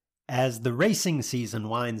As the racing season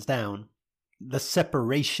winds down, the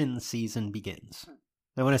separation season begins.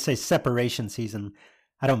 Now, when I say separation season,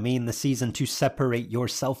 I don't mean the season to separate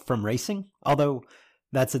yourself from racing, although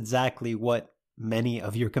that's exactly what many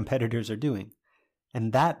of your competitors are doing.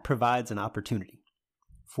 And that provides an opportunity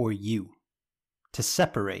for you to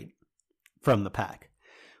separate from the pack.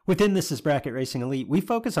 Within This Is Bracket Racing Elite, we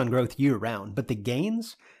focus on growth year-round, but the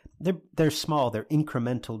gains, they're small, they're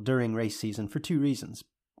incremental during race season for two reasons.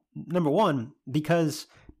 Number one, because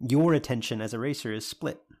your attention as a racer is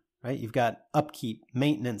split, right? You've got upkeep,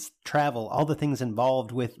 maintenance, travel, all the things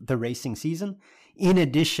involved with the racing season, in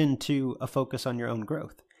addition to a focus on your own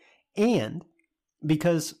growth. And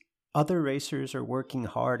because other racers are working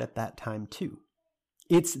hard at that time too.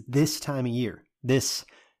 It's this time of year, this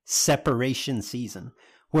separation season,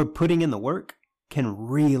 where putting in the work can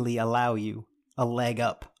really allow you a leg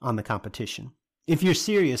up on the competition. If you're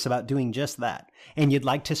serious about doing just that, and you'd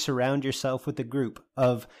like to surround yourself with a group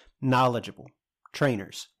of knowledgeable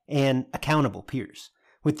trainers and accountable peers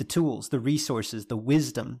with the tools, the resources, the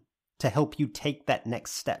wisdom to help you take that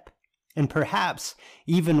next step, and perhaps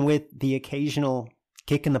even with the occasional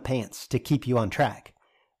kick in the pants to keep you on track,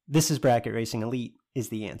 This Is Bracket Racing Elite is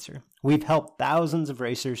the answer. We've helped thousands of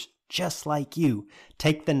racers just like you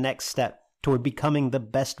take the next step toward becoming the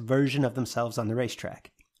best version of themselves on the racetrack.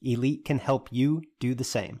 Elite can help you do the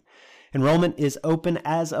same. Enrollment is open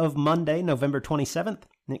as of Monday, November 27th,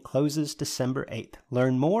 and it closes December 8th.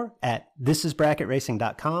 Learn more at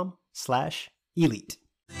thisisbracketracing.com/elite.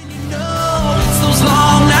 It's those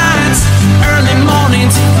long nights, early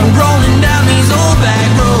mornings, and rolling down these old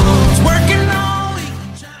back roads, working all week.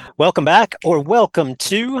 Welcome back, or welcome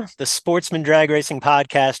to the Sportsman Drag Racing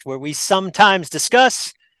Podcast, where we sometimes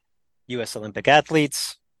discuss U.S. Olympic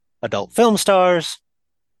athletes, adult film stars,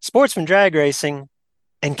 sportsman drag racing,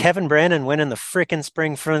 and Kevin Brannon winning the frickin'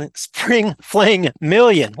 Spring Fling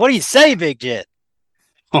Million. What do you say, Big Jet?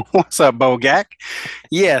 What's up, Bogak?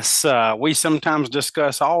 Yes, we sometimes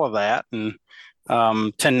discuss all of that. And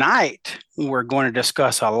tonight, we're going to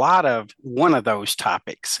discuss a lot of one of those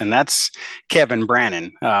topics, and that's Kevin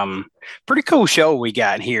Brannon. Pretty cool show we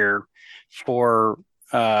got here for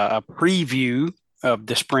a preview of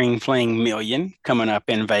the Spring Fling Million coming up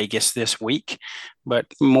in Vegas this week, but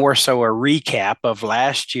more so a recap of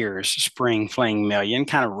last year's Spring Fling Million,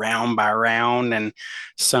 kind of round by round, and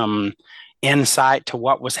some insight to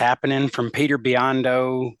what was happening from Peter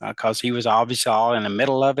Biondo, because he was obviously all in the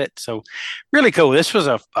middle of it. So really cool. This was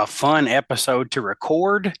a fun episode to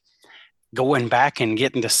record, going back and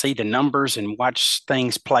getting to see the numbers and watch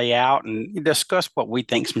things play out and discuss what we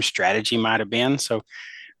think some strategy might have been. So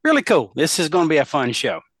really cool. This is going to be a fun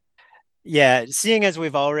show. Yeah, seeing as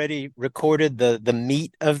we've already recorded the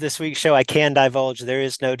meat of this week's show, I can divulge there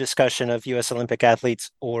is no discussion of U.S. Olympic athletes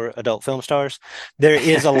or adult film stars. There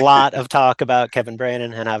is a lot of talk about Kevin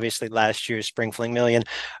Brannon and obviously last year's Spring Fling Million.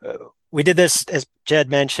 We did this, as Jed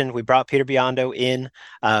mentioned, we brought Peter Biondo in. It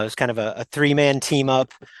was kind of a three-man team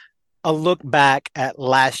up. A look back at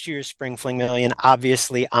last year's Spring Fling Million,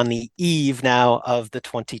 obviously on the eve now of the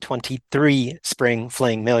 2023 Spring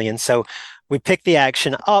Fling Million. So we picked the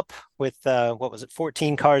action up with,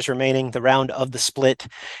 14 cars remaining, the round of the split,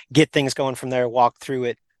 get things going from there, walk through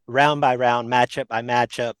it round by round, matchup by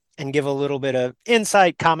matchup, and give a little bit of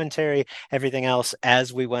insight, commentary, everything else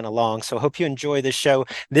as we went along. So hope you enjoy this show.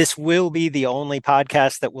 This will be the only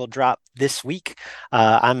podcast that will drop this week.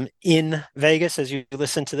 I'm in Vegas as you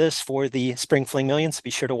listen to this for the Spring Fling Million, so be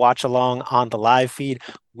sure to watch along on the live feed.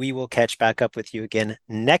 We will catch back up with you again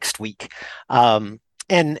next week.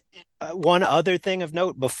 One other thing of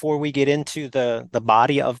note before we get into the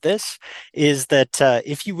body of this is that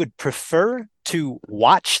if you would prefer to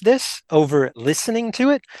watch this over listening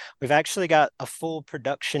to it, we've actually got a full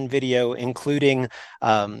production video, including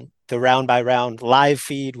the round by round live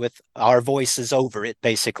feed with our voices over it,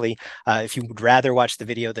 basically. If you would rather watch the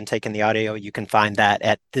video than taking the audio, you can find that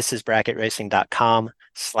at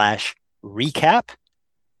thisisbracketracing.com/recap.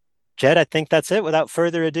 Jed, I think that's it. Without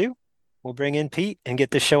further ado, we'll bring in Pete and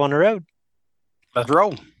get this show on the road. Let's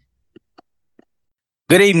roll.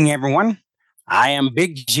 Good evening, everyone. I am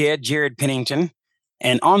Big Jed, Jared Pennington,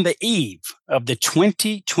 and on the eve of the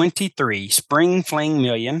 2023 Spring Fling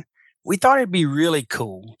Million, we thought it'd be really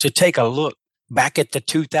cool to take a look back at the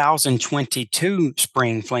 2022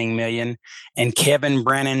 Spring Fling Million and Kevin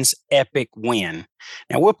Brannon's epic win.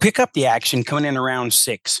 Now, we'll pick up the action coming in around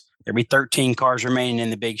 6. There'll be 13 cars remaining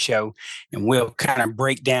in the big show, and we'll kind of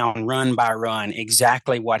break down run by run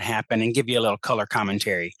exactly what happened and give you a little color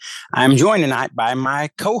commentary. I'm joined tonight by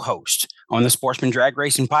my co-host on the Sportsman Drag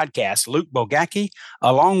Racing Podcast, Luke Bogacki,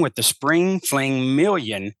 along with the Spring Fling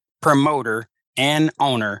Million promoter, and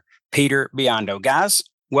owner, Peter Biondo. Guys,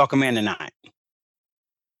 welcome in tonight.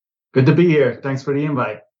 Good to be here. Thanks for the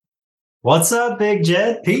invite. What's up, Big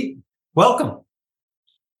Jed? Pete, welcome.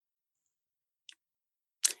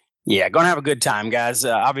 Yeah, going to have a good time, guys.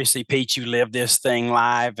 Obviously, Pete, you lived this thing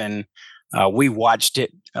live, and we watched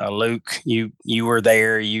it. Luke, you were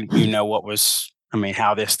there. You know what was,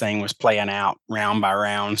 how this thing was playing out round by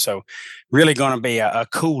round. So really going to be a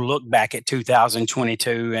cool look back at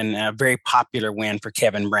 2022 and a very popular win for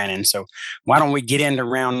Kevin Brannon. So why don't we get into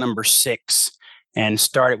round number 6 and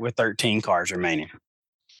start it with 13 cars remaining?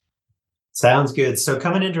 Sounds good. So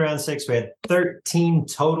coming into round 6, we had 13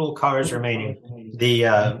 total cars remaining.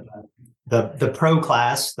 The pro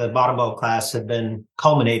class, the bottom bulb class, had been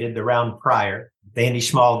culminated the round prior. Andy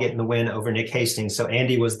Schmall getting the win over Nick Hastings. So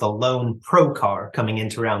Andy was the lone pro car coming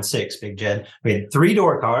into round 6, Big Jed. We had 3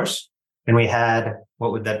 door cars, and we had,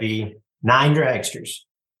 what would that be, 9 dragsters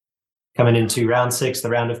coming into round 6, the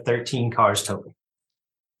round of 13 cars total.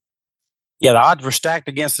 Yeah, the odds were stacked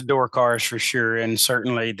against the door cars for sure, and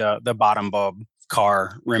certainly the bottom bulb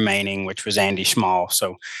car remaining, which was Andy Schmall.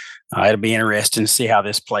 So it'll be interesting to see how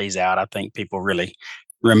this plays out. I think people really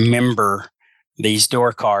remember these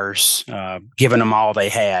door cars, giving them all they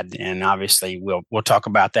had, and obviously we'll talk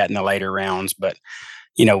about that in the later rounds. But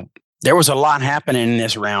there was a lot happening in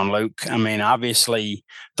this round, Luke. Obviously,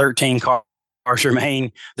 13 cars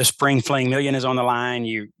remain. The Spring Fling Million is on the line.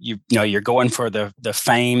 You're going for the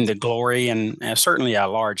fame, the glory, and certainly a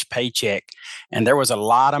large paycheck. And there was a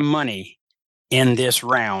lot of money in this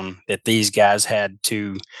round that these guys had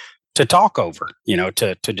to talk over,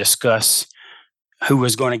 to discuss who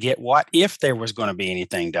was going to get what, if there was going to be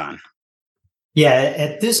anything done. Yeah,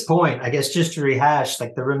 at this point, I guess just to rehash,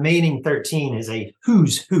 like the remaining 13 is a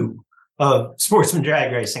who's who of sportsman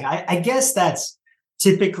drag racing. I guess that's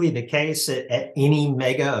typically the case at any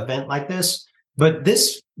mega event like this. But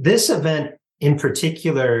this event in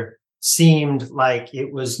particular seemed like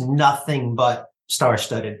it was nothing but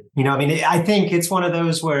star-studded. I think it's one of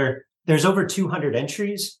those where there's over 200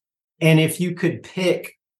 entries. And if you could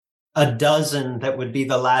pick a dozen that would be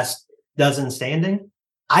the last dozen standing,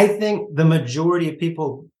 I think the majority of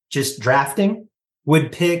people just drafting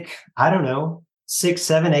would pick, 6,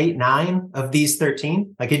 7, 8, 9 of these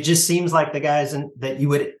 13. Like, it just seems like the guys that you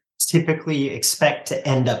would typically expect to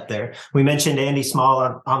end up there. We mentioned Andy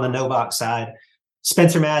Small on the no box side,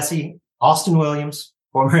 Spencer Massey, Austin Williams,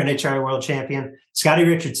 former NHRA world champion, Scotty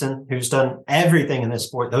Richardson, who's done everything in this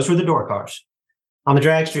sport. Those were the door cars. On the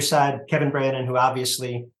dragster side, Kevin Brannon, who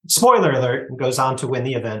obviously, spoiler alert, goes on to win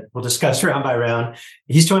the event. We'll discuss round by round.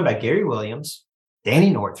 He's joined by Gary Williams,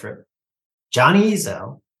 Danny Northrup, Johnny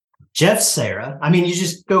Ezel, Jeff Serra. You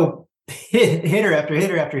just go hitter after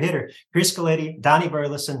hitter after hitter. Chris Coletti, Donnie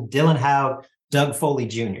Burleson, Dylan Howe, Doug Foley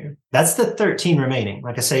Jr. That's the 13 remaining.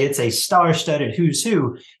 Like I say, it's a star-studded who's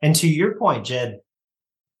who. And to your point, Jed,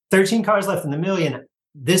 13 cars left in the million.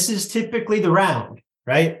 This is typically the round,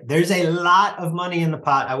 right? There's a lot of money in the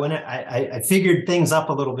pot. I figured things up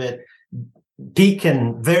a little bit. Pete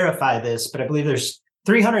can verify this, but I believe there's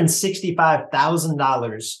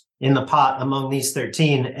 $365,000 in the pot among these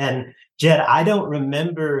 13. And Jed, I don't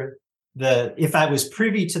remember if I was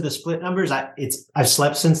privy to the split numbers. I've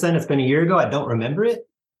slept since then. It's been a year ago. I don't remember it,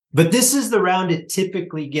 but this is the round it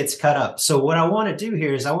typically gets cut up. So what I want to do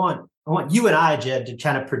here is I want you and I, Jed, to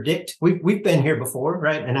kind of predict. We've been here before,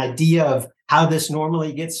 right? An idea of how this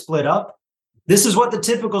normally gets split up. This is what the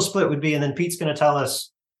typical split would be. And then Pete's going to tell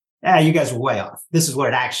us, you guys were way off. This is what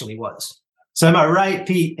it actually was. So am I right,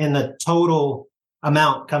 Pete, in the total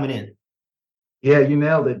amount coming in? Yeah, you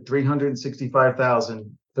nailed it.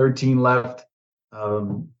 365,000, 13 left.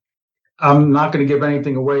 I'm not going to give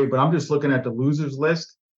anything away, but I'm just looking at the losers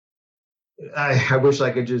list. I wish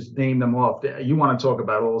I could just name them off. You want to talk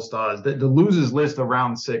about all stars. The losers list of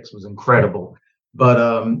round 6 was incredible.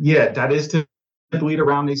 But that is typically the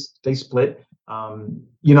round they split.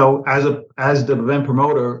 As the event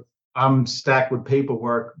promoter, I'm stacked with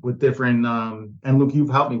paperwork with different, and Luke, you've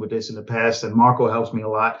helped me with this in the past, and Marco helps me a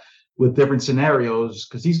lot with different scenarios,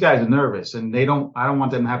 because these guys are nervous and I don't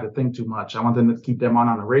want them to have to think too much. I want them to keep them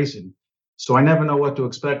on the racing. So I never know what to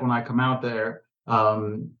expect when I come out there.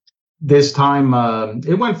 This time,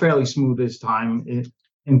 it went fairly smooth this time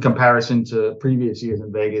in comparison to previous years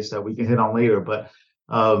in Vegas that we can hit on later. But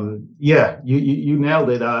you nailed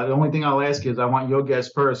it. The only thing I'll ask is I want your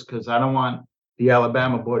guess first, because I don't want the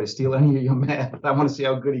Alabama boy to steal any of your math. I want to see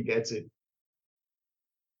how good he gets it.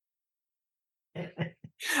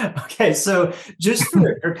 Okay, so just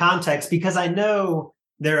for context, because I know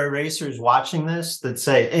there are racers watching this that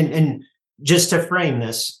say, and just to frame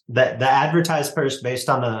this, that the advertised purse based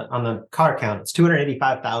on the car count, it's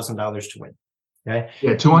 $285,000 to win. Okay.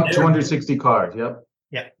 Yeah, 260 cars. Yep.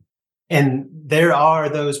 Yeah. And there are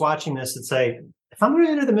those watching this that say, if I'm going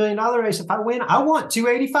to enter the $1 million race, if I win, I want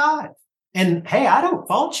 285. And hey, I don't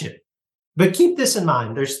fault you. But keep this in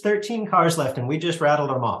mind. There's 13 cars left, and we just rattled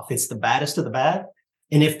them off. It's the baddest of the bad.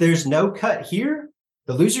 And if there's no cut here,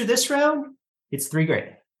 the loser this round, it's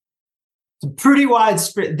 $3,000. It's a pretty wide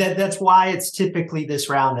spread. That's why it's typically this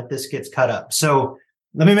round that this gets cut up. So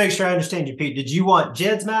let me make sure I understand you, Pete. Did you want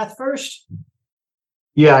Jed's math first?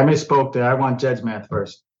 Yeah, I misspoke there. I want Jed's math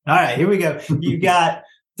first. All right, here we go. You got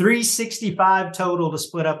 365 total to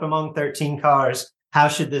split up among 13 cars. How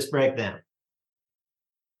should this break down?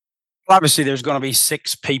 Obviously, there's going to be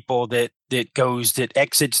 6 people that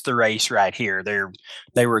exits the race right here.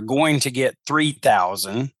 They were going to get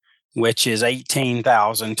 3,000, which is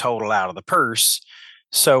 18,000 total out of the purse.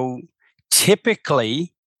 So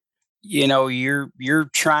typically, you're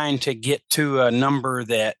trying to get to a number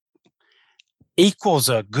that equals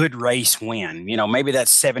a good race win. Maybe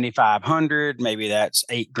that's 7,500, maybe that's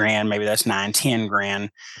 $8,000, maybe that's 9-10 grand.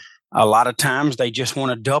 A lot of times they just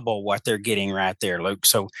want to double what they're getting right there, Luke.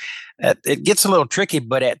 So it gets a little tricky,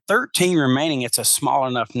 but at 13 remaining, it's a small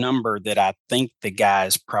enough number that I think the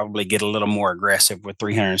guys probably get a little more aggressive with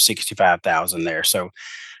 365,000 there. So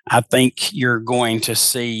I think you're going to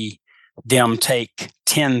see them take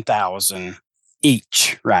 10,000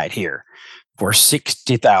 each right here for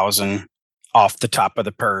 60,000 off the top of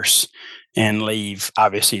the purse and leave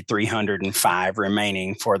obviously 305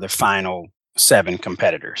 remaining for the final 7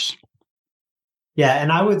 competitors. Yeah,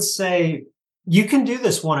 and I would say you can do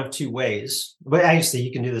this one of 2 ways. But actually,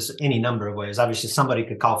 you can do this any number of ways. Obviously, somebody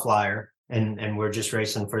could call flyer, and we're just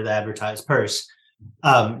racing for the advertised purse.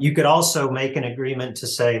 You could also make an agreement to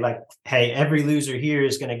say, like, hey, every loser here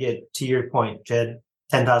is going to get, to your point, Jed,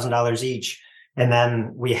 $10,000 each. And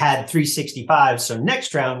then we had 365. So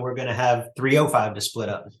next round, we're going to have 305 to split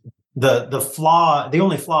up. The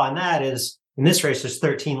only flaw in that is in this race, there's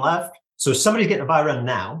 13 left. So if somebody's getting a buy run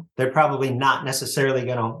now, they're probably not necessarily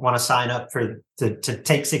going to want to sign up to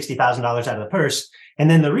take $60,000 out of the purse. And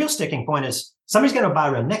then the real sticking point is somebody's going to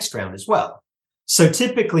buy run next round as well. So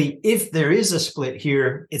typically, if there is a split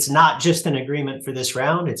here, it's not just an agreement for this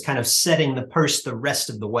round. It's kind of setting the purse the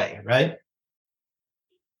rest of the way, right?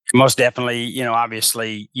 Most definitely,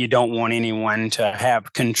 obviously you don't want anyone to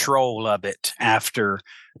have control of it after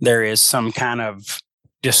there is some kind of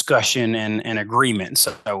discussion and agreement.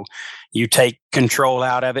 So you take control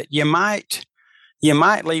out of it. You might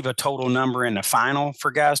leave a total number in the final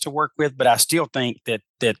for guys to work with, but I still think that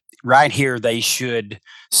right here they should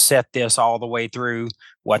set this all the way through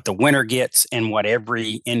what the winner gets and what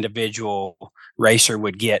every individual racer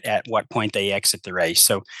would get at what point they exit the race.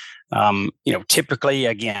 So typically,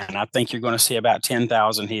 again, I think you're going to see about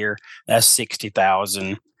 10,000 here. That's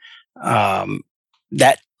 60,000.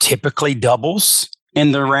 That typically doubles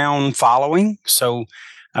in the round following. So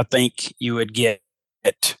I think you would get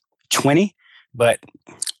 20, but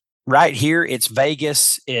right here, it's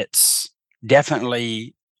Vegas. It's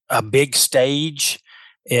definitely a big stage.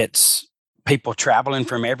 It's people traveling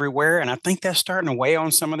from everywhere. And I think that's starting to weigh on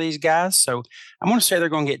some of these guys. So I'm going to say they're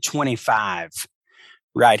going to get 25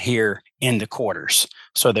 right here in the quarters.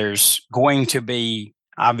 So there's going to be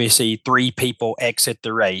obviously 3 people exit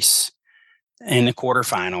the race in the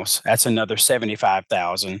quarterfinals. That's another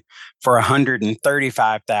 75,000 for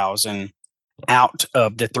 135,000 out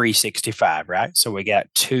of the 365, right? So we got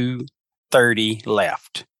 230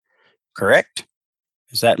 left. Correct?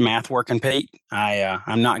 Is that math working, Pete?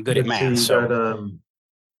 I'm not good at math. So got,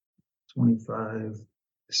 25,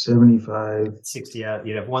 75, 60 out.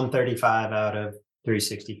 You'd have 135 out of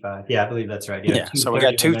 365. Yeah, I believe that's right. Yeah. So we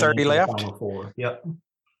got 230 left. Final 4. Yep.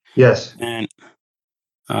 Yes. And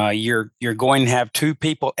you're going to have 2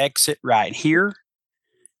 people exit right here,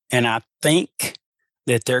 and I think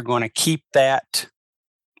that they're going to keep that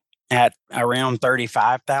at around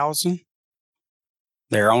 35,000.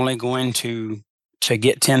 They're only going to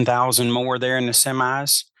get 10,000 more there in the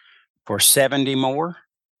semis for 70 more,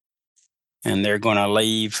 and they're going to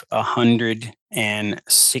leave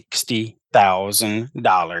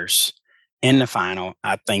 $160,000 in the final.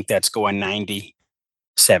 I think that's going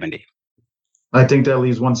 90-70. I think that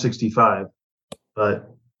leaves 165, but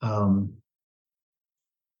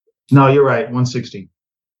no, you're right, 160.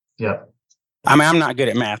 Yeah. I mean, I'm not good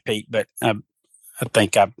at math, Pete, but I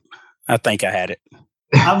think I had it.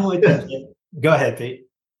 I'm with you. Go ahead, Pete.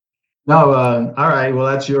 No, all right. Well,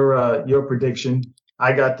 that's your prediction.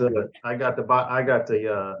 I got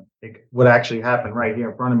what actually happened right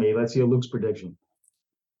here in front of me. Let's hear Luke's prediction.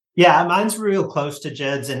 Yeah, mine's real close to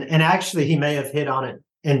Jed's, and actually he may have hit on it,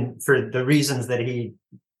 and for the reasons that he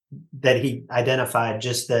identified,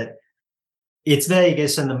 just that it's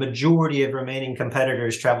Vegas and the majority of remaining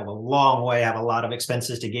competitors travel a long way, have a lot of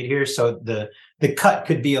expenses to get here. So the cut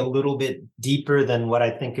could be a little bit deeper than what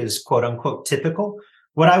I think is quote unquote typical.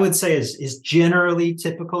 What I would say is generally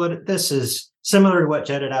typical at this is similar to what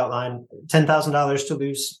Jed had outlined, $10,000 to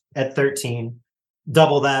lose at 13,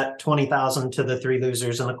 double that, 20,000 to the three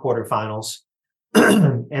losers in the quarterfinals.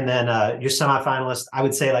 And then your semifinalists, I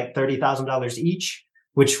would say like $30,000 each,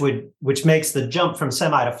 which makes the jump from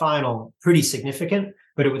semi to final pretty significant,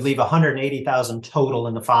 but it would leave 180,000 total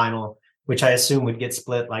in the final, which I assume would get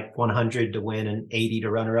split like 100 to win and 80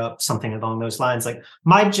 to runner up, something along those lines. Like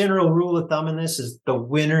my general rule of thumb in this is the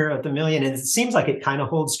winner of the million, and it seems like it kind of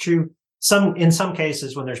holds true. In some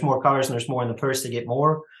cases, when there's more cars and there's more in the purse, they get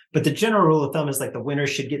more. But the general rule of thumb is like the winner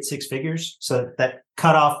should get six figures. So that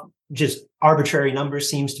cutoff, just arbitrary number,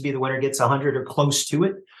 seems to be the winner gets 100 or close to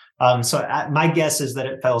it. So my guess is that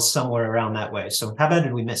it fell somewhere around that way. So how bad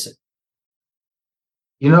did we miss it?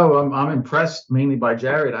 I'm impressed mainly by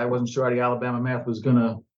Jared. I wasn't sure how the Alabama math was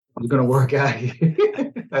gonna work out.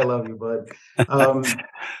 I love you, bud.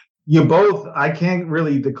 You both, I can't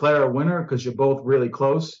really declare a winner because you're both really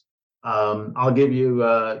close. I'll give you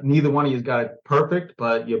neither one of you got it perfect,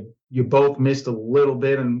 but you both missed a little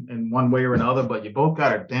bit in one way or another, but you both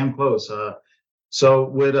got it damn close. So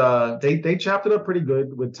with they chopped it up pretty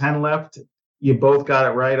good with 10 left. You both got it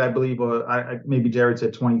right, I believe. Or maybe Jared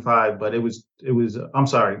said 25, but it was. I'm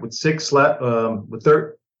sorry, with 6 left, with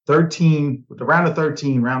 13, with the round of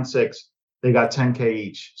 13, round 6, they got 10K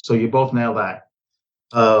each. So you both nailed that.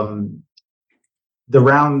 The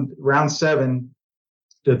round 7,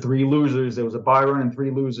 the 3 losers. There was a buy run and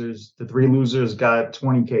 3 losers. The 3 losers got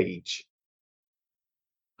 20K each.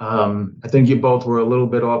 I think you both were a little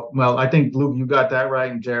bit off. Well, I think Luke, you got that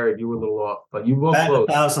right, and Jared, you were a little off, but you both close.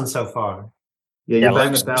 1,000 so far. Yeah, you're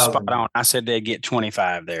batting 1,000. Spot on. I said they'd get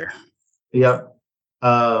 25 there. Yep.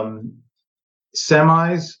 Semis,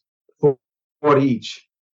 40 each.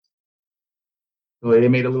 So they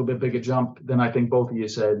made a little bit bigger jump than I think both of you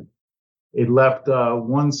said. It left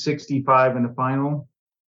 165 in the final.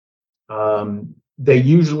 They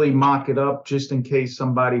usually mock it up just in case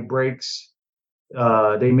somebody breaks.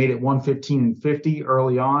 They made it 115 and 50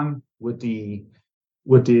 early on with the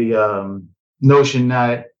notion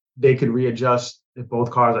that they could readjust if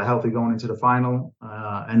both cars are healthy going into the final.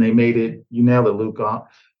 And they made it. You nailed it, Luke.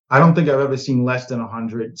 I don't think I've ever seen less than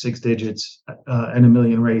 100 6 digits in a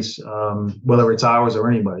million race, whether it's ours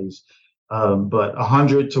or anybody's. But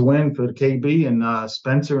 100 to win for the KB and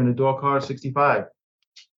Spencer in the door car 65.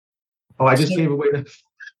 Oh, I just gave away the.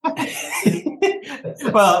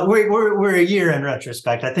 Well, we're a year in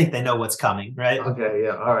retrospect. I think they know what's coming, right? Okay,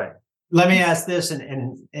 yeah, all right. Let me ask this,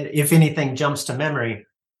 and if anything jumps to memory,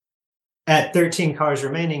 at 13 cars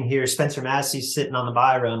remaining here, Spencer Massey's sitting on the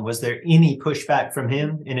buy run. Was there any pushback from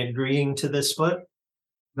him in agreeing to this split?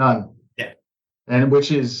 None. Yeah. And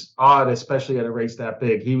which is odd, especially at a race that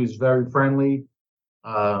big. He was very friendly.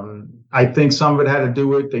 I think some of it had to do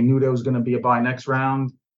with they knew there was going to be a buy next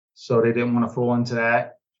round, so they didn't want to fall into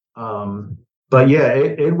that. But yeah,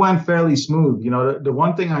 it went fairly smooth. The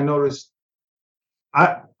one thing I noticed,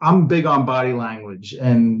 I'm big on body language,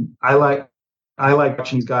 and I like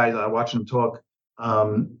watching these guys. I watch them talk.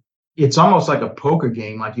 It's almost like a poker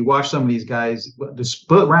game. Like you watch some of these guys. The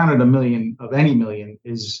split round of any million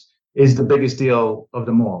is the biggest deal of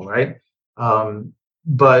them all, right?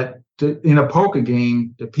 But in a poker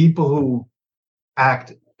game, the people who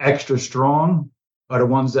act extra strong are the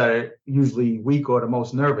ones that are usually weak or the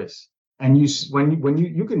most nervous. And when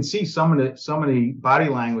you can see some of the body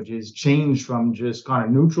languages change from just kind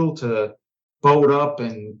of neutral to bowed up,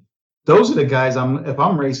 and those are the guys if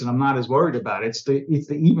I'm racing, I'm not as worried about. It's the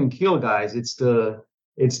even keel guys. It's the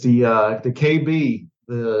KB,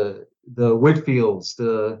 the Whitfields,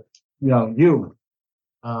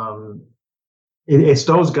 it's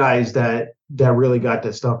those guys that really got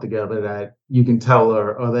their stuff together that you can tell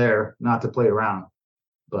are there not to play around.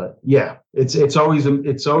 But yeah, it's always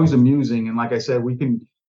amusing, and like I said, we can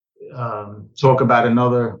talk about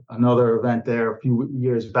another event there a few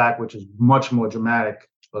years back, which is much more dramatic.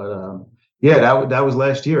 But yeah, that was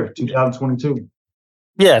last year, 2022.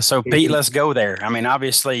 Yeah, so Pete, let's go there. I mean,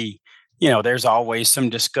 obviously, there's always some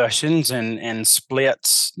discussions and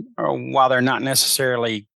splits, while they're not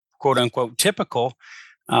necessarily quote unquote typical,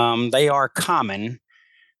 they are common.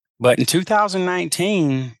 But in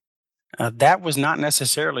 2019. That was not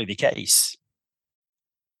necessarily the case.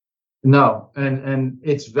 No, and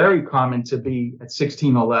it's very common to be at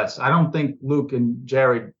 16 or less. I don't think Luke and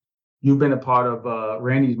Jared you've been a part of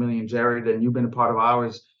Randy's Million, Jared, and you've been a part of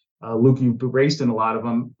ours. Luke, you've raced in a lot of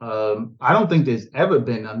them. I don't think there's ever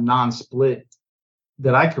been a non-split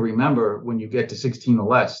that I can remember when you get to 16 or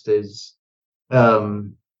less. There's Was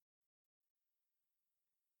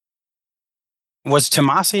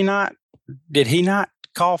Tomasi not? Did he not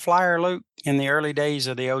call flyer, Luke, in the early days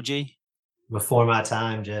of the OG? Before my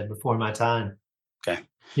time, Jed. Before my time. Okay.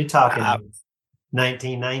 You're talking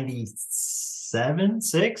 1997,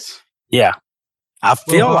 6? Yeah. I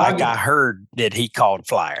feel Well, like I heard that he called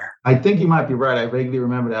flyer. I think you might be right. I vaguely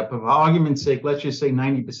remember that. But for argument's sake, let's just say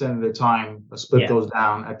 90% of the time, a split goes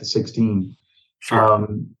down at the 16. Sure.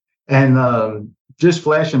 Just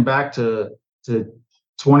flashing back to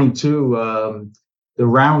 22, the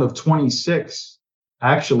round of 26,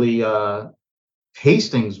 actually,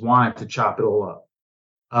 Hastings wanted to chop it all up.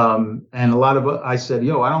 And a lot of I said, I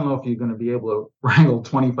don't know if you're going to be able to wrangle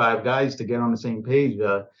 25 guys to get on the same page.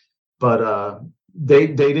 But they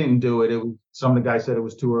didn't do it. Some of the guys said it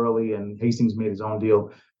was too early, and Hastings made his own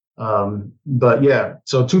deal. But yeah,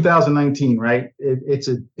 so 2019, right? It's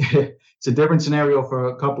a it's a different scenario for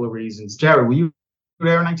a couple of reasons. Jared, were you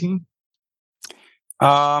there in 19?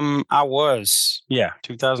 I was,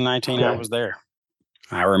 2019. Okay. I was there.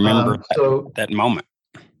 I remember that moment.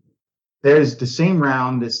 There's the same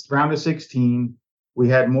round, this round of 16. We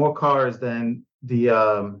had more cars than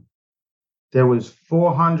there was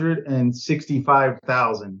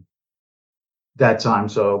 465,000 that time.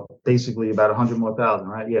 So basically about 100 more thousand,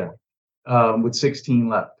 right? Yeah. With 16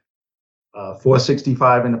 left,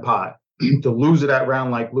 465 in the pot. The loser that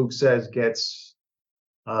round, like Luke says, gets,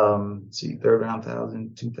 let's see, third round,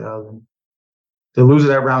 1,000, 2,000. The loser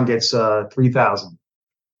that round gets 3,000.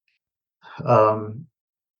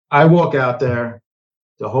 I walk out there,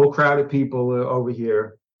 the whole crowd of people are over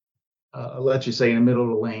here, let's just say in the middle of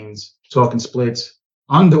the lanes, talking splits.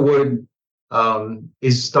 Underwood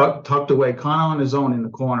is tucked away, kind of on his own in the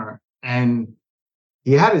corner, and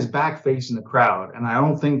he had his back facing the crowd, and I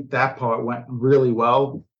don't think that part went really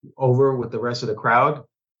well over with the rest of the crowd.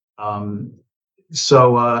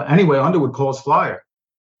 Anyway, Underwood calls flyer.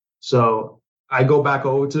 So I go back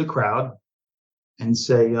over to the crowd and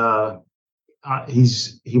say, he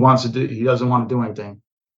doesn't want to do anything.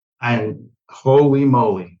 And holy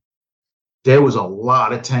moly, there was a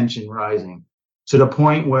lot of tension rising to the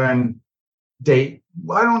point when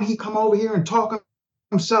why don't he come over here and talk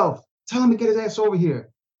himself? Tell him to get his ass over here.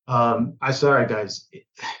 I said, all right, guys,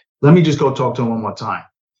 let me just go talk to him one more time.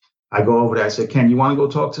 I go over there. I said, Ken, you want to go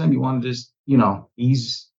talk to him? You want to just,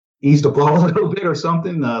 ease the blow a little bit or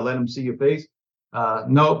something? Let him see your face.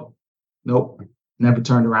 Nope. Never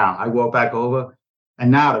turned around. I walk back over,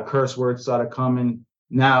 and now the curse words started coming.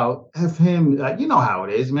 Now, F him, you know how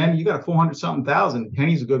it is, man. You got a 400-something thousand.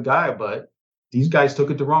 Kenny's a good guy, but these guys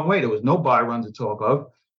took it the wrong way. There was no buy run to talk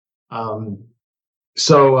of.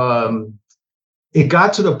 It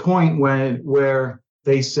got to the point where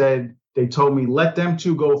they told me, let them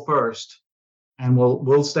two go first, and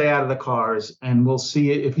we'll stay out of the cars, and we'll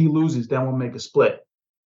see if he loses, then we'll make a split.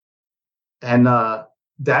 And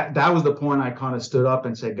that was the point I kind of stood up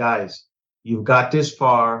and said, guys, you've got this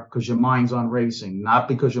far because your mind's on racing, not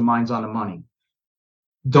because your mind's on the money.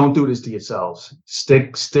 Don't do this to yourselves.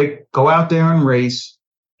 Go out there and race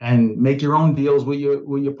and make your own deals with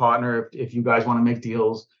your partner if you guys want to make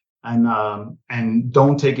deals, and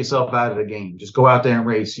don't take yourself out of the game. Just go out there and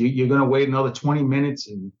race. You're going to wait another 20 minutes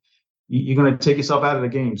and you're going to take yourself out of the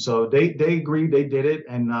game. So they agreed, they did it.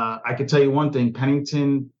 And I can tell you one thing,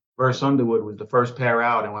 Pennington versus Underwood was the first pair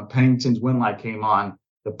out. And when Pennington's win light came on,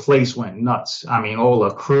 the place went nuts. I mean, all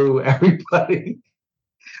the crew, everybody.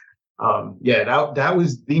 That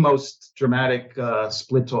was the most dramatic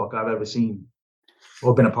split talk I've ever seen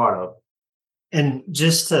or been a part of. And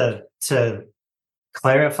just to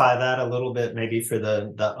clarify that a little bit, maybe for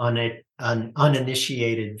the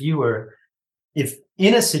uninitiated viewer, if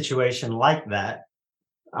in a situation like that,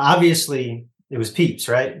 obviously it was Peeps,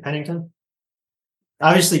 right, Pennington?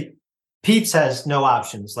 Obviously, Peeps has no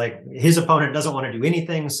options. Like, his opponent doesn't want to do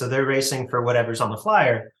anything, so they're racing for whatever's on the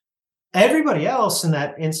flyer. Everybody else in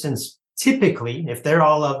that instance, typically, if they're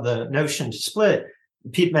all of the notion to split,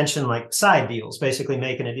 Pete mentioned like side deals, basically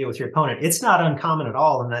making a deal with your opponent. It's not uncommon at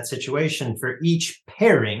all in that situation for each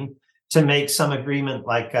pairing to make some agreement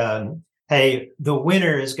like, hey, the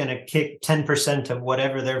winner is going to kick 10% of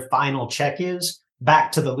whatever their final check is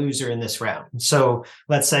back to the loser in this round. So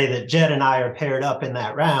let's say that Jed and I are paired up in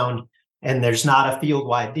that round and there's not a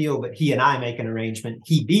field-wide deal, but he and I make an arrangement.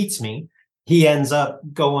 He beats me. He ends up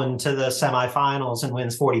going to the semifinals and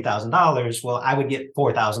wins $40,000. Well, I would get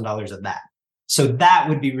 $4,000 of that. So that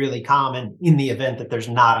would be really common in the event that there's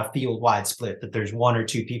not a field wide split, that there's one or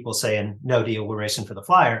two people saying, no deal, we're racing for the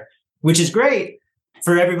flyer, which is great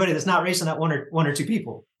for everybody that's not racing that one or two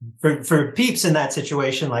people. For Peeps in that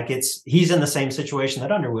situation, like he's in the same situation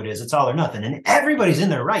that Underwood is. It's all or nothing. And everybody's in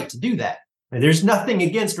their right to do that. There's nothing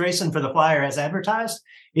against racing for the flyer as advertised.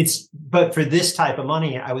 But for this type of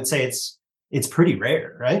money, I would say it's pretty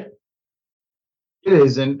rare, right? It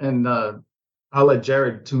is, and I'll let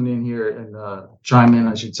Jared tune in here and chime in,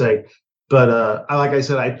 I should say. But like I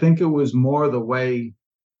said, I think it was more the way,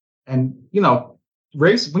 and when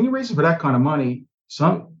you're racing for that kind of money,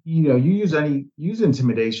 you use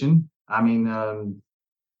intimidation. I mean,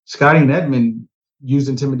 Scotty and Edmund used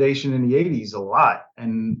intimidation in the 80s a lot,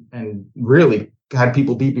 and really had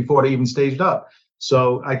people beat before they even staged up.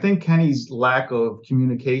 So I think Kenny's lack of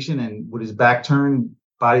communication and with his back turned,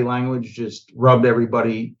 body language just rubbed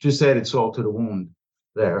everybody, just added salt to the wound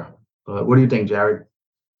there. But what do you think, Jared?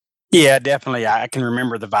 Yeah, definitely. I can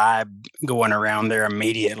remember the vibe going around there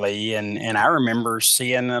immediately, and I remember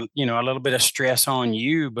seeing a little bit of stress on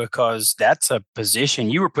you, because that's a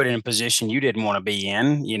position you were put in a position you didn't want to be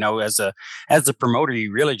in. As a promoter,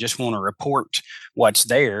 you really just want to report what's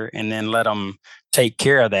there and then let them take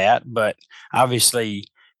care of that. But obviously,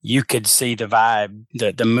 you could see the vibe,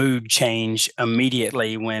 the mood change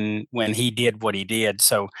immediately when he did what he did.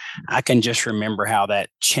 So I can just remember how that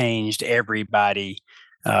changed everybody.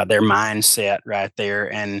 Their mindset right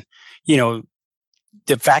there. And,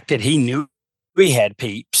 the fact that he knew we had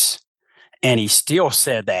Peeps and he still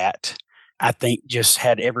said that, I think just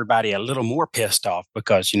had everybody a little more pissed off,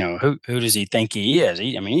 because, who does he think he is?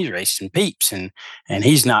 He's racing Peeps and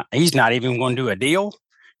he's not even going to do a deal.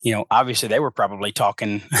 Obviously they were probably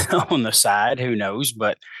talking on the side, who knows,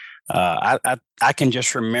 but I can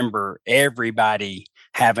just remember everybody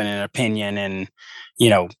having an opinion. And,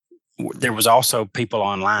 there was also people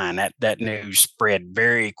online. That news spread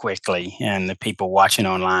very quickly, and the people watching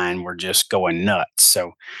online were just going nuts.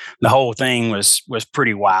 So the whole thing was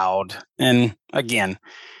pretty wild. And again,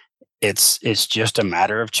 it's just a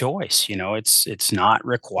matter of choice. It's not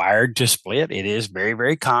required to split. It is very,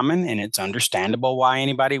 very common, and it's understandable why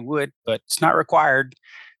anybody would, but it's not required.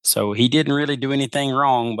 So he didn't really do anything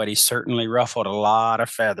wrong, but he certainly ruffled a lot of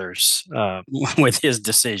feathers with his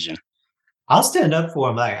decision. I'll stand up for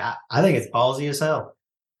him. Like I think it's ballsy as hell.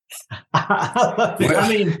 I love it. I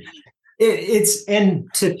mean, it's,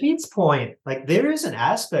 and to Pete's point, like there is an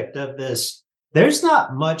aspect of this. There's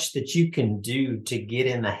not much that you can do to get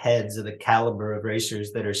in the heads of the caliber of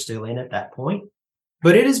racers that are still in at that point.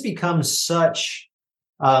 But it has become such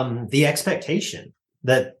the expectation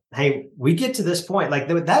that, hey, we get to this point, like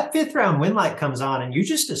that fifth round win light comes on and you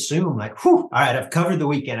just assume like, whew, all right, I've covered the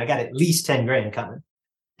weekend. I got at least 10 grand coming.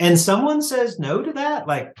 And someone says no to that,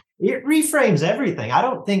 like it reframes everything. I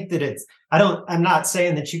don't think that I'm not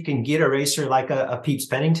saying that you can get a racer like a Peeps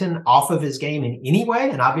Pennington off of his game in any way.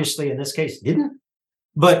 And obviously in this case didn't.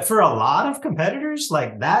 But for a lot of competitors,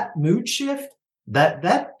 like that mood shift,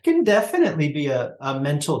 that can definitely be a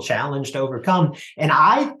mental challenge to overcome. And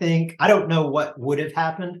I don't know what would have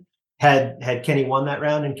happened had Kenny won that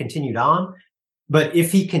round and continued on. But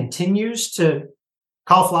if he continues to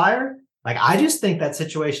call flyer, like, I just think that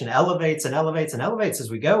situation elevates and elevates and elevates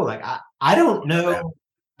as we go. Like, I don't know.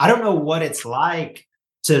 I don't know what it's like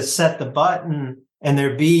to set the button and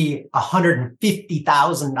there be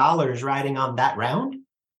 $150,000 riding on that round.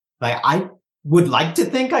 Like, I would like to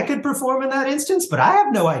think I could perform in that instance, but I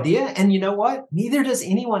have no idea. And you know what? Neither does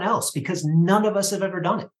anyone else, because none of us have ever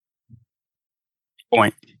done it.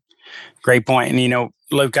 Great point. And,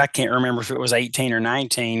 Luke, I can't remember if it was 18 or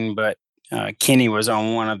 19, but Kenny was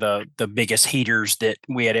on one of the biggest heaters that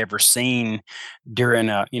we had ever seen during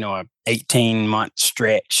a 18-month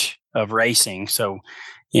stretch of racing. So,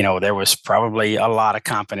 there was probably a lot of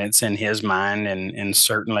confidence in his mind, and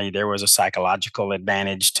certainly there was a psychological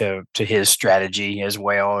advantage to his strategy as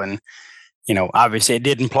well. And, obviously it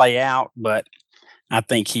didn't play out, but I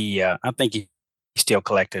think he still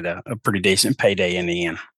collected a pretty decent payday in the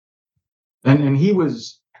end. And he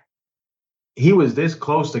was this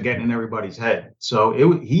close to getting in everybody's head. So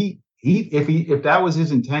if that was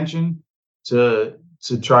his intention to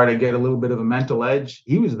try to get a little bit of a mental edge,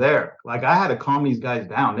 he was there. Like, I had to calm these guys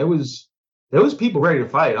down. There was people ready to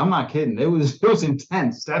fight. I'm not kidding. It was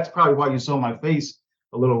intense. That's probably why you saw my face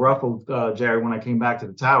a little ruffled, Jared, when I came back to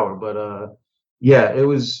the tower. But yeah, it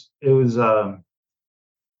was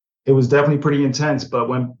definitely pretty intense. But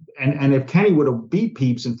and if Kenny would have beat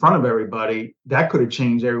Peeps in front of everybody, that could have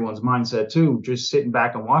changed everyone's mindset too, just sitting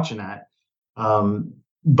back and watching that.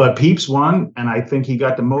 but Peeps won, and I think he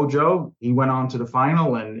got the mojo. He went on to the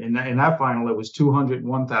final, and in that final, it was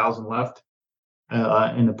 201,000 left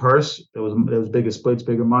in the purse. It was bigger splits,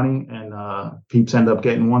 bigger money, and Peeps ended up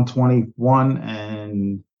getting 121,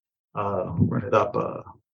 and who ran it up?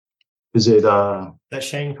 Is it That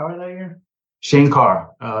Shane Carr that year? Shane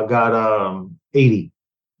Carr got 80.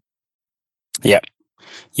 Yep,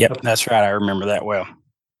 Okay. that's right. I remember that well.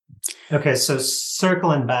 Okay, so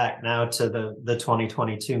circling back now to the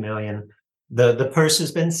 2022 million, the purse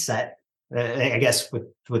has been set. I guess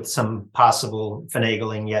with some possible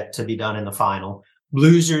finagling yet to be done in the final.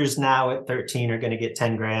 Losers now at 13 are going to get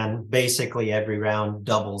 10 grand. Basically, every round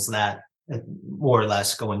doubles that, more or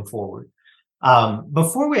less, going forward.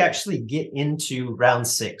 Before we actually get into round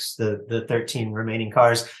 6, the 13 remaining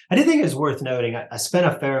cars, I did think it was worth noting. I spent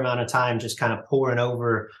a fair amount of time just kind of poring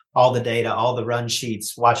over all the data, all the run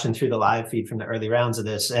sheets, watching through the live feed from the early rounds of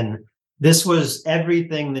this. And this was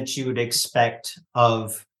everything that you would expect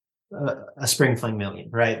of a Spring Fling Million,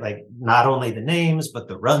 right? Like not only the names, but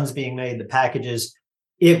the runs being made, the packages.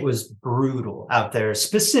 It was brutal out there,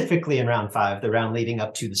 specifically in round 5, the round leading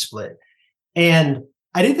up to the split. And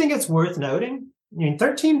I do think it's worth noting,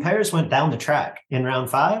 13 pairs went down the track in round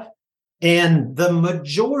 5, and the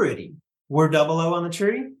majority were 00 on the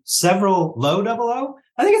tree, several low 00.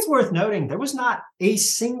 I think it's worth noting there was not a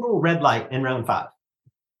single red light in round 5.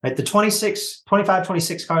 Right? The 25,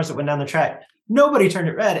 26 cars that went down the track, nobody turned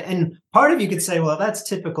it red. And part of you could say, well, that's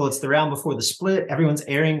typical. It's the round before the split. Everyone's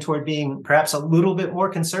erring toward being perhaps a little bit more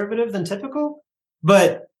conservative than typical.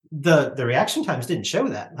 But the reaction times didn't show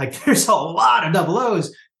that. Like there's a lot of 00s.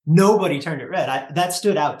 Nobody turned it red. That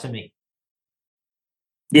stood out to me.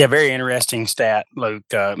 Yeah, very interesting stat, Luke.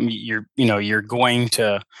 You're going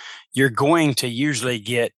to usually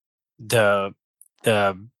get the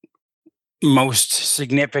most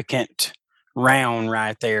significant round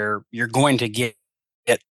right there. You're going to get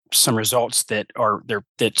some results that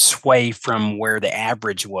sway from where the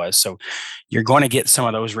average was. So you're going to get some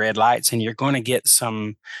of those red lights, and you're going to get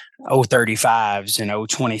some 035s and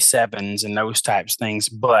 027s and those types of things.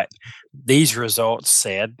 But these results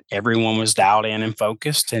said everyone was dialed in and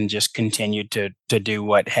focused and just continued to do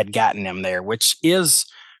what had gotten them there, which is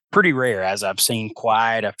pretty rare, as I've seen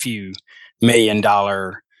quite a few $1 million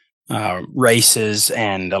races,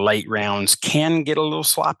 and the late rounds can get a little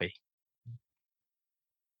sloppy.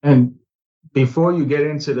 And before you get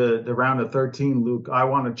into the round of 13, Luke, I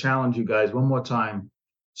want to challenge you guys one more time.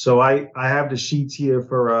 So I have the sheets here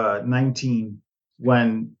for 19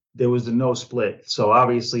 when there was the no split. So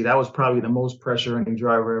obviously that was probably the most pressure any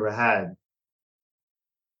driver ever had,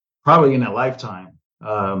 probably in their lifetime.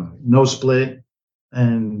 No split,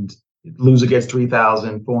 and loser gets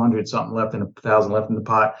 3,400 something left and 1,000 left in the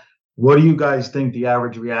pot. What do you guys think the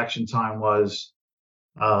average reaction time was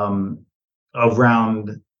of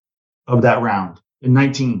that round in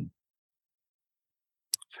 19?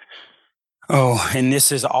 Oh, and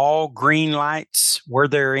this is all green lights. Were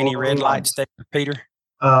there any red lights there, Peter?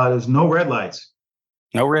 There's no red lights.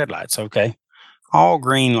 No red lights. Okay. All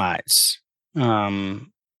green lights.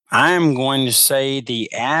 I'm going to say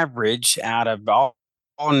the average out of all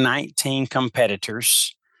 19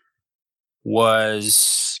 competitors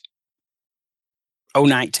was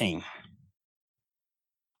 019.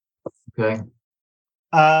 Okay.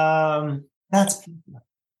 I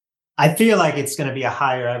feel like it's going to be a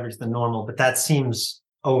higher average than normal, but that seems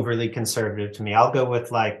overly conservative to me. I'll go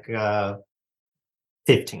with like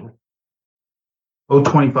 15.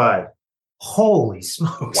 025. Holy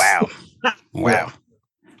smokes. Wow. Wow.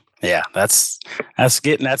 Yeah, that's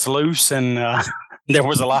loose, and there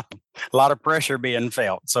was a lot of pressure being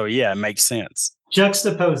felt. So yeah, it makes sense.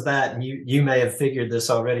 Juxtapose that, and you may have figured this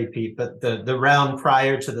already, Pete, but the round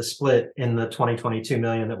prior to the split in the 2022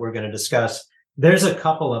 million that we're going to discuss, there's a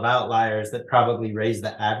couple of outliers that probably raised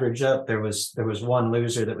the average up. There was one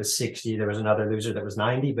loser that was 60. There was another loser that was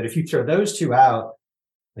 90. But if you throw those two out,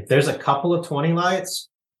 like there's a couple of 20 lights.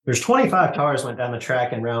 There's 25 cars went down the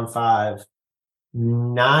track in round 5.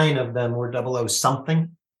 9 of them were 00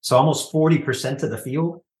 something. So almost 40% of the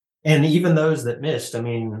field. And even those that missed, I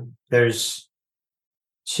mean, there's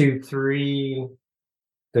 5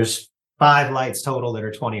 lights total that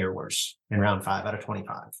are 20 or worse in round 5 out of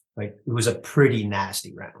 25. Like it was a pretty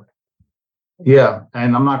nasty round. Yeah,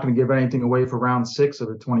 and I'm not going to give anything away for round 6 of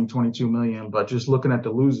the 2022 million, but just looking at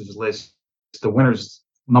the losers list, the winners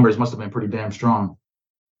numbers must have been pretty damn strong.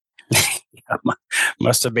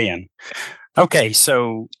 Must have been. Okay,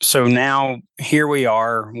 so now here we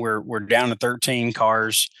are. We're down to 13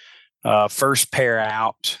 cars. First pair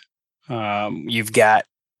out. You've got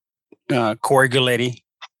Corey Galletti.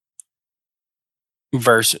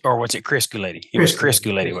 or was it Chris Guletti? It was Chris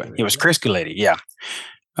Guletti. It was Chris Guletti, yeah.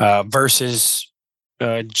 Versus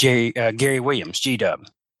Gary Williams, G-Dub.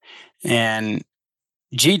 And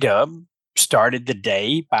G-Dub started the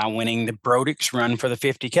day by winning the Brodix run for the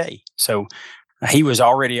 50K. So he was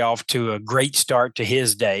already off to a great start to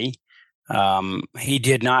his day. He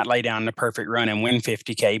did not lay down the perfect run and win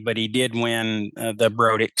 50K, but he did win the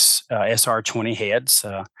Brodix SR20 heads.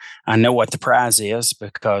 I know what the prize is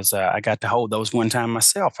because I got to hold those one time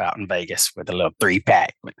myself out in Vegas with a little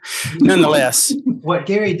 3-pack. But nonetheless, what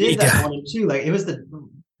Gary did that morning too, like it was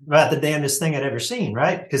about the damnedest thing I'd ever seen,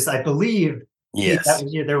 right? Because I believe yes,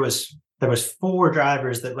 there was 4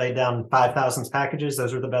 drivers that laid down 5,000 packages.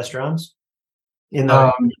 Those were the best runs in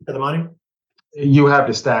the for the money. You have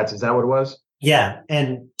the stats. Is that what it was? Yeah.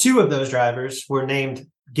 And 2 of those drivers were named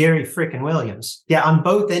Gary frickin' Williams. Yeah. On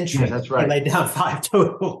both entries, that's right. He laid down 5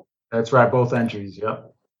 total. That's right. Both entries.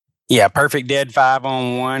 Yep. Yeah. Perfect dead 5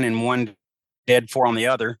 on one and one dead 4 on the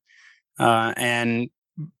other. And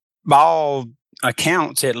by all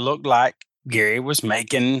accounts, it looked like Gary was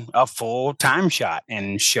making a full time shot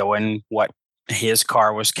and showing what his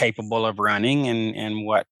car was capable of running and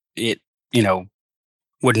what it,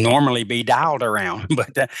 would normally be dialed around,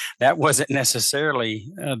 but that wasn't necessarily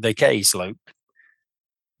the case, Luke.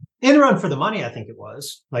 In Run for the Money, I think it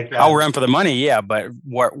was. Run for the Money, yeah, but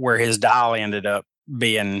where his dial ended up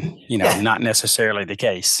being, not necessarily the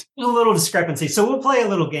case. A little discrepancy. So we'll play a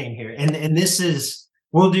little game here, and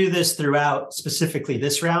we'll do this throughout specifically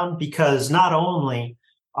this round, because not only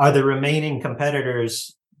are the remaining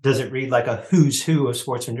competitors, does it read like a who's who of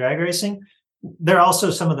sportsman drag racing, they're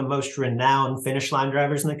also some of the most renowned finish line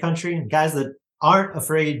drivers in the country, and guys that aren't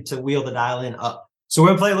afraid to wheel the dial in up. So we're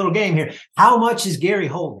going to play a little game here. How much is Gary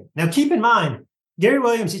holding? Now, keep in mind, Gary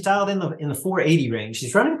Williams, he's dialed in the 480 range.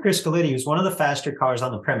 He's running Chris Guletti, who's one of the faster cars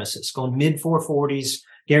on the premises, going mid 440s.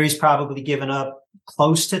 Gary's probably given up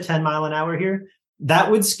close to 10 mile an hour here.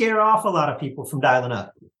 That would scare off a lot of people from dialing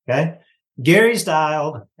up. Okay. Gary's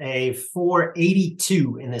dialed a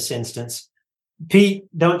 482 in this instance. Pete,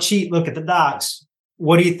 don't cheat. Look at the docs.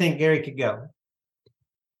 What do you think Gary could go?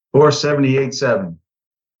 478.7.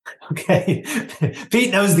 Okay.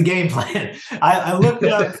 Pete knows the game plan. I looked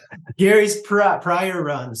up Gary's prior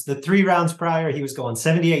runs. The 3 rounds prior, he was going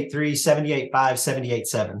 78.3, 78.5,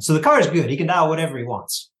 78.7. So the car is good. He can dial whatever he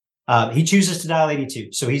wants. He chooses to dial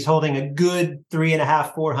 82. So he's holding a good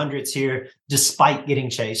 3.5, 400s here, despite getting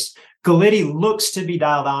chased. Guletti looks to be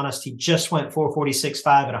dialed honest. He just went 446.5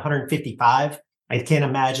 at 155. I can't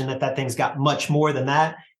imagine that thing's got much more than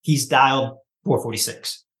that. He's dialed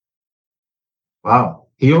 446. Wow.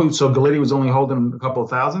 So Guletti was only holding a couple of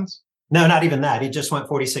thousands? No, not even that. He just went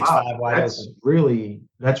 46.5 wide open.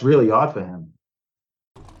 That's really odd for him.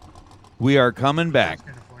 We are coming back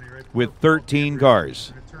with 13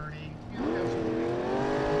 cars.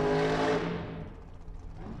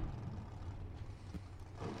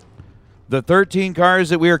 The 13 cars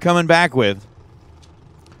that we are coming back with,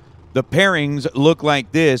 the pairings look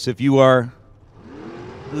like this if you are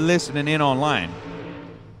listening in online.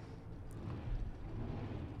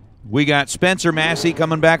 We got Spencer Massey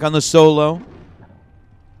coming back on the solo.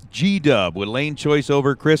 G-Dub with lane choice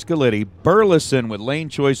over Chris Guletti. Burleson with lane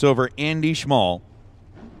choice over Andy Schmall.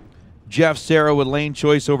 Jeff Serra with lane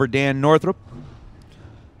choice over Dan Northrup.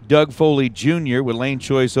 Doug Foley Jr. with lane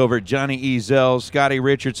choice over Johnny Ezel. Scotty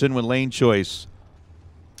Richardson with lane choice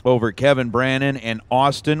over Kevin Brannon. And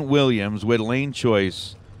Austin Williams with lane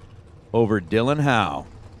choice over Dylan Howe.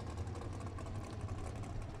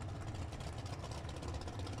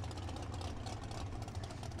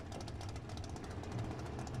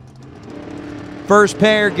 First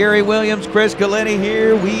pair, Gary Williams, Chris Guletti.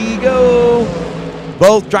 Here we go.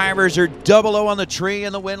 Both drivers are 00 on the tree,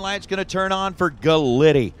 and the win light's going to turn on for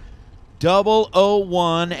Guletti.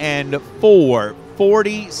 001 and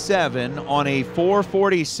 447 on a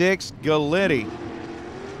 446. Guletti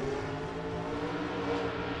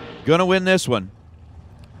going to win this one.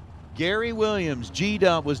 Gary Williams,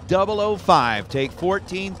 G-Dub was 005. Take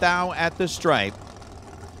 14 thou at the stripe.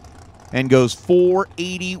 And goes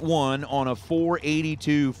 481 on a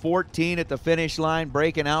 482. 14 at the finish line,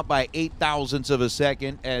 breaking out by 8 thousandths of a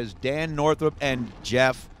second as Dan Northrup and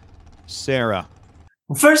Jeff Serra.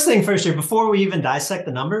 Well, first thing first here, before we even dissect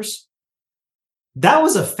the numbers, that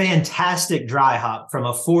was a fantastic dry hop from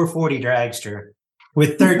a 440 dragster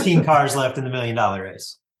with 13 cars left in the $1 million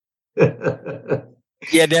race.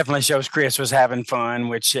 Yeah, definitely shows Chris was having fun,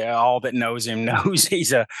 which all that knows him knows he's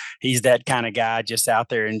that kind of guy, just out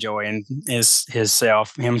there enjoying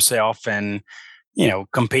himself, and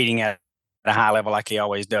competing at a high level like he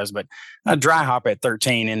always does. But a dry hop at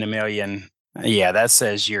 13 in the million, Yeah, that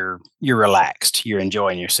says you're relaxed, you're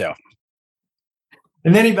enjoying yourself.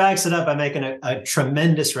 And then he backs it up by making a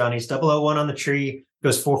tremendous run. He's 001 on the tree,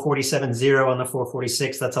 goes 447.0 on the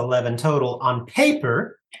 446. That's 11 total. On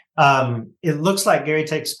paper, it looks like Gary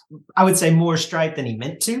takes, I would say, more strike than he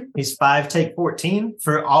meant to. He's 5 take 14.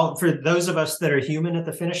 For those of us that are human at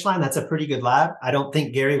the finish line, that's a pretty good lap. I don't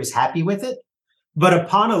think Gary was happy with it. But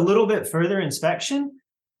upon a little bit further inspection,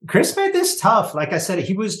 Chris made this tough. Like I said,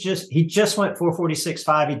 he just went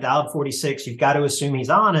 446.5. He dialed 46. You've got to assume he's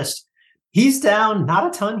honest. He's down not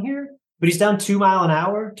a ton here, but he's down 2 miles an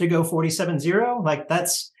hour to go 47.0. Like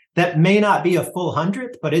that may not be a full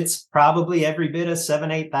 100th, but it's probably every bit of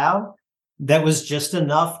 7/8 thou. That was just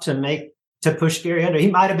enough to push Gary under. He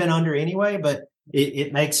might have been under anyway, but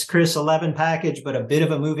it makes Chris 11 package, but a bit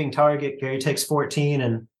of a moving target. Gary takes 14,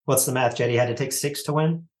 and what's the math, Jed? He had to take 6 to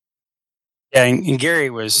win. Yeah, and Gary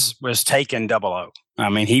was taking 00. I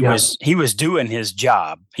mean, he was doing his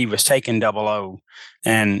job. He was taking 00,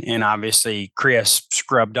 and obviously Chris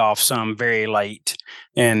scrubbed off some very late.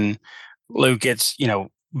 And Luke, it's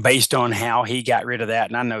based on how he got rid of that,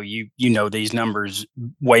 and I know you know these numbers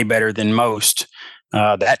way better than most.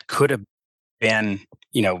 That could have been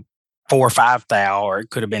 4 or 5 thou, or it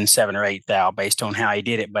could have been 7 or 8 thou based on how he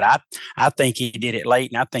did it. But I think he did it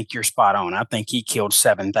late, and I think you're spot on. I think he killed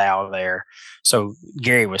 7 thou there. So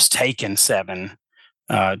Gary was taking 7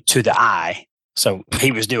 to the eye. So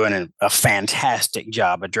he was doing a fantastic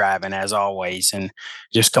job of driving as always, and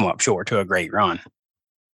just come up short to a great run.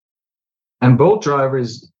 And both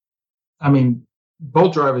drivers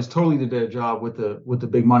totally did their job with the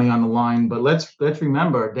big money on the line. But let's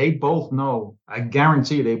remember, they both know. I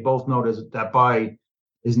guarantee they both know that bye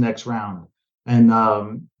is next round, and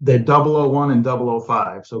they're 001 and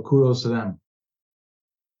 005. So kudos to them.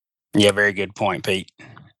 Yeah, very good point, Pete.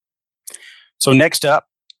 So next up,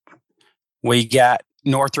 we got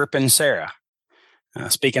Northrop and Sarah.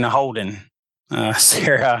 Speaking of Holden,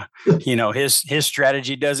 Sarah, his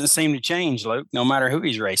strategy doesn't seem to change, Luke, no matter who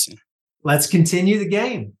he's racing. Let's continue the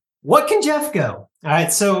game. What can Jeff go? All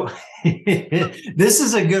right, so this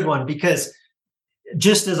is a good one because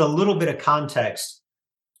just as a little bit of context,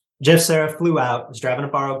 Jeff Sarah flew out, was driving a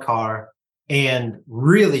borrowed car, and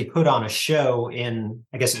really put on a show in,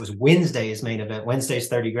 I guess it was Wednesday's main event, Wednesday's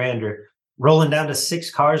 30 grander, rolling down to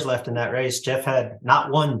 6 cars left in that race. Jeff had not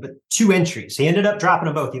 1, but 2 entries. He ended up dropping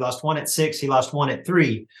them both. He lost 1 at 6. He lost 1 at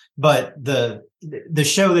 3. But the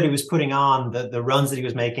show that he was putting on, the runs that he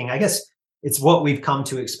was making, I guess it's what we've come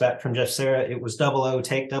to expect from Jeff Sarah. It was 00,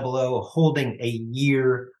 take 00, holding a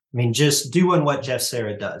year. I mean, just doing what Jeff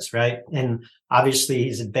Sarah does, right? And obviously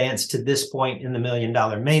he's advanced to this point in the $1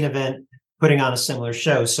 million main event, putting on a similar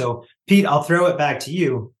show. So Pete, I'll throw it back to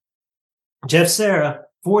you. Jeff Sarah,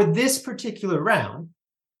 for this particular round,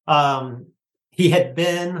 he had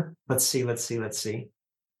been, let's see.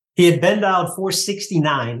 He had been dialed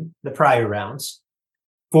 469 the prior rounds.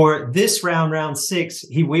 For this round, round 6,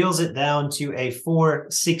 he wheels it down to a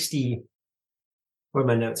 460. What are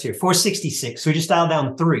my notes here? 466. So he just dialed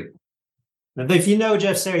down 3. Now, if you know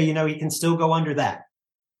Jeff Sarah, you know he can still go under that.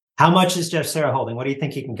 How much is Jeff Sarah holding? What do you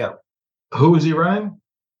think he can go? Who is he running?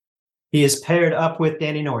 He is paired up with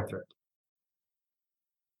Danny Northrup.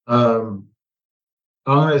 I'm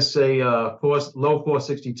going to say low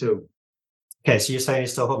 462. Okay, so you're saying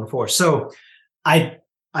he's still holding 4. So I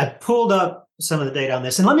pulled up some of the data on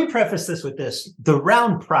this. And let me preface this with this. The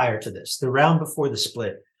round prior to this, the round before the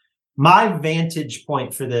split, my vantage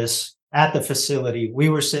point for this at the facility, we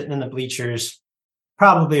were sitting in the bleachers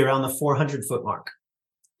probably around the 400-foot mark.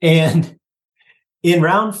 And in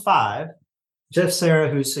round 5, Jeff Sarah,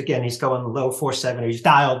 who's, again, he's going low 470s, he's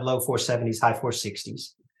dialed low 470s, high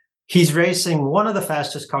 460s. He's racing one of the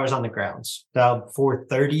fastest cars on the grounds, dialed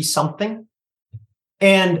 430 something.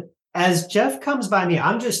 And as Jeff comes by me,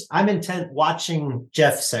 I'm intent watching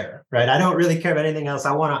Jeff Sarah, right? I don't really care about anything else.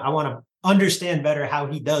 I want to understand better how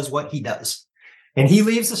he does what he does. And he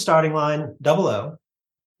leaves the starting line 00,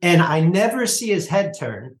 and I never see his head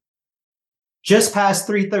turn just past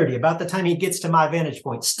 330, about the time he gets to my vantage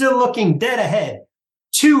point, still looking dead ahead,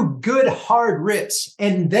 2 good hard rips,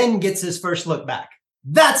 and then gets his first look back.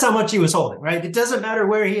 That's how much he was holding, right? It doesn't matter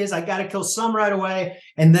where he is. I got to kill some right away.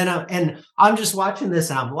 And then I'm just watching this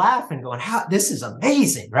and I'm laughing going, this is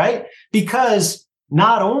amazing, right? Because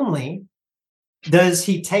not only does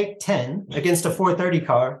he take 10 against a 430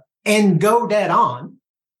 car and go dead on,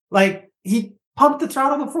 like he pumped the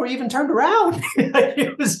throttle before he even turned around.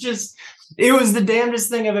 It was the damnedest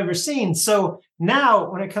thing I've ever seen. So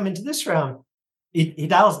now when I come into this round, he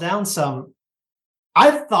dials down some.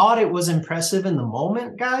 I thought it was impressive in the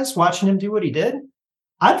moment, guys, watching him do what he did.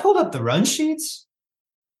 I pulled up the run sheets.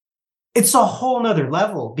 It's a whole nother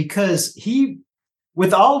level because he,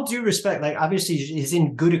 with all due respect, like obviously he's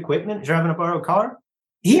in good equipment driving a borrowed car.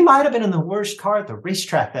 He might have been in the worst car at the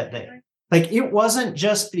racetrack that day. Like it wasn't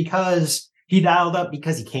just because he dialed up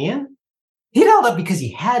because he can. He dialed up because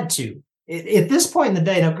he had to. At this point in the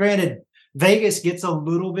day, now granted, Vegas gets a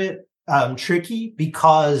little bit tricky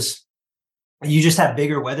because you just have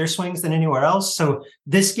bigger weather swings than anywhere else. So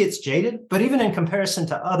this gets jaded. But even in comparison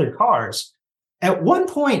to other cars, at one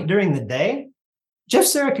point during the day, Jeff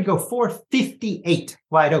Serra could go 458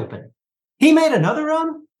 wide open. He made another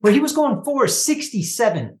run where he was going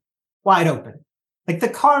 467 wide open. Like the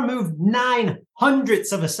car moved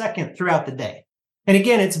 900ths of a second throughout the day. And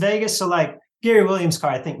again, it's Vegas. So like Gary Williams'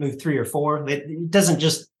 car, I think moved 3 or 4. It doesn't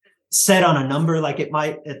just set on a number like it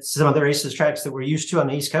might at some other races tracks that we're used to on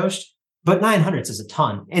the East Coast. But 900ths is a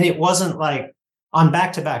ton. And it wasn't like on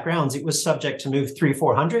back-to-back rounds, it was subject to move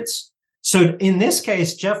 300-400ths. So in this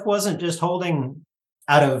case, Jeff wasn't just holding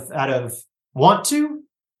out of want to.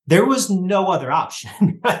 There was no other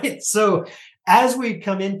option, right? So as we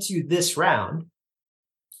come into this round,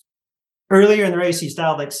 earlier in the race, he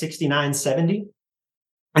dialed like 69, 70.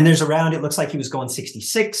 And there's a round, it looks like he was going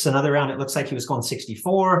 66. Another round, it looks like he was going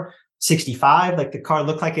 64, 65. Like the car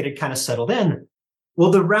looked like it had kind of settled in.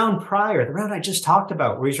 Well, the round prior, the round I just talked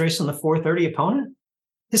about, where he's racing the 430 opponent,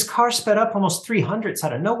 his car sped up almost 300ths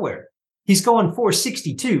out of nowhere. He's going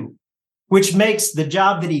 462, which makes the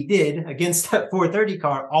job that he did against that 430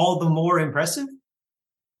 car all the more impressive.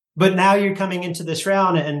 But now you're coming into this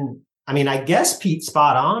round, and I mean, I guess Pete's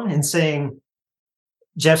spot on in saying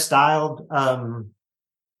Jeff dialed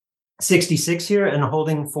 66 here and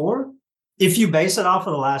holding 4. If you base it off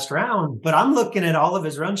of the last round, but I'm looking at all of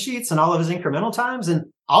his run sheets and all of his incremental times, and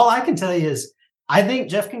all I can tell you is I think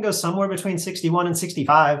Jeff can go somewhere between 61 and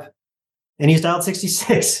 65, and he's dialed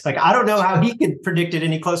 66. Like, I don't know how he could predict it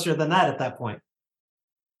any closer than that at that point.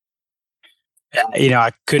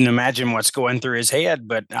 I couldn't imagine what's going through his head,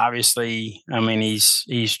 but obviously, I mean,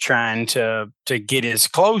 he's trying to get as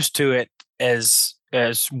close to it as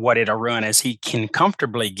what it'll run as he can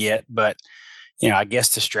comfortably get, but I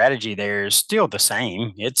guess the strategy there is still the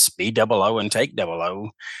same. It's be 00 and take 00.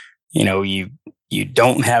 You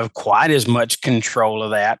don't have quite as much control of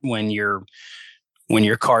that when your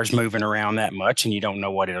car's moving around that much and you don't know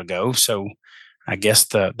what it'll go. So I guess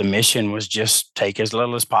the mission was just take as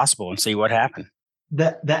little as possible and see what happened.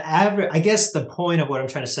 The average, I guess the point of what I'm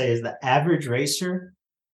trying to say is the average racer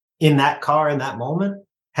in that car in that moment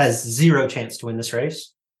has zero chance to win this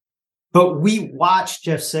race. But we watched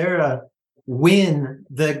Jeff Serra win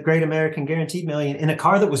the Great American Guaranteed Million in a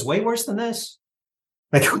car that was way worse than this.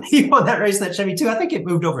 Like when he won that race in that Chevy 2, I think it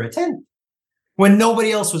moved over a 10 when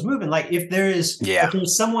nobody else was moving. Like if there's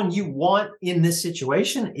someone you want in this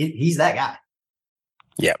situation, he's that guy.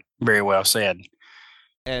 Yeah, very well said.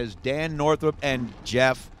 As Dan Northrup and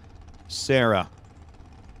Jeff Serra.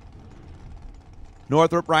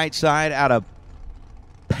 Northrup right side out of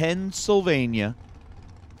Pennsylvania.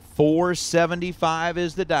 475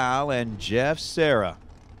 is the dial, and Jeff Serra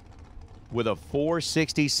with a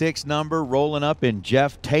 466 number rolling up in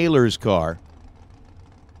Jeff Taylor's car.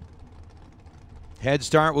 Head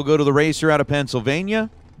start will go to the racer out of Pennsylvania.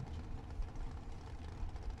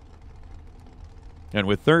 And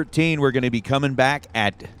with 13, we're going to be coming back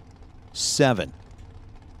at 7.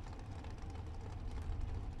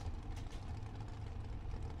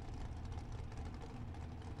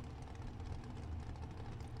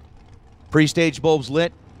 Pre-stage bulbs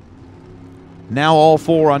lit. Now all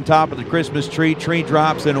 4 on top of the Christmas tree. Tree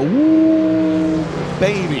drops and ooh,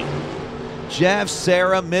 baby. Jeff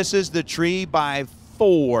Serra misses the tree by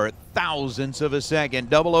 4 thousandths of a second.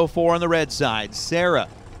 004 on the red side. Serra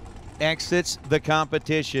exits the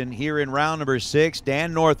competition here in round number 6.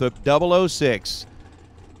 Dan Northrup 006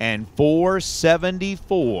 and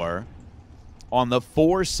 474 on the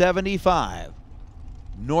 475.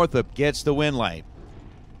 Northrup gets the win light.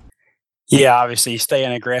 Yeah, obviously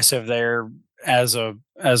staying aggressive there as a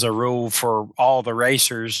rule for all the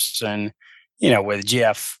racers, and with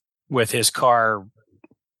Jeff with his car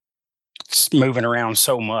moving around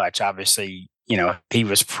so much, obviously he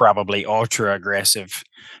was probably ultra aggressive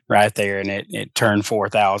right there, and it turned 4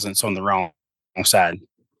 thousandths on the wrong side.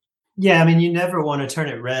 Yeah, I mean, you never want to turn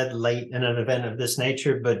it red late in an event of this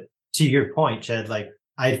nature, but to your point, Jed, like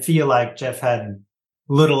I feel like Jeff had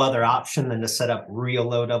little other option than to set up real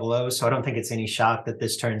low 00. So I don't think it's any shock that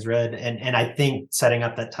this turns red. And I think setting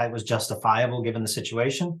up that tight was justifiable given the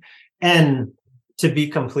situation. And to be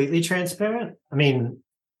completely transparent, I mean,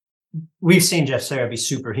 we've seen Jeff Serra be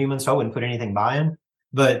superhuman, so I wouldn't put anything by him.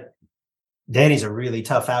 But Danny's a really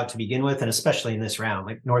tough out to begin with, and especially in this round.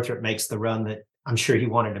 Like Northrup makes the run that I'm sure he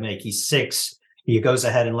wanted to make. He's 6. He goes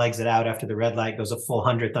ahead and legs it out after the red light, goes a full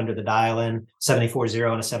 100th under the dial in,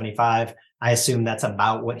 74-0 and a 75. I assume that's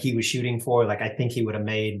about what he was shooting for. Like, I think he would have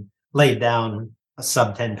laid down a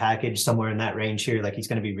sub 10 package somewhere in that range here. Like, he's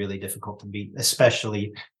going to be really difficult to beat,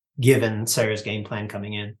 especially given Sarah's game plan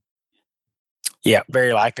coming in. Yeah,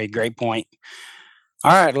 very likely. Great point.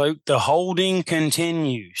 All right, Luke, the holding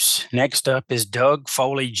continues. Next up is Doug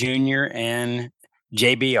Foley Jr. and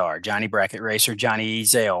JBR, Johnny Bracket Racer, Johnny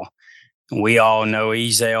Ezel. We all know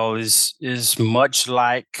Ezel is much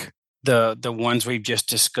like the ones we've just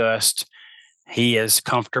discussed. He is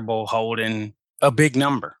comfortable holding a big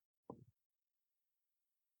number.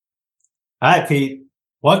 All right, Pete.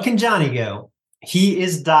 What can Johnny go? He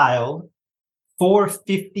is dialed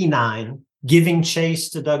 459, giving chase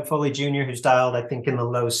to Doug Foley Jr., who's dialed, I think, in the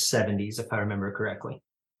low 70s, if I remember correctly.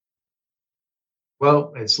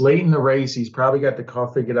 Well, it's late in the race. He's probably got the car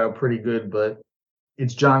figured out pretty good, but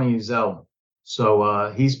it's Johnny Ezel.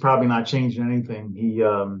 So he's probably not changing anything.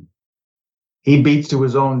 He beats to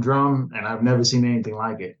his own drum, and I've never seen anything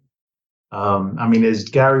like it. I mean, there's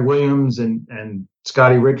Gary Williams and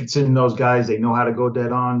Scotty Richardson, those guys, they know how to go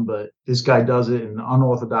dead on, but this guy does it in an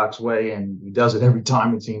unorthodox way, and he does it every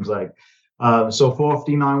time, it seems like. So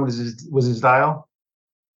 459 was his dial.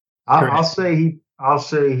 I'll say he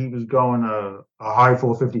was going a high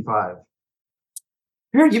 455.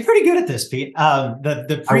 You're pretty good at this, Pete.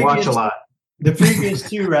 The previous, I watch a lot. The previous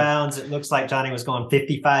 2 rounds, it looks like Johnny was going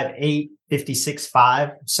 55.8,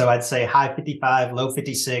 56.5. So I'd say high 55, low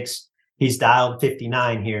 56. He's dialed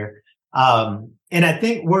 59 here. And I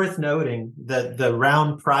think worth noting the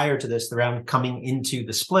round prior to this, the round coming into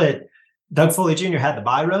the split, Doug Foley Jr. had the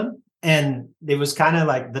bye run, and it was kind of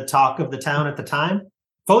like the talk of the town at the time.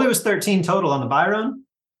 Foley was 13 total on the bye run,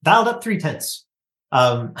 dialed up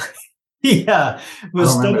 0.3. He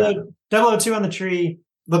was 002 on the tree,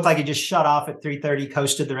 looked like he just shut off at 330,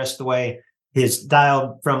 coasted the rest of the way. His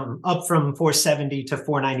dialed up from 470 to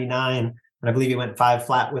 499, and I believe he went 5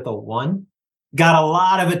 flat with a 1. Got a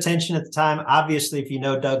lot of attention at the time. Obviously, if you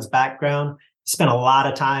know Doug's background, he spent a lot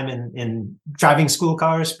of time in driving school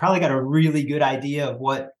cars, probably got a really good idea of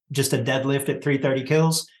what just a deadlift at 330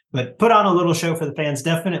 kills, but put on a little show for the fans.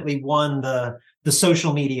 Definitely won the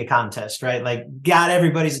social media contest, right? Like, got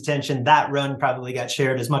everybody's attention. That run probably got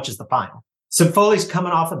shared as much as the final. So Foley's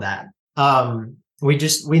coming off of that. We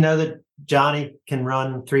know that Johnny can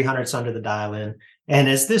run 300s under the dial in. And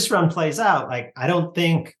as this run plays out, like, I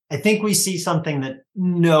think we see something that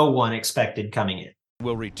no one expected coming in.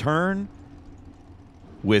 Will return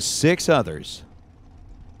with 6 others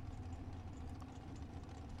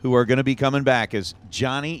who are going to be coming back as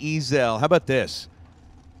Johnny Ezel. How about this?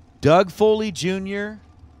 Doug Foley Jr.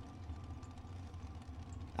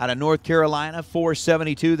 out of North Carolina,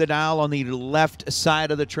 472 the dial on the left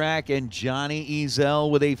side of the track, and Johnny Ezel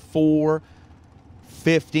with a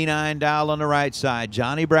 459 dial on the right side.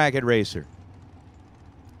 Johnny Bracket Racer.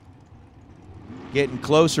 Getting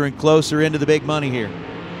closer and closer into the big money here.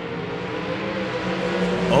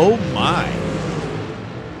 Oh my.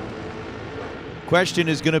 Question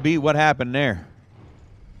is going to be what happened there.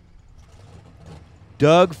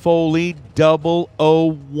 Doug Foley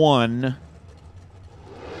 001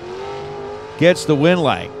 gets the win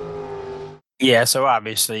light. Yeah, so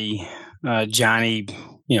obviously Johnny,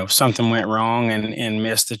 something went wrong and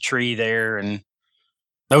missed the tree there. And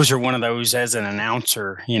those are one of those, as an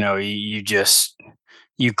announcer,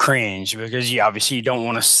 you cringe because you don't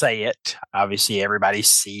want to say it. Obviously, everybody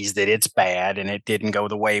sees that it's bad and it didn't go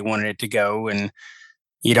the way you wanted it to go. And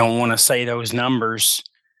you don't want to say those numbers,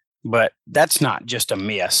 but that's not just a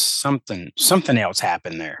miss. Something else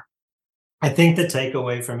happened there. I think the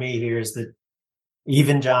takeaway for me here is that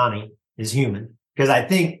even Johnny is human, because I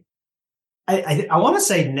think I want to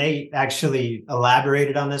say Nate actually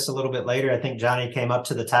elaborated on this a little bit later. I think Johnny came up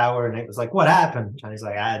to the tower and Nate was like, "What happened?" Johnny's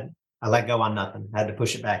like, I let go on nothing. I had to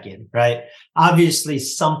push it back in, right? Obviously,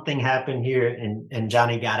 something happened here and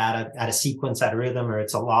Johnny got out of sequence, out of rhythm, or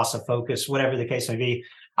it's a loss of focus, whatever the case may be.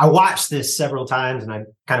 I watched this several times and I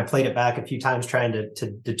kind of played it back a few times trying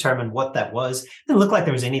to determine what that was. It didn't look like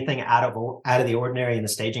there was anything out of the ordinary in the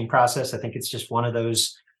staging process. I think it's just one of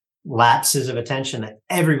those lapses of attention that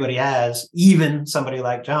everybody has, even somebody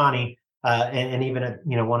like Johnny, and even at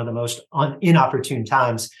one of the most inopportune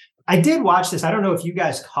times. I did watch this. I don't know if you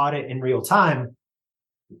guys caught it in real time.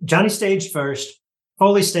 Johnny staged first,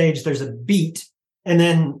 Foley staged, there's a beat, and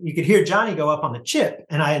then you could hear Johnny go up on the chip.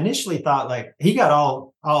 And I initially thought like he got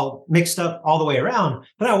all mixed up all the way around,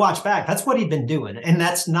 but I watched back. That's what he'd been doing. And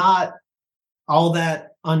that's not all that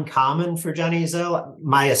uncommon for Johnny Ezel.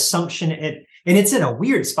 My assumption, and it's in a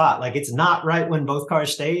weird spot. Like, it's not right when both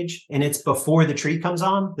cars stage, and it's before the tree comes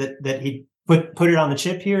on that he put it on the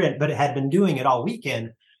chip here, but it had been doing it all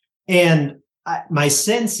weekend. And my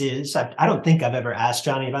sense is, I don't think I've ever asked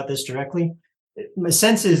Johnny about this directly. My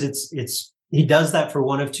sense is it's he does that for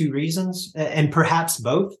one of two reasons, and perhaps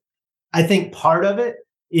both. I think part of it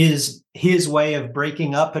is his way of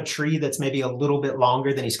breaking up a tree that's maybe a little bit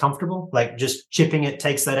longer than he's comfortable. Like, just chipping it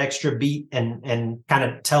takes that extra beat and kind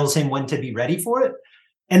of tells him when to be ready for it.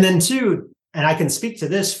 And then two, and I can speak to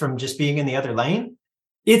this from just being in the other lane,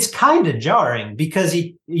 it's kind of jarring because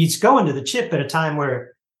he's going to the chip at a time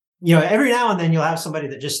where, every now and then you'll have somebody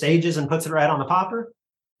that just stages and puts it right on the popper.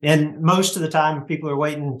 And most of the time people are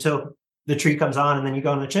waiting until the tree comes on and then you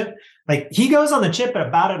go on the chip. Like, he goes on the chip at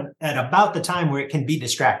about the time where it can be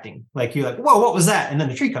distracting. Like, you're like, whoa, what was that? And then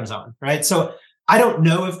the tree comes on, right? So I don't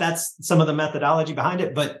know if that's some of the methodology behind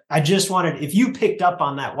it, but I just wanted, if you picked up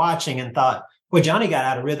on that watching and thought, well, Johnny got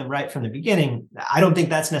out of rhythm right from the beginning, I don't think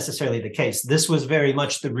that's necessarily the case. This was very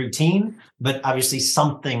much the routine, but obviously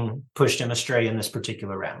something pushed him astray in this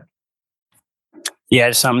particular round.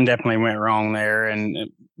 Yeah, something definitely went wrong there. And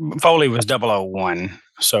Foley was 001.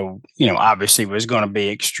 So, obviously it was going to be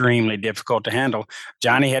extremely difficult to handle.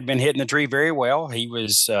 Johnny had been hitting the tree very well. He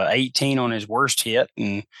was 18 on his worst hit,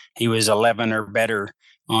 and he was 11 or better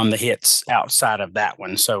on the hits outside of that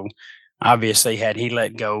one. So obviously, had he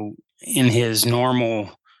let go in his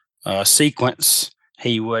normal sequence,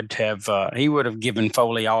 he would have given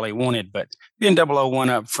Foley all he wanted. But being 001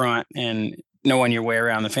 up front and knowing your way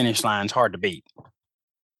around the finish line is hard to beat.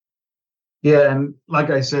 Yeah, and like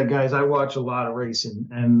I said, guys, I watch a lot of racing,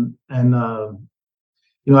 and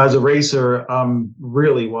as a racer, I'm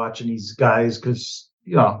really watching these guys because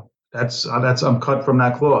that's I'm cut from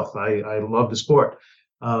that cloth. I love the sport.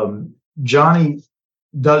 Johnny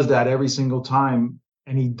does that every single time,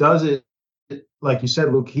 and he does it like you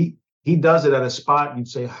said, Luke. He does it at a spot you'd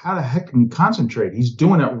say, how the heck can he concentrate? He's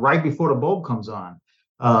doing it right before the bulb comes on.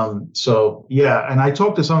 So yeah, and I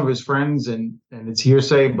talked to some of his friends, and it's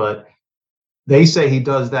hearsay, but they say he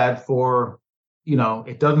does that for,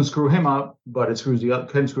 it doesn't screw him up, but it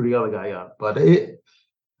can screw the other guy up. But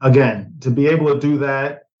again, to be able to do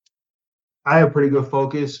that, I have pretty good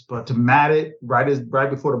focus, but to mat it right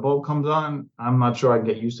before the bulb comes on, I'm not sure I can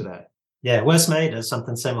get used to that. Yeah, Wes May does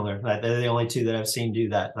something similar. Like, they're the only two that I've seen do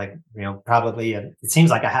that. Like, probably it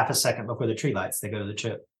seems like a half a second before the tree lights, they go to the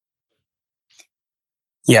chip.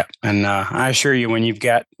 Yeah, and I assure you, when you've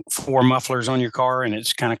got 4 mufflers on your car and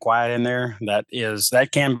it's kind of quiet in there, that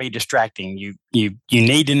can be distracting. You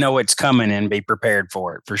need to know it's coming and be prepared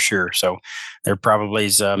for it for sure. So there probably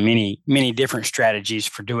is many different strategies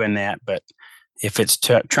for doing that. But if it's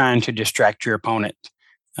trying to distract your opponent,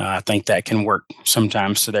 I think that can work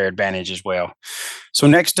sometimes to their advantage as well. So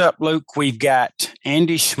next up, Luke, we've got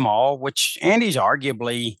Andy Schmall, which Andy's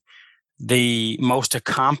arguably the most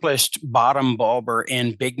accomplished bottom bulber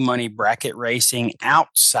in big money bracket racing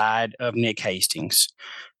outside of Nick Hastings.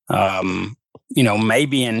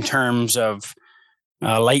 Maybe in terms of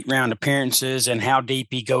late round appearances and how deep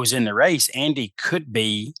he goes in the race, Andy could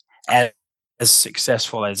be as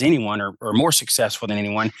successful as anyone or more successful than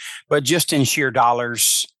anyone, but just in sheer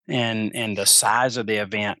dollars and the size of the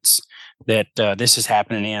events that this is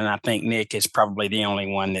happening in, I think Nick is probably the only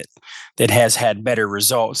one that has had better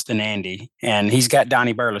results than Andy. And he's got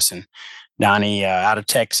Donnie Burleson. Donnie out of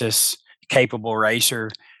Texas, capable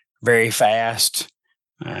racer, very fast,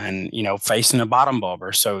 and facing a bottom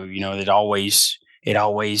bulber. So it always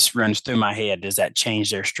runs through my head. Does that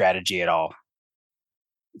change their strategy at all?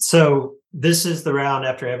 So this is the round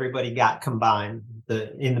after everybody got combined.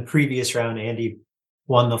 In the previous round, Andy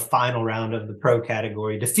won the final round of the pro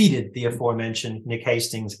category, defeated the aforementioned Nick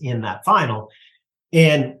Hastings in that final.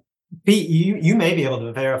 And Pete, you may be able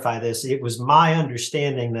to verify this. It was my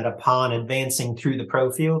understanding that upon advancing through the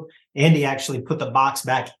pro field, Andy actually put the box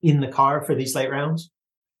back in the car for these late rounds.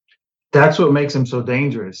 That's what makes him so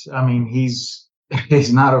dangerous. I mean, he's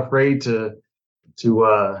not afraid to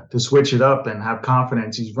switch it up and have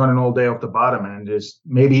confidence. He's running all day off the bottom, and just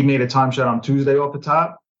maybe he made a time shot on Tuesday off the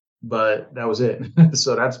top, but that was it.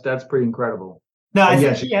 So that's pretty incredible. No, I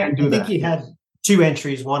think he had 2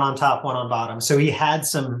 entries, one on top, one on bottom. So he had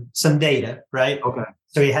some data, right? Okay.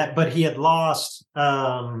 So he had lost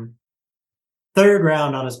third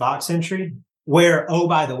round on his box entry, where, oh,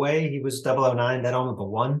 by the way, he was 009, that only the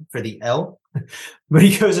 1 for the L. But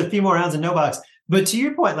he goes a few more rounds in no box. But to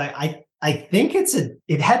your point, like I think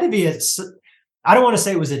it had to be I don't want to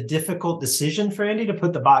say it was a difficult decision for Andy to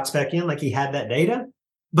put the box back in, like he had that data.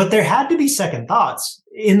 But there had to be second thoughts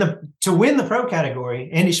to win the pro category.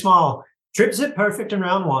 Andy Schmall trip zip perfect in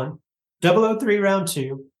round 1, 003 round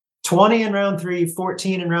 2, 20 in round 3,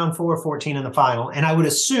 14 in round 4, 14 in the final. And I would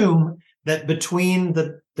assume that between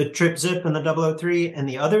the trip zip and the 003 and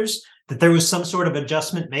the others, that there was some sort of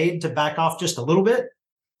adjustment made to back off just a little bit.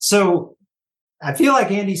 So I feel like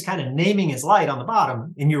Andy's kind of naming his light on the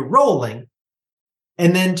bottom, and you're rolling.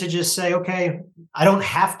 And then to just say, okay, I don't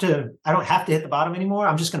have to hit the bottom anymore.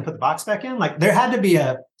 I'm just going to put the box back in. Like, there had to be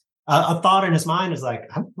a thought in his mind is like,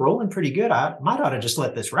 I'm rolling pretty good. I might ought to just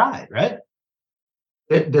let this ride, right?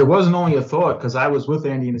 There wasn't only a thought, because I was with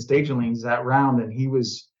Andy in the staging lanes that round, and he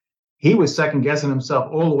was second guessing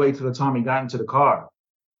himself all the way to the time he got into the car.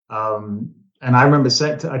 And I remember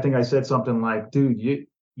I think I said something like, dude,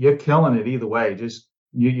 you're killing it either way. Just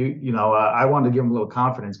I wanted to give him a little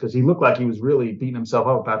confidence, because he looked like he was really beating himself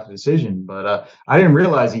up about the decision. But I didn't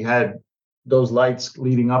realize he had those lights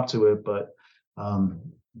leading up to it. But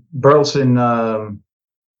Burleson, I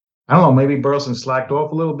don't know, maybe Burleson slacked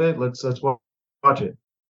off a little bit. Let's watch it.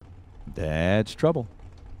 That's trouble.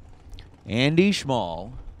 Andy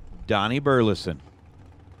Schmall, Donnie Burleson.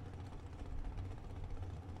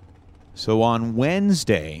 So on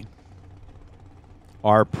Wednesday,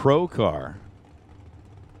 our pro car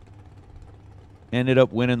ended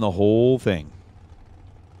up winning the whole thing.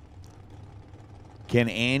 Can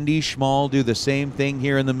Andy Schmall do the same thing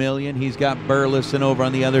here in the Million? He's got Burleson over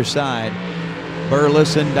on the other side.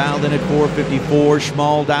 Burleson dialed in at 454,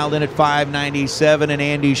 Schmall dialed in at 597, and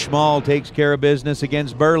Andy Schmall takes care of business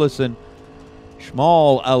against Burleson.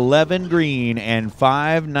 Schmall 11 green and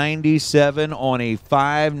 597 on a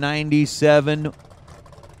 597.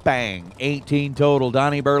 Bang, 18 total.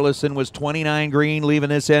 Donnie Burleson was 29 green leaving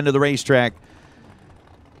this end of the racetrack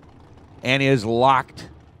and is locked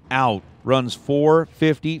out. Runs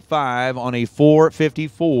 455 on a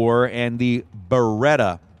 454 and the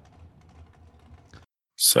Beretta.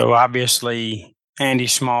 So obviously, Andy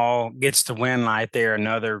Schmall gets the win right there.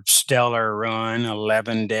 Another stellar run,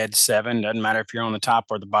 11 dead 7. Doesn't matter if you're on the top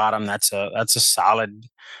or the bottom. That's a solid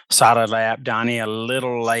lap. Donnie a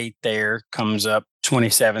little late there, comes up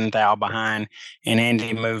 27 thou behind, and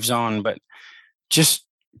Andy moves on. But just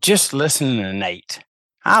listening to Nate.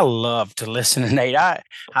 I love to listen to Nate. I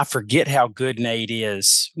forget how good Nate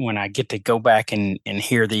is when I get to go back and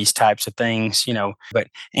hear these types of things, But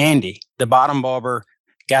Andy, the bottom bobber,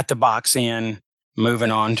 got the box in,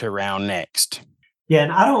 moving on to round next. Yeah,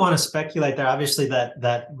 and I don't want to speculate there. Obviously,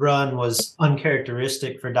 that run was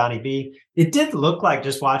uncharacteristic for Donnie B. It did look like,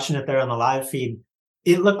 just watching it there on the live feed,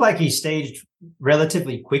 it looked like he staged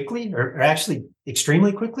relatively quickly, or actually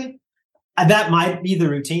extremely quickly. That might be the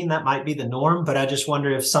routine, that might be the norm, but I just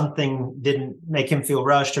wonder if something didn't make him feel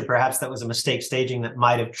rushed, or perhaps that was a mistake staging that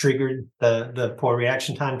might have triggered the poor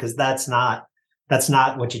reaction time, because that's not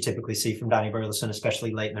what you typically see from Donnie Burleson,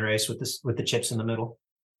 especially late in the race with the chips in the middle.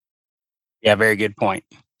 Yeah, very good point.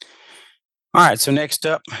 All right, so next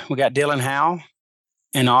up, we got Dylan Howe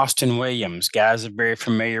and Austin Williams. Guys are very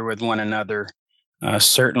familiar with one another,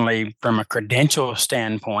 certainly from a credential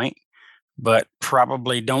standpoint, but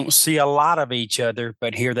probably don't see a lot of each other.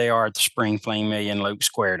 But here they are at the Spring Fling Million Loop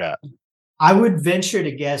squared up. I would venture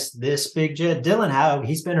to guess this, Big Jet. Dylan Howe,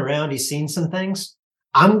 he's been around, he's seen some things.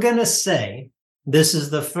 I'm going to say this is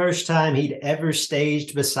the first time he'd ever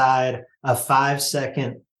staged beside a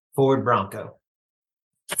 5-second Ford Bronco.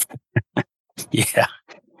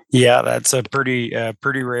 Yeah, that's a pretty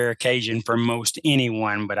rare occasion for most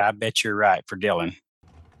anyone, but I bet you're right for Dylan.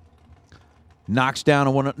 Knocks down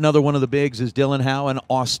another one of the bigs is Dylan Howe and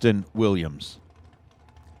Austin Williams.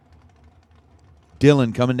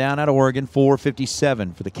 Dylan coming down out of Oregon,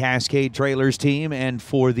 457 for the Cascade Trailers team and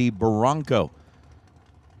for the Bronco.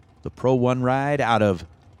 The Pro 1 ride out of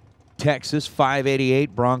Texas,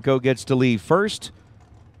 588. Bronco gets to leave first.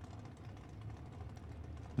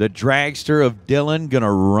 The dragster of Dylan going to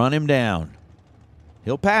run him down.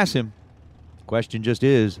 He'll pass him. Question just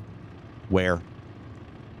is, where?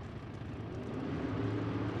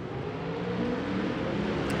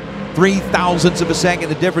 Three thousandths of a second,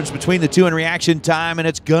 the difference between the two in reaction time, and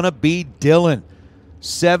it's going to be Dylan.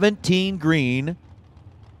 17 green,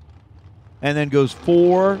 and then goes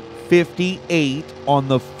 458 on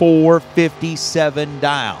the 457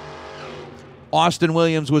 dial. Austin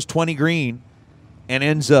Williams was 20 green and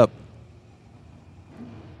ends up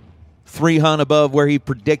 300 above where he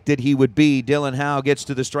predicted he would be. Dylan Howe gets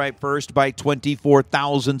to the stripe first by 24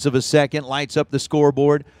 thousandths of a second, lights up the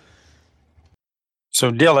scoreboard. So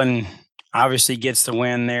Dylan obviously gets the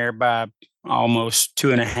win there by almost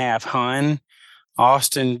 2.5 hun.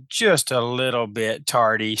 Austin just a little bit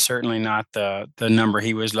tardy, certainly not the number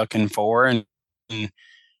he was looking for. And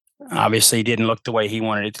obviously didn't look the way he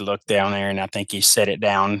wanted it to look down there. And I think he set it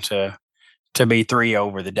down to be 3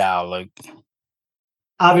 over the dial, Luke.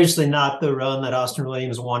 Obviously not the run that Austin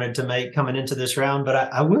Williams wanted to make coming into this round,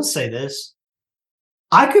 but I will say this.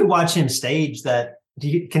 I could watch him stage that.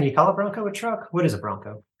 Can you call a Bronco a truck? What is a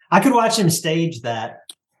Bronco? I could watch him stage that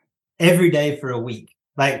every day for a week.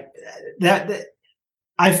 Like that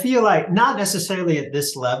I feel like not necessarily at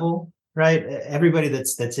this level, right? Everybody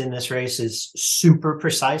that's in this race is super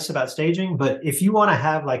precise about staging, but if you want to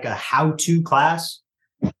have like a how-to class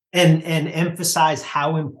and emphasize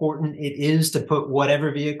how important it is to put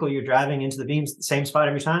whatever vehicle you're driving into the beams at the same spot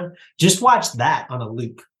every time, just watch that on a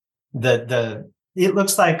loop. It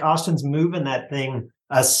looks like Austin's moving that thing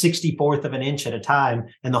a 64th of an inch at a time,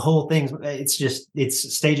 and the whole thing,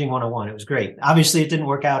 it's staging 101. It was great. Obviously, it didn't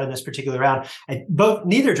work out in this particular round.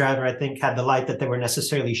 Neither driver, I think, had the light that they were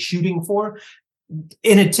necessarily shooting for.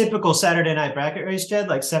 In a typical Saturday night bracket race, Jed,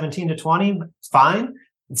 like 17 to 20, fine.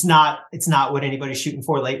 It's not what anybody's shooting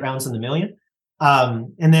for late rounds in the million.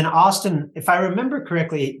 And then Austin, if I remember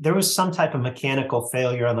correctly, there was some type of mechanical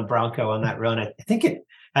failure on the Bronco on that run. I think it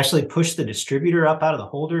actually pushed the distributor up out of the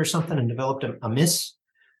holder or something and developed a miss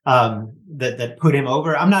that put him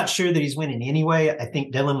over. I'm not sure that he's winning anyway. I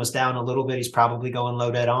think Dylan was down a little bit. He's probably going low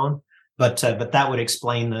dead on, but that would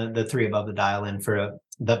explain the 3 above the dial in for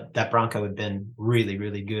that Bronco had been really,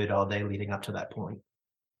 really good all day leading up to that point.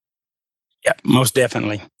 Yeah, most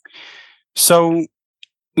definitely. So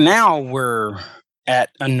now we're at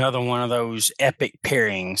another one of those epic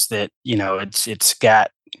pairings that, it's got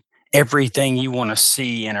everything you want to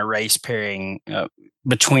see in a race pairing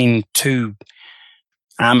between two,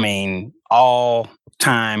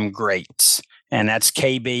 all-time greats, and that's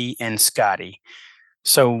KB and Scotty.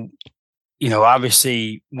 So,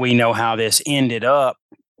 obviously we know how this ended up,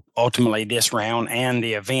 ultimately this round and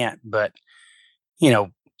the event, but,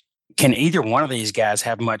 can either one of these guys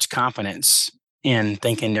have much confidence in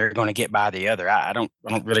thinking they're going to get by the other? I don't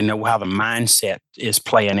really know how the mindset is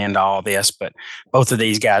playing into all this, but both of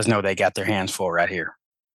these guys know they got their hands full right here.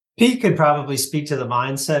 Pete could probably speak to the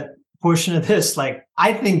mindset portion of this. Like,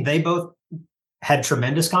 I think they both had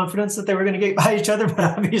tremendous confidence that they were going to get by each other,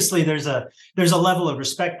 but obviously there's a level of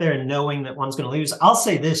respect there and knowing that one's going to lose. I'll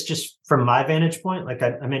say this just from my vantage point, like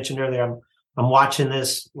I mentioned earlier, I'm watching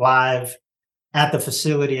this live at the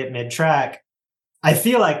facility at mid-track. I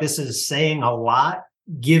feel like this is saying a lot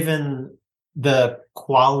given the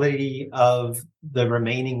quality of the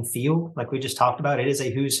remaining field. Like we just talked about, it is a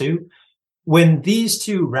who's who. When these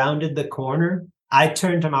two rounded the corner, I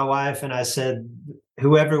turned to my wife and I said,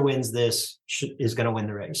 whoever wins this is going to win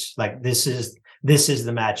the race. Like this is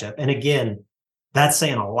the matchup. And again, that's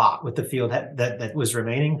saying a lot with the field that was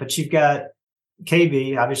remaining. But you've got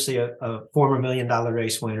KB, obviously a former $1 million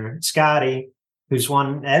race winner, Scotty, who's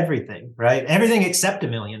won everything, right? Everything except $1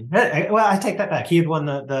 million. Well, I take that back. He had won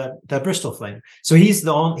the Bristol Fling. So he's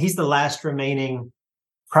the last remaining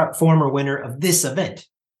former winner of this event.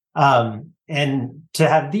 And to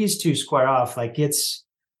have these two square off, like it's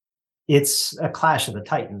a clash of the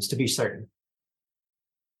Titans, to be certain.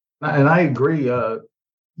 And I agree.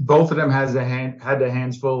 Both of them had their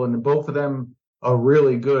hands full, and both of them are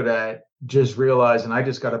really good at just realizing I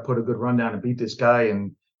just got to put a good run down and beat this guy.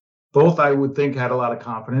 And both, I would think, had a lot of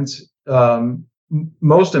confidence.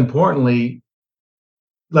 Most importantly,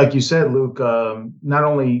 like you said, Luke, not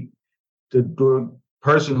only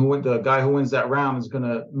the guy who wins that round is going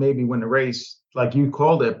to maybe win the race, like you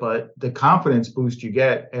called it, but the confidence boost you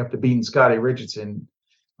get after beating Scotty Richardson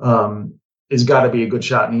has got to be a good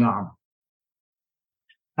shot in the arm.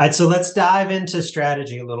 All right, so let's dive into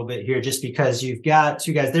strategy a little bit here, just because you've got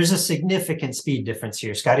two guys. There's a significant speed difference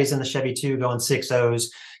here. Scotty's in the Chevy 2 going 6.0s.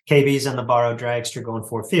 KB's in the borrowed dragster going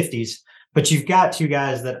 450s. But you've got two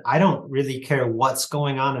guys that I don't really care what's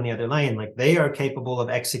going on in the other lane. Like, they are capable of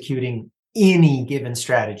executing any given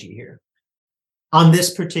strategy here. On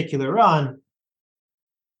this particular run,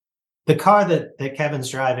 the car that Kevin's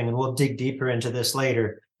driving, and we'll dig deeper into this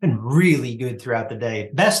later, been really good throughout the day.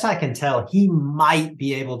 Best I can tell, he might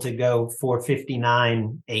be able to go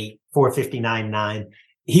 459.8, 459.9.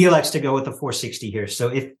 He elects to go with the 460 here. So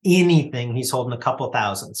if anything, he's holding a couple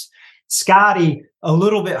thousandths. Scotty, a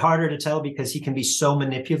little bit harder to tell because he can be so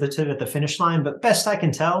manipulative at the finish line, but best I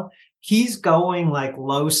can tell, he's going like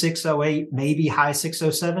low 608, maybe high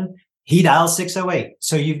 607. He dials 608.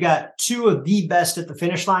 So you've got two of the best at the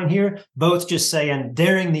finish line here, both just saying,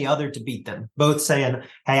 daring the other to beat them. Both saying,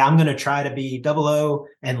 hey, I'm going to try to be 00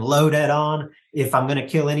 and low dead on. If I'm going to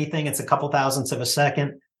kill anything, it's a couple thousandths of a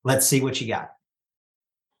second. Let's see what you got.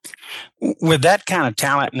 With that kind of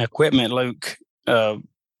talent and equipment, Luke,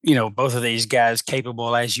 both of these guys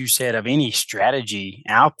capable, as you said, of any strategy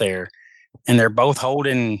out there, and they're both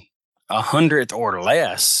holding 100th or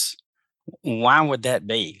less. Why would that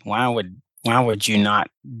be? Why would you not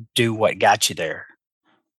do what got you there?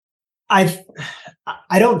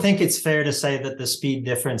 I don't think it's fair to say that the speed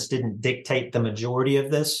difference didn't dictate the majority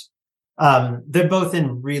of this. They're both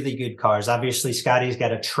in really good cars. Obviously, Scotty's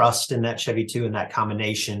got a trust in that Chevy 2 and that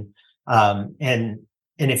combination. And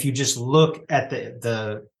if you just look at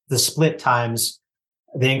the split times,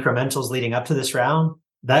 the incrementals leading up to this round,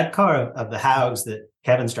 that car of the Haugs that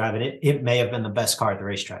Kevin's driving, it may have been the best car at the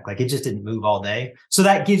racetrack. Like, it just didn't move all day. So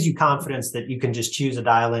that gives you confidence that you can just choose a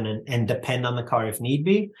dial in and depend on the car if need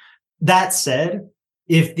be. That said,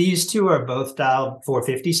 if these two are both dialed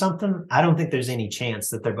 450 something, I don't think there's any chance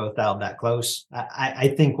that they're both dialed that close.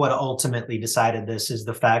 I think what ultimately decided this is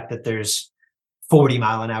the fact that there's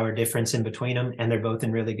 40-mile-an-hour difference in between them, and they're both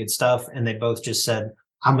in really good stuff. And they both just said,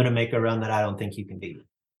 I'm going to make a run that I don't think you can beat.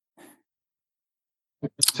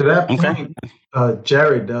 To that point,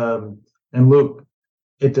 Jared and Luke,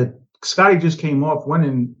 Scotty just came off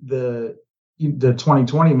winning the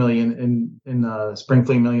 2020 million in Spring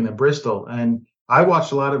Fling Million in Bristol, and I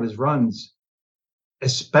watched a lot of his runs,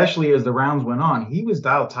 especially as the rounds went on. He was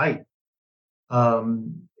dialed tight.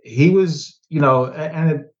 He was,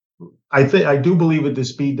 I do believe that the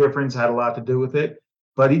speed difference had a lot to do with it.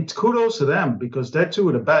 But kudos to them, because they're two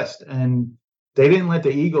of the best, and they didn't let the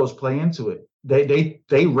egos play into it.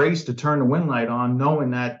 They raced to turn the win light on,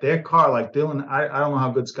 knowing that their car, like Dylan, I don't know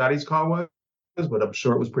how good Scotty's car was, but I'm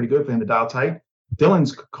sure it was pretty good for him to dial tight.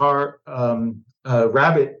 Dylan's car,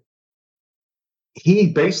 Rabbit, he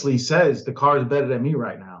basically says the car is better than me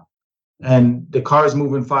right now. And the car is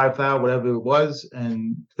moving 5,000, whatever it was.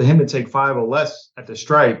 And for him to take 5 or less at the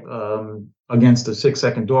stripe against the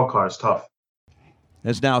 6-second door car is tough.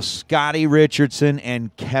 There's now Scotty Richardson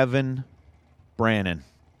and Kevin Brannon.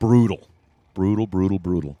 Brutal.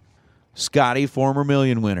 Scotty, former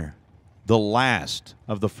million winner. The last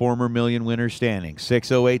of the former million winners standing.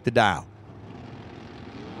 608 the dial.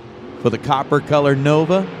 For the copper color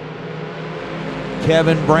Nova,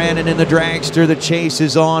 Kevin Brannon in the dragster. The chase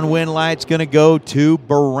is on. Win light's going to go to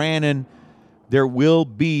Brannon. There will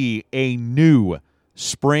be a new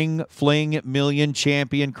Spring Fling Million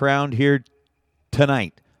champion crowned here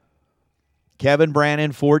tonight. Kevin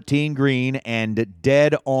Brannon, 14 green, and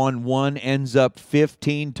dead on one, ends up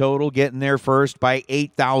 15 total, getting there first by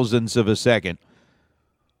 8 thousandths of a second.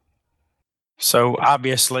 So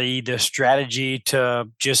obviously the strategy to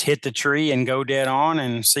just hit the tree and go dead on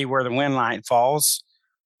and see where the wind light falls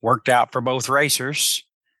worked out for both racers.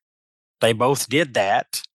 They both did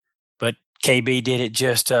that, but KB did it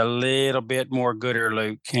just a little bit more gooder,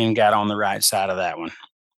 Luke, and got on the right side of that one.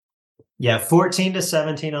 Yeah, 14 to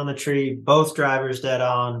 17 on the tree, both drivers dead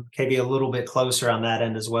on. KB a little bit closer on that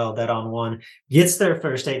end as well, dead on one. Gets there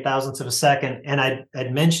first 8 thousandths of a second. And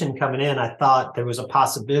I'd mentioned coming in, I thought there was a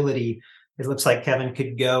possibility. It looks like Kevin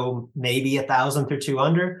could go maybe 1,000th or 2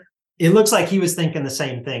 under. It looks like he was thinking the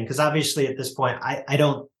same thing, because obviously at this point, I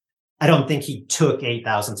don't think he took 8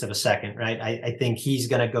 thousandths of a second, right? I think he's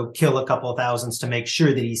going to go kill a couple of thousandths to make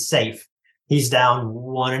sure that he's safe. He's down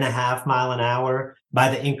 1.5 mile an hour. By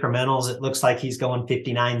the incrementals, it looks like he's going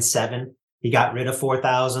 59.7. He got rid of 4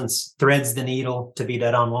 thousandths, threads the needle to be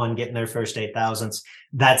dead on one, getting their first 8 thousandths.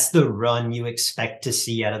 That's the run you expect to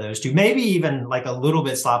see out of those two. Maybe even like a little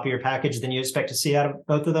bit sloppier package than you expect to see out of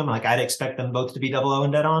both of them. Like, I'd expect them both to be 00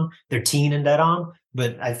 and dead on. They're teen and dead on,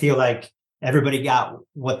 but I feel like everybody got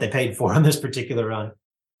what they paid for on this particular run.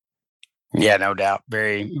 Yeah, no doubt.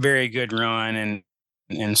 Very, very good run.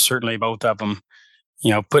 And certainly both of them,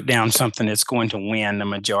 put down something that's going to win the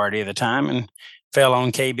majority of the time and fell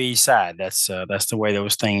on KB's side. That's the way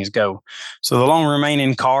those things go. So the lone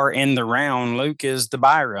remaining car in the round, Luke, is the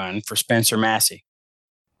bye run for Spencer Massey.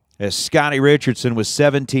 As Scotty Richardson was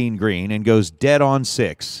 17 green and goes dead on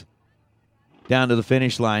 6. Down to the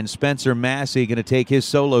finish line, Spencer Massey going to take his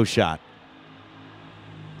solo shot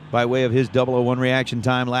by way of his 001 reaction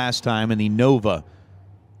time last time in the Nova.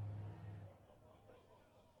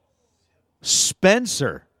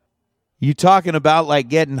 Spencer, you talking about like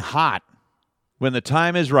getting hot when the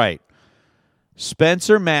time is right.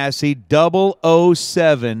 Spencer Massey,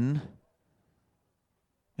 007,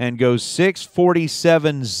 and goes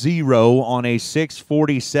 647.0 on a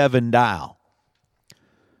 647 dial.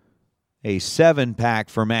 A 7-pack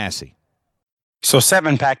for Massey. So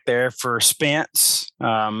 7-pack there for Spence.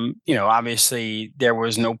 Obviously there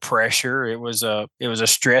was no pressure. It was a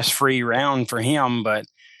stress-free round for him, but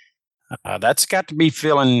That's got to be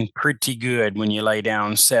feeling pretty good when you lay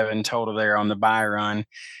down 7 total there on the buy run.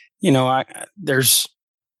 There's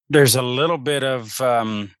a little bit of,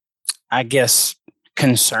 I guess,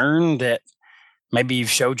 concern that maybe you've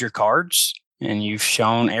showed your cards and you've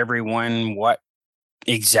shown everyone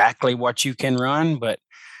exactly what you can run, but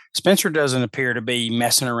Spencer doesn't appear to be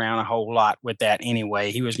messing around a whole lot with that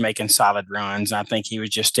anyway. He was making solid runs. I think he was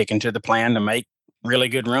just sticking to the plan to make really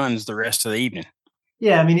good runs the rest of the evening.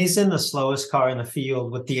 Yeah, I mean, he's in the slowest car in the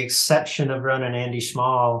field, with the exception of running Andy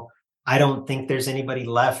Schmall. I don't think there's anybody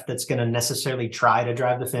left that's going to necessarily try to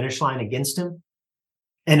drive the finish line against him.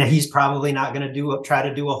 And he's probably not going to try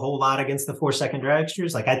to do a whole lot against the 4-second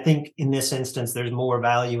dragsters. Like, I think in this instance, there's more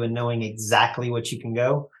value in knowing exactly what you can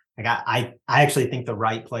go. Like, I actually think the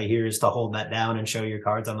right play here is to hold that down and show your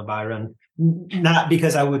cards on the buy run. Not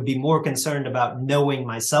because I would be more concerned about knowing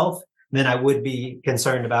myself than I would be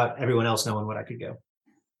concerned about everyone else knowing what I could go.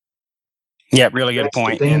 Yeah, really good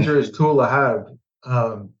point. A dangerous tool to have.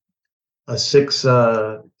 A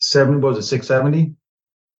 670, was it 670?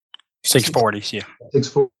 640s, yeah.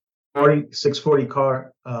 640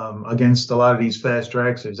 car against a lot of these fast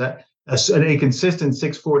dragsters. That a consistent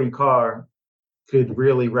 640 car could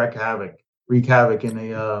really wreak havoc in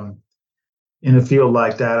a field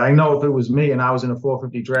like that. I know if it was me and I was in a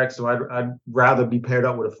 450 dragster, I'd rather be paired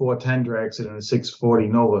up with a 410 dragster than a 640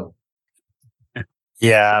 Nova.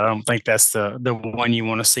 Yeah, I don't think that's the one you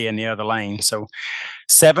want to see in the other lane. So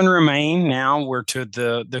 7 remain. Now we're to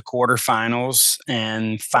the quarterfinals,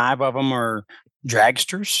 and 5 of them are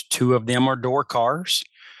dragsters. 2 of them are door cars.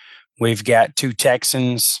 We've got 2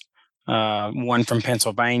 Texans, one from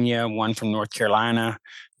Pennsylvania, one from North Carolina,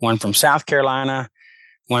 one from South Carolina,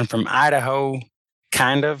 one from Idaho,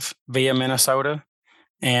 kind of via Minnesota,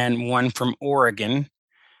 and one from Oregon.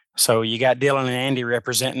 So you got Dylan and Andy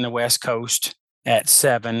representing the West Coast at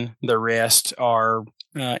 7. The rest are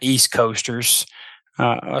East Coasters.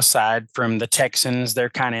 Aside from the Texans, they're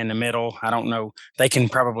kind of in the middle. I don't know. They can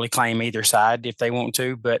probably claim either side if they want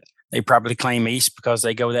to, but they probably claim East because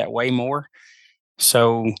they go that way more.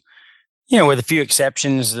 So, with a few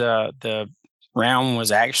exceptions, the round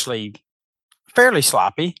was actually fairly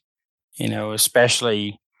sloppy,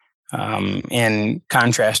 especially in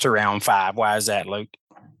contrast to round 5. Why is that, Luke?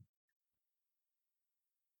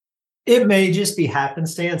 It may just be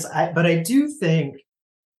happenstance, but I do think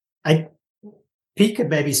Pete could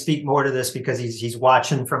maybe speak more to this because he's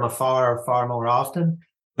watching from afar far more often.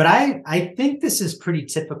 But I think this is pretty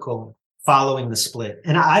typical following the split.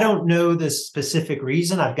 And I don't know the specific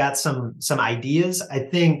reason. I've got some ideas. I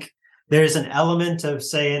think there's an element of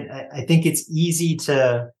saying, I think it's easy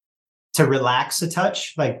to relax a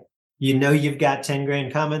touch. Like, you've got 10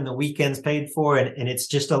 grand coming, the weekend's paid for, and it's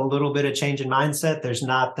just a little bit of change in mindset. There's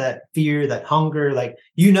not that fear, that hunger. Like,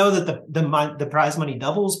 that the prize money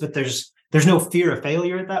doubles, but there's no fear of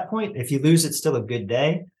failure at that point. If you lose, it's still a good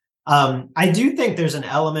day. I do think there's an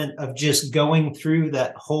element of just going through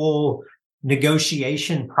that whole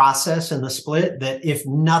negotiation process in the split that, if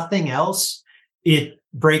nothing else, it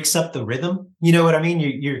breaks up the rhythm. You know what I mean?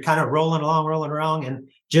 You're kind of rolling along and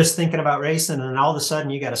just thinking about racing, and then all of a sudden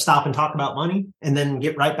you got to stop and talk about money and then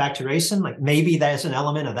get right back to racing. Like, maybe there's an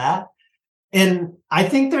element of that. And I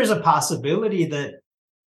think there's a possibility that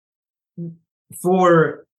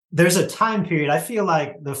there's a time period. I feel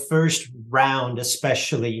like the first round,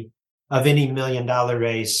 especially of any $1 million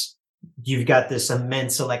race, you've got this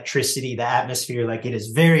immense electricity, the atmosphere, like it is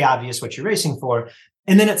very obvious what you're racing for.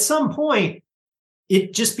 And then at some point,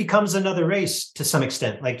 it just becomes another race to some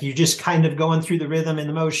extent. Like, you're just kind of going through the rhythm and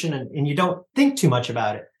the motion, and you don't think too much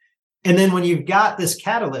about it. And then when you've got this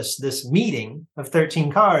catalyst, this meeting of 13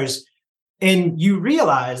 cars, and you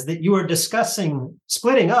realize that you are discussing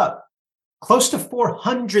splitting up close to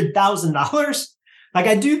 $400,000, like,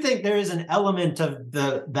 I do think there is an element of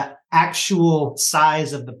the actual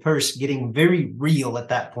size of the purse getting very real at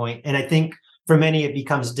that point. And I think for many, it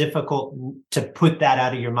becomes difficult to put that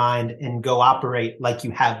out of your mind and go operate like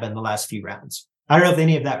you have been the last few rounds. I don't know if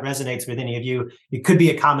any of that resonates with any of you. It could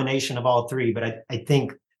be a combination of all 3, but I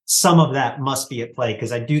think some of that must be at play,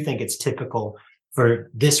 because I do think it's typical for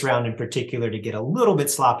this round in particular to get a little bit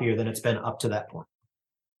sloppier than it's been up to that point.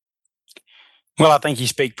 Well, I think you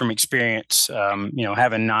speak from experience.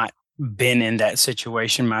 Having not been in that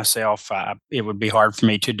situation myself, it would be hard for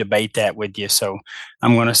me to debate that with you. So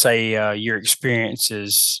I'm going to say your experience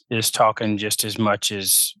is talking just as much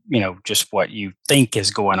as, just what you think is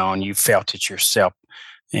going on. You felt it yourself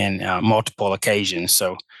in multiple occasions.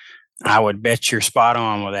 So I would bet you're spot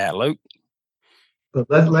on with that, Luke.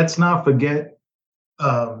 But let's not forget,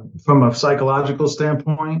 from a psychological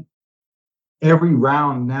standpoint, every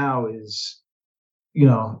round now is,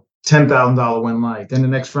 $10,000 win light. Then the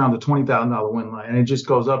next round, a $20,000 win light, and it just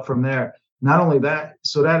goes up from there. Not only that,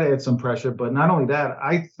 so that adds some pressure, but not only that,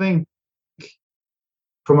 I think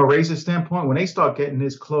from a racer standpoint, when they start getting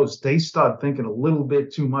this close, they start thinking a little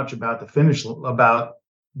bit too much about the finish, about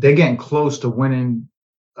they're getting close to winning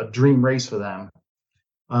a dream race for them.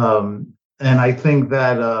 And I think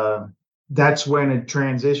that that's when it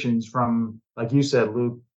transitions from, like you said,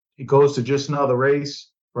 Luke, it goes to just another race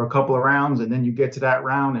for a couple of rounds, and then you get to that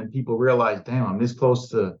round and people realize, damn, I'm this close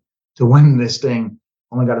to winning this thing.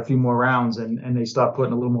 Only got a few more rounds, and they start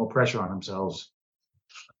putting a little more pressure on themselves.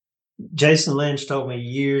 Jason Lynch told me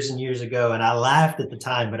years and years ago, and I laughed at the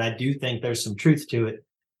time, but I do think there's some truth to it.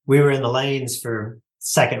 We were in the lanes for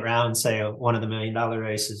second round, say one of the $1 million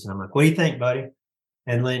races. And I'm like, what do you think, buddy?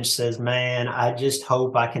 And Lynch says, man, I just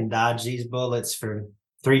hope I can dodge these bullets for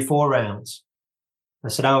 3-4 rounds. I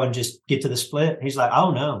said, oh, and just get to the split. He's like, oh,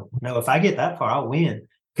 no, if I get that far, I'll win.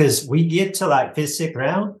 Because we get to like 5th, 6th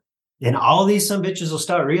round, and all these some bitches will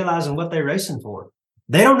start realizing what they're racing for.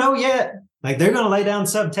 They don't know yet. Like, they're going to lay down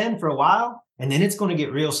sub 10 for a while, and then it's going to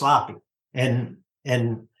get real sloppy. And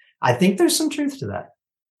I think there's some truth to that.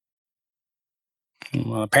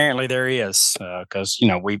 Well, apparently there is, because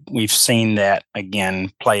we've seen that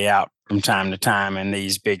again play out from time to time in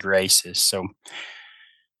these big races. So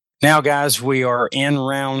now, guys, we are in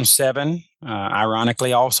round 7.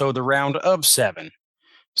 Ironically, also the round of 7.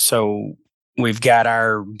 So we've got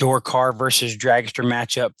our door car versus dragster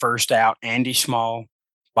matchup. First out, Andy Small,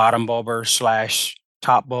 bottom bulber /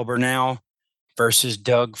 top bulber now, versus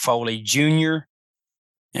Doug Foley Jr.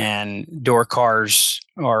 And door cars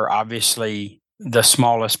are obviously the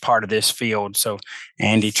smallest part of this field. So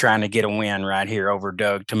Andy trying to get a win right here over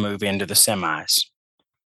Doug to move into the semis.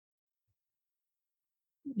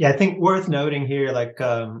 Yeah, I think worth noting here, I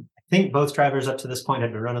think both drivers up to this point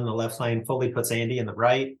had been running the left lane. Foley puts Andy in the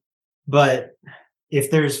right. But if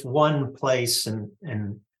there's one place, and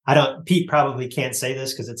Pete probably can't say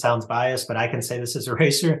this because it sounds biased, but I can say this as a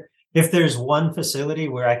racer. If there's one facility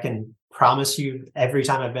where I can promise you every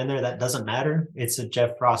time I've been there, that doesn't matter, it's a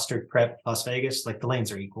Jeff Froster prep Las Vegas. Like, the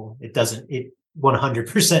lanes are equal. It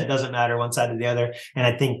 100% doesn't matter one side or the other. And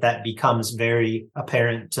I think that becomes very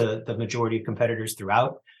apparent to the majority of competitors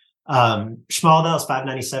throughout. Schmaldell's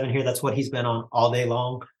 597 here. That's what he's been on all day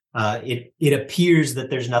long. It appears that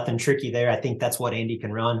there's nothing tricky there. I think that's what Andy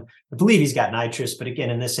can run. I believe he's got nitrous, but again,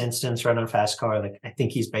 in this instance, running a fast car, I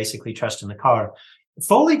think he's basically trusting the car.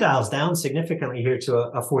 Foley dials down significantly here to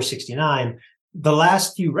a 469. The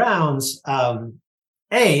last few rounds,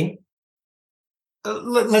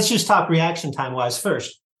 let's just talk reaction time wise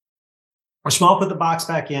first. Small put the box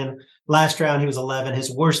back in. Last round, he was 11. His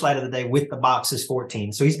worst light of the day with the box is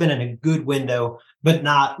 14. So he's been in a good window, but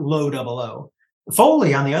not low 00.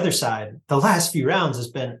 Foley, on the other side, the last few rounds has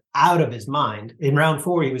been out of his mind. In round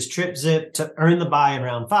 4, he was trip zip to earn the bye in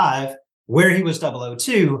round 5, where he was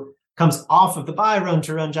 002, comes off of the bye run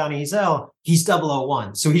to run Johnny Ezel. He's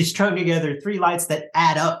 001. So he's strung together 3 lights that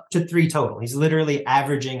add up to 3 total. He's literally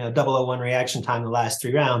averaging a 001 reaction time the last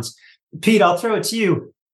 3 rounds. Pete, I'll throw it to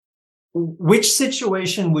you. Which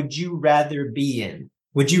situation would you rather be in?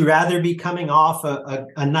 Would you rather be coming off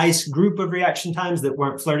a nice group of reaction times that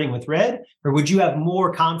weren't flirting with red? Or would you have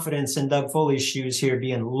more confidence in Doug Foley's shoes here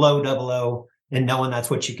being low 00 and knowing that's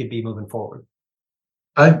what you could be moving forward?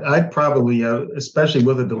 I'd probably, especially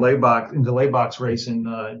with a delay box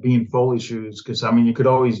racing, being Foley shoes, because you could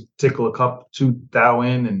always tickle a cup 2 thou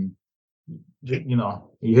in, and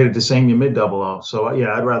you hit it the same, you mid 00. So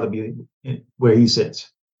yeah, I'd rather be where he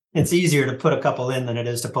sits. It's easier to put a couple in than it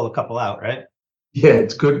is to pull a couple out, right? Yeah,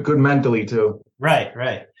 it's good mentally too.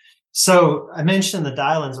 Right. So I mentioned the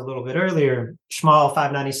dial-ins a little bit earlier. Schmal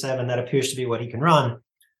 597, that appears to be what he can run.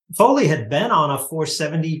 Foley had been on a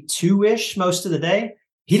 472-ish most of the day.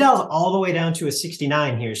 He dials all the way down to a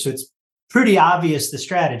 69 here. So it's pretty obvious the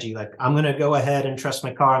strategy. I'm going to go ahead and trust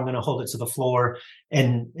my car. I'm going to hold it to the floor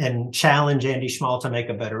and challenge Andy Schmal to make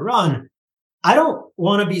a better run. I don't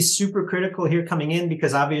want to be super critical here coming in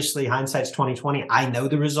because obviously hindsight's 2020. I know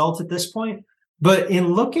the result at this point. But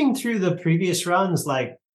in looking through the previous runs,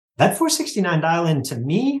 that 469 dial-in to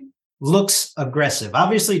me looks aggressive.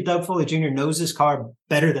 Obviously, Doug Foley Jr. knows his car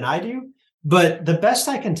better than I do, but the best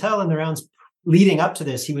I can tell in the rounds leading up to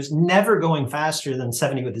this, he was never going faster than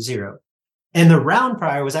 70 with a 0. And the round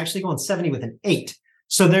prior was actually going 70 with an 8.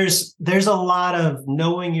 So there's a lot of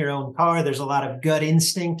knowing your own car. There's a lot of gut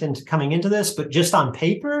instinct into coming into this, but just on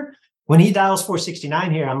paper, when he dials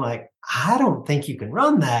 469 here, I'm like, I don't think you can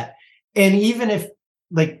run that. And even if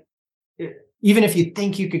you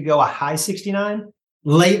think you could go a high 69,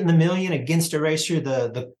 late in the million against a racer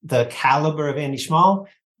the caliber of Andy Schmall,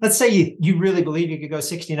 let's say you really believe you could go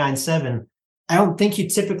 69.7. I don't think you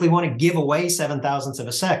typically want to give away 7 thousandths of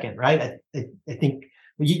a second, right? I think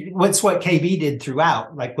what's what KB did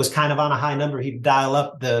throughout, like was kind of on a high number. He'd dial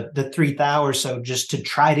up the 3,000 or so just to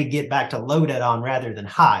try to get back to low dead on rather than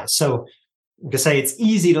high. So to say it's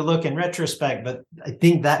easy to look in retrospect, but I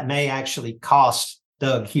think that may actually cost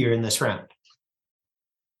Doug here in this round.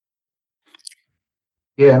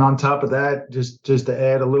 Yeah, and on top of that, just to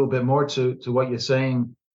add a little bit more to what you're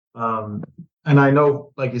saying, and I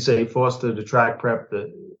know, like you say, Foster, the track prep,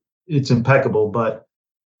 it's impeccable, but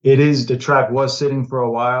the track was sitting for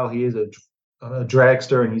a while. He is a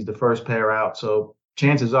dragster, and he's the first pair out, so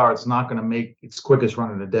chances are it's not going to make its quickest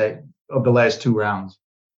run of the day of the last 2 rounds.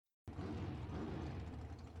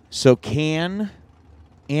 So can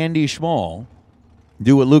Andy Schmall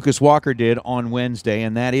do what Lucas Walker did on Wednesday,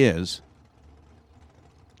 and that is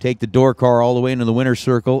take the door car all the way into the winner's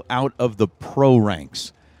circle out of the pro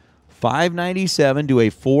ranks? 597 to a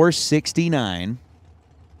 469.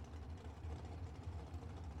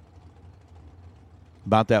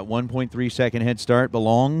 About that 1.3 second head start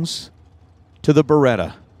belongs to the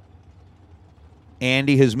Beretta.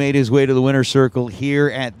 Andy has made his way to the winner's circle here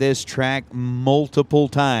at this track multiple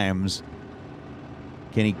times.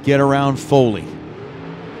 Can he get around Foley?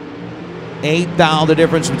 8,000 the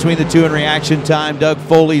difference between the two in reaction time. Doug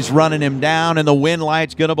Foley's running him down, and the win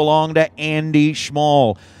light's going to belong to Andy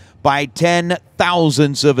Schmall by 10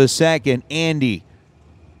 thousandths of a second. Andy,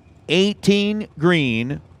 18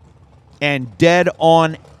 green and dead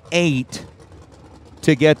on 8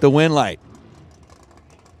 to get the win light.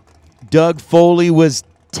 Doug Foley was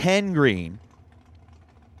 10 green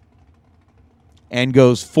and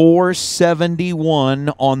goes 471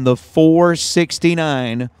 on the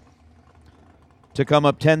 469 to come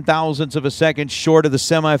up 10 thousandths of a second short of the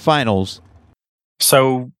semifinals.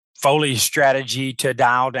 So Foley's strategy to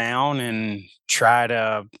dial down and try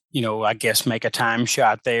to, I guess make a time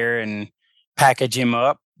shot there and package him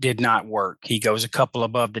up did not work. He goes a couple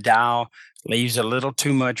above the dial, leaves a little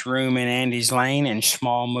too much room in Andy's lane, and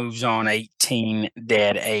Schmall moves on 18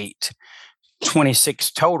 dead 8.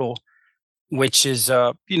 26 total, which is,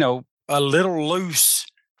 a little loose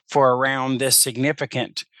for a round this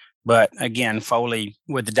significant. But again, Foley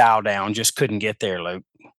with the dial down just couldn't get there, Luke.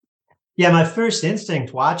 Yeah, my first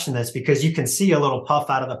instinct watching this, because you can see a little puff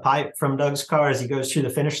out of the pipe from Doug's car as he goes through the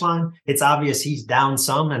finish line. It's obvious he's down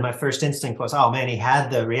some. And my first instinct was, oh man, he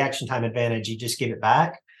had the reaction time advantage. He just give it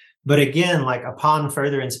back. But again, like upon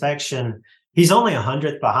further inspection, he's only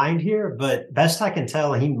 100th behind here. But best I can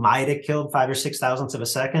tell, he might have killed 5 or 6 thousandths of a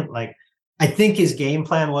second. Like I think his game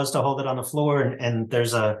plan was to hold it on the floor. And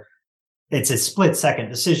it's a split second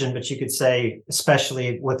decision, but you could say,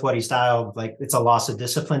 especially with what he's dialed, like it's a loss of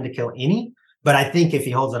discipline to kill any. But I think if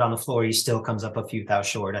he holds it on the floor, he still comes up a few thou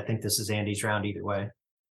short. I think this is Andy's round either way.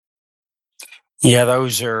 Yeah,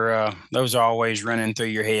 those are always running through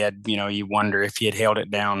your head. You wonder if he had held it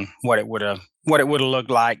down, what it would have looked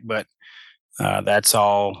like. But that's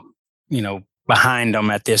all, behind them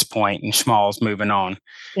at this point, and Schmall's moving on.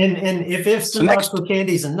 And if and buts with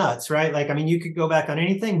candies and nuts, right? Like, I mean, you could go back on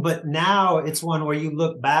anything, but now it's one where you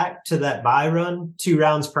look back to that buy run 2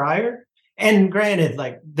 rounds prior. And granted,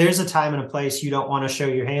 like there's a time and a place you don't want to show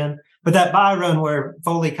your hand, but that buy run where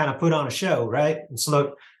Foley kind of put on a show, right? And so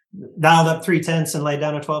look, dialed up 3/10 and laid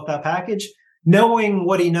down a 12th out package. Knowing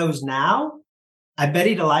what he knows now, I bet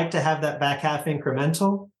he'd like to have that back half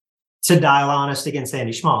incremental to dial honest against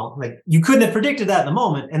Andy Schmall. Like you couldn't have predicted that in the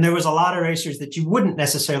moment. And there was a lot of racers that you wouldn't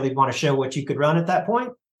necessarily want to show what you could run at that point.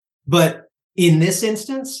 But in this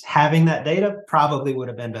instance, having that data probably would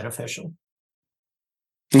have been beneficial.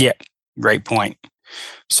 Yeah, great point.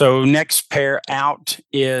 So next pair out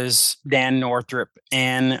is Dan Northrup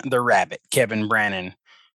and the Rabbit, Kevin Brannon.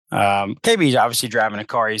 KB's obviously driving a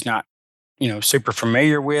car he's not, super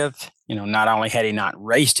familiar with. Not only had he not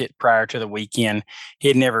raced it prior to the weekend, he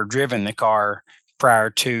had never driven the car prior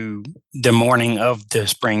to the morning of the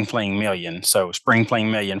Spring Fling Million. So Spring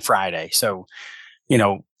Fling Million Friday. So,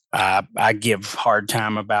 I give hard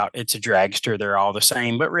time about it's a dragster. They're all the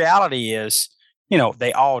same. But reality is,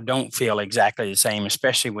 they all don't feel exactly the same,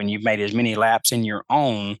 especially when you've made as many laps in your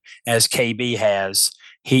own as KB has.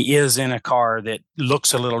 He is in a car that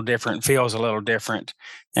looks a little different, feels a little different.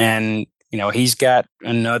 And, he's got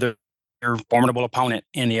another formidable opponent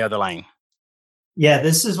in the other lane. Yeah,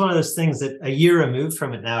 this is one of those things that a year removed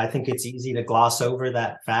from it now, I think it's easy to gloss over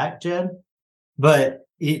that fact, Jed. But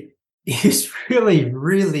it is really,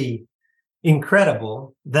 really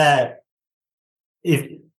incredible that if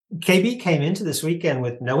KB came into this weekend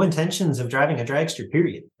with no intentions of driving a dragster,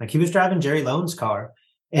 period. Like, he was driving Jerry Lone's car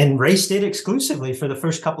and raced it exclusively for the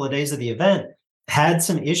first couple of days of the event. Had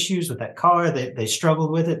some issues with that car. They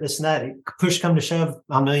struggled with it, this and that. Push come to shove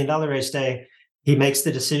on $1 Million race day, he makes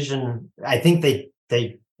the decision. I think they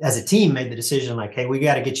as a team made the decision, like, hey, we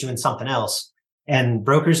got to get you in something else, and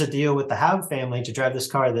brokers a deal with the Haug family to drive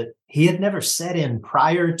this car that he had never sat in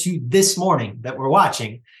prior to this morning that we're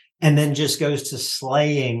watching, and then just goes to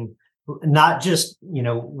slaying, not just,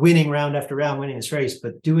 winning round after round, winning this race,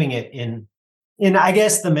 but doing it in I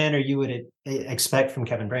guess the manner you would expect from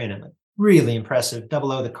Kevin Brandon. Like, really impressive.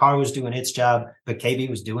 Double O, the car was doing its job, but KB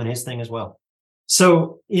was doing his thing as well.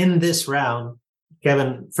 So in this round,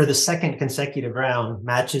 Kevin, for the second consecutive round,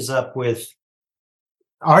 matches up with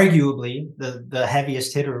arguably the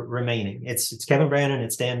heaviest hitter remaining. It's Kevin Brandon,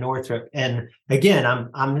 it's Dan Northrup. And again,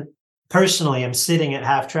 I'm personally sitting at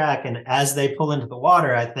half track, and as they pull into the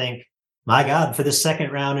water, I think, my God, for the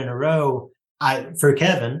second round in a row, for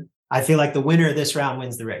Kevin, I feel like the winner of this round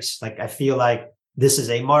wins the race. Like, I feel like this is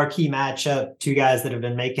a marquee matchup, two guys that have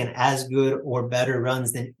been making as good or better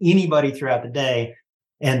runs than anybody throughout the day.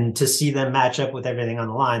 And to see them match up with everything on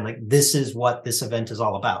the line, like, this is what this event is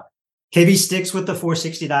all about. KB sticks with the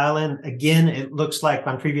 460 dial in. Again, it looks like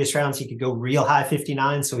on previous rounds, he could go real high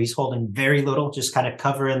 59. So he's holding very little, just kind of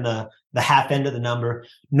covering the half end of the number.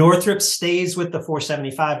 Northrup stays with the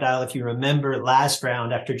 475 dial. If you remember last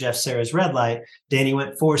round after Jeff Serra's red light, Danny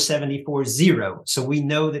went 474.0. So we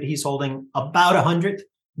know that he's holding about 100.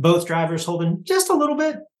 Both drivers holding just a little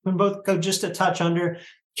bit, when both go just a touch under.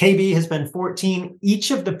 KB has been 14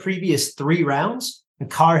 each of the previous 3 rounds. The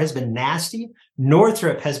car has been nasty.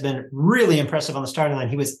 Northrup has been really impressive on the starting line.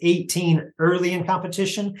 He was 18 early in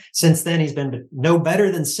competition. Since then, he's been no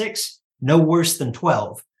better than 6, no worse than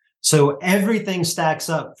 12. So everything stacks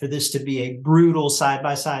up for this to be a brutal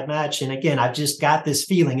side-by-side match. And again, I've just got this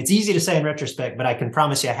feeling. It's easy to say in retrospect, but I can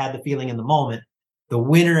promise you I had the feeling in the moment. The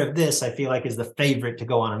winner of this, I feel like, is the favorite to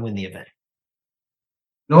go on and win the event.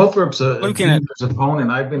 Northrup's a dangerous opponent.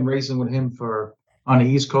 I've been racing with him on the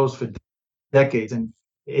East Coast for decades, and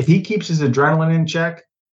if he keeps his adrenaline in check,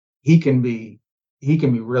 he can be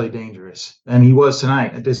really dangerous. And he was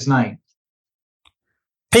this night.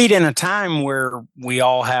 Pete, in a time where we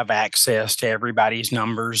all have access to everybody's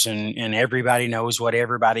numbers and everybody knows what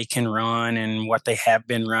everybody can run and what they have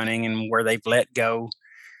been running and where they've let go,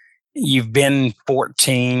 you've been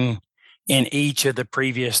 14 in each of the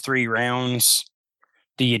previous 3 rounds.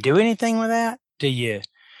 Do you do anything with that? Do you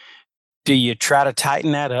try to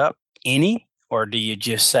tighten that up any? Or do you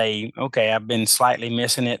just say, okay, I've been slightly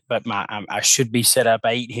missing it, but I should be set up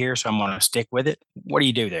 8 here, so I'm going to stick with it? What do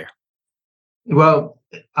you do there? Well,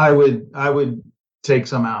 I would take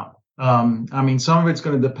some out. I mean, some of it's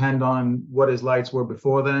going to depend on what his lights were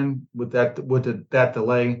before then with that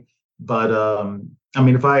delay. But I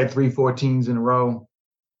mean, if I had 3 14s in a row,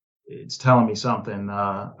 it's telling me something.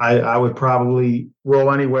 I would probably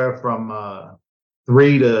roll anywhere from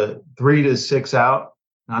 3 to 6 out.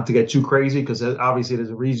 Not to get too crazy, because obviously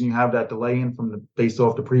there's a reason you have that delay in based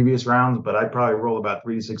off the previous rounds, but I'd probably roll about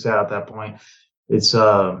 3 to 6 out at that point. It's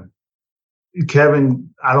Kevin.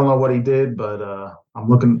 I don't know what he did, but I'm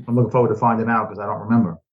looking forward to finding out, because I don't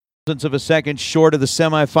remember. Of a second short of the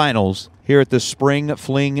semifinals here at the Spring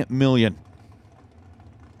Fling Million,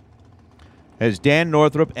 as Dan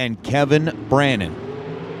Northrup and Kevin Brannon.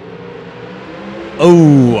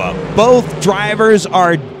 Oh, both drivers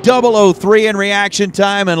are 003 in reaction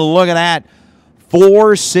time, and look at that.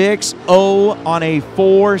 4.60 on a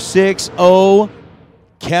 4.60.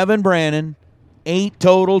 Kevin Brannon, 8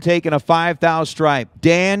 total, taking a 5,000 stripe.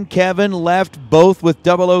 Dan, Kevin left both with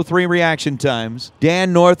 003 reaction times.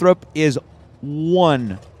 Dan Northrup is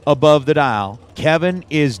 1 above the dial. Kevin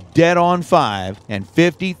is dead on 5, and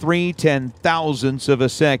 53 ten-thousandths of a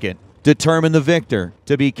second determine the victor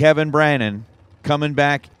to be Kevin Brannon, coming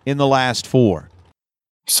back in the last 4.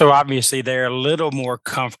 So obviously they're a little more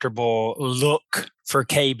comfortable look for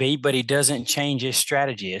KB, but he doesn't change his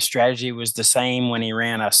strategy. His strategy was the same when he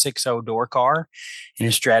ran a 6.0 door car, and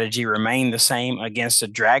his strategy remained the same against a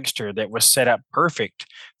dragster that was set up perfect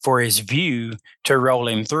for his view to roll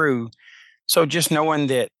him through. So just knowing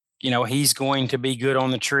that, he's going to be good on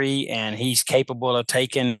the tree and he's capable of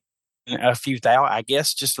taking a few thou, I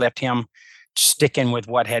guess just left him sticking with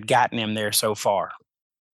what had gotten him there so far.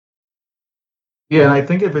 Yeah, and I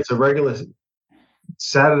think if it's a regular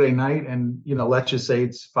Saturday night, and let's just say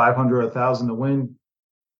it's 500 or 1,000 to win,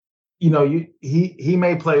 he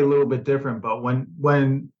may play a little bit different. But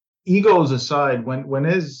when egos aside, when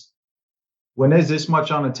there's this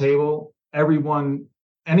much on the table, everyone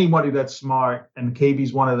anybody that's smart, and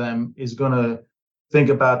KB's one of them, is going to think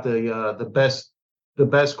about the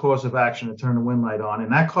best course of action to turn the wind light on.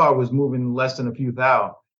 And that car was moving less than a few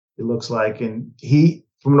thou, it looks like. And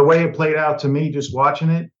from the way it played out to me, just watching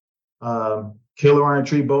it, killer on a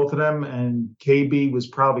tree, both of them, and KB was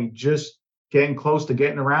probably just getting close to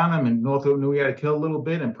getting around him, and Northrop knew he had to kill a little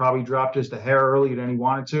bit and probably dropped just a hair earlier than he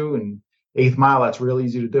wanted to. And 8th mile, that's real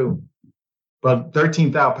easy to do. But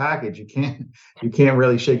 13th out package, you can't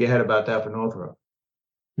really shake your head about that for Northrop.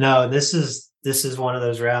 No, this is one of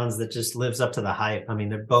those rounds that just lives up to the hype. I mean,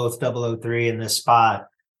 they're both 003 in this spot.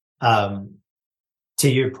 To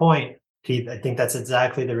your point, Pete, I think that's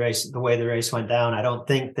exactly the way the race went down.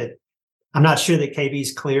 I'm not sure that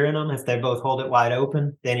KB's clearing them if they both hold it wide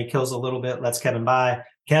open. Danny kills a little bit, lets Kevin by.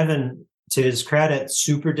 Kevin, to his credit,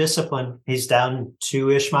 super disciplined. He's down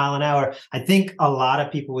 2-ish mile an hour. I think a lot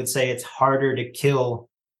of people would say it's harder to kill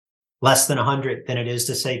less than 100 than it is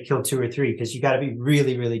to say kill 2 or 3, because you got to be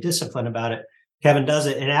really, really disciplined about it. Kevin does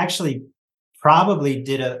it, and actually probably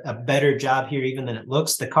did a better job here even than it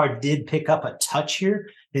looks. The car did pick up a touch here.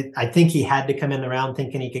 I think he had to come in the round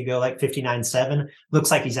thinking he could go like 59.7.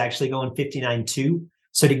 Looks like he's actually going 59.2.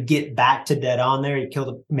 So to get back to dead on there, he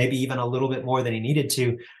killed maybe even a little bit more than he needed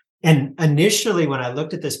to. And initially, when I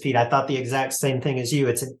looked at this, Pete, I thought the exact same thing as you.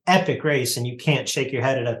 It's an epic race, and you can't shake your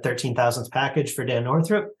head at a 13,000th package for Dan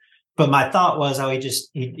Northrop. But my thought was,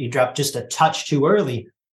 he dropped just a touch too early.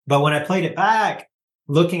 But when I played it back,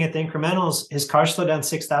 looking at the incrementals, his car slowed down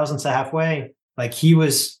 6,000ths to halfway. Like he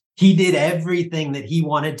did everything that he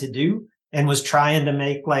wanted to do and was trying to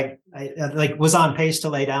make was on pace to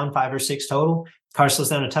lay down 5 or 6 total. Car slows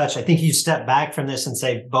down a touch. I think you step back from this and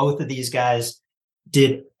say both of these guys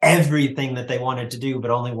did everything that they wanted to do,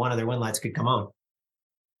 but only one of their wind lights could come on.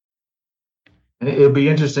 It'll be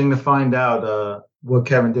interesting to find out what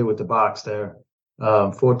Kevin did with the box there.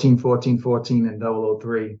 14, 14, 14, and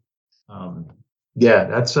 003. Yeah,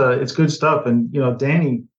 that's it's good stuff. And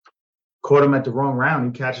Danny caught him at the wrong round.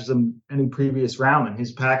 He catches him any previous round, and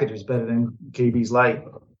his package is better than KB's light.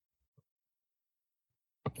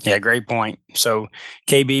 Yeah, great point. So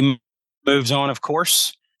KB moves on, of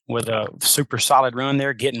course, with a super solid run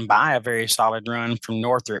there, getting by a very solid run from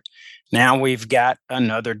Northrop. Now we've got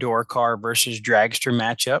another door car versus dragster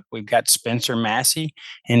matchup. We've got Spencer Massey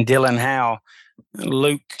and Dylan Howe.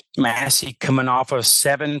 Luke Massey coming off a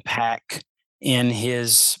 7-pack in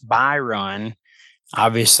his buy run,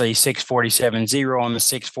 obviously 6:47.0 on the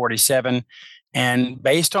 6:47. And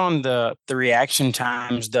based on the reaction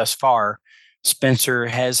times thus far, Spencer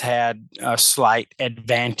has had a slight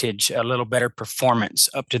advantage, a little better performance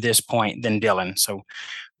up to this point than Dylan. So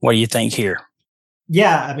what do you think here?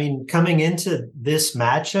 Yeah, I mean, coming into this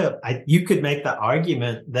matchup, you could make the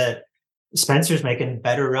argument that Spencer's making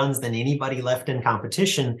better runs than anybody left in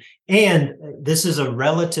competition. And this is a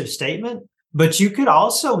relative statement, but you could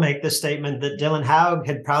also make the statement that Dylan Howe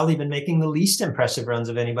had probably been making the least impressive runs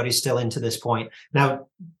of anybody still into this point. Now,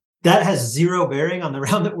 that has zero bearing on the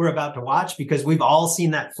round that we're about to watch, because we've all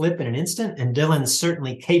seen that flip in an instant, and Dylan's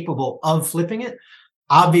certainly capable of flipping it.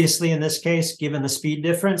 Obviously, in this case, given the speed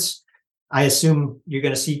difference, I assume you're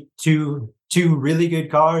going to see two really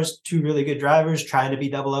good cars, 2 really good drivers trying to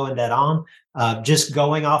be 00 and dead on. Just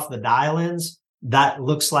going off the dial-ins, that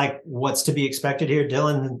looks like what's to be expected here.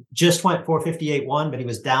 Dylan just went 458.1, but he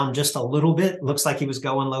was down just a little bit. Looks like he was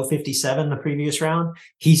going low 57 the previous round.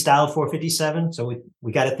 He's dialed 457, so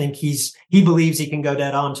we got to think he believes he can go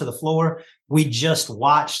dead on to the floor. We just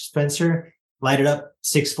watched Spencer light it up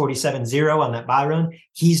 6:47.0 on that buy run.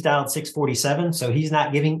 He's dialed 6:47, so he's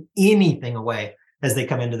not giving anything away as they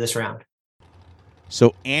come into this round.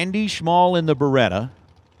 So Andy Schmall in the Beretta,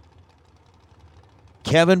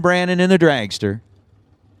 Kevin Brannon in the dragster.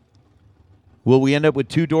 Will we end up with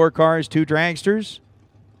 2 door cars, 2 dragsters?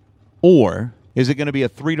 Or is it going to be a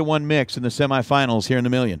 3-to-1 mix in the semifinals here in the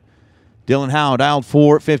Million? Dylan Howe dialed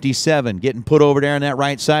 457, getting put over there on that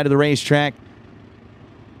right side of the racetrack.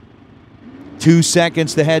 2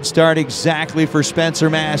 seconds the head start exactly for Spencer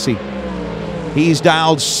Massey. He's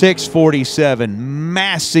dialed 647.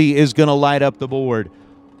 Massey is going to light up the board.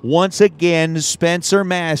 Once again, Spencer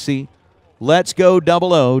Massey. Let's go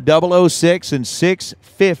 00, 006, and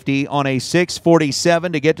 650 on a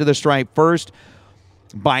 647 to get to the stripe first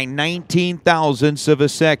by 19 thousandths of a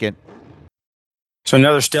second. So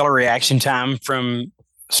another stellar reaction time from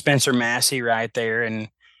Spencer Massey right there. And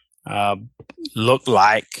looked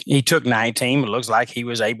like he took 19, but looks like he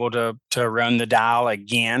was able to run the dial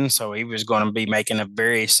again. So he was going to be making a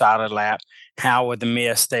very solid lap. Howe with the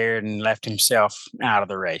miss there and left himself out of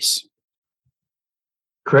the race.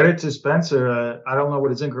 Credit to Spencer. I don't know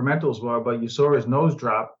what his incrementals were, but you saw his nose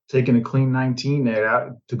drop, taking a clean 19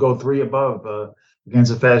 there to go 3 above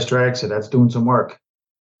against a fast track. So that's doing some work.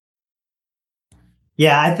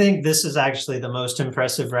 Yeah, I think this is actually the most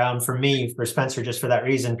impressive round for me, for Spencer, just for that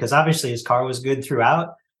reason, because obviously his car was good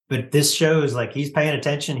throughout, but this shows like he's paying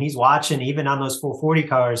attention, he's watching, even on those 440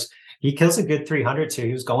 cars. He kills a good 300 too.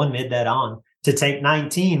 He was going mid dead on to take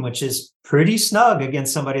 19, which is pretty snug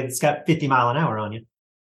against somebody that's got 50-mile-an-hour on you.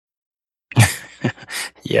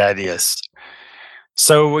 Yeah, it is.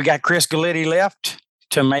 So we got Chris Galletti left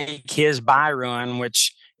to make his buy run,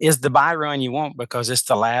 which is the buy run you want because it's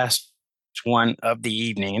the last one of the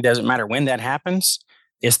evening. It doesn't matter when that happens.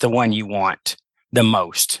 It's the one you want the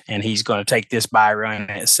most. And he's going to take this buy run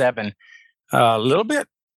at 7. A little bit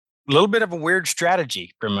of a weird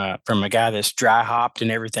strategy from a guy that's dry hopped and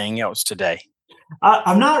everything else today.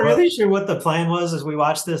 I'm not really sure what the plan was as we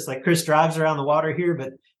watch this. Like Chris drives around the water here,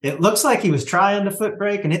 but it looks like he was trying to foot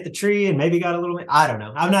brake and hit the tree and maybe got a little, I don't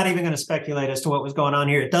know. I'm not even going to speculate as to what was going on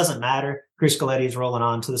here. It doesn't matter. Chris Galletti is rolling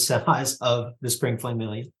on to the semis of the Spring Fling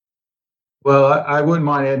Million. Well, I wouldn't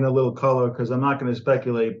mind adding a little color because I'm not going to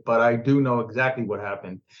speculate, but I do know exactly what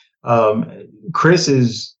happened. Chris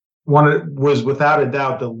was without a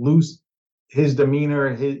doubt his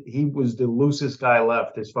demeanor. He was the loosest guy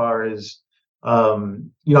left as far as,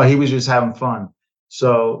 he was just having fun.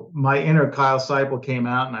 So my inner Kyle Seipel came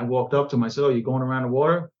out and I walked up to him. I said, "Oh, you going around the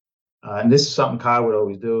water?" And this is something Kyle would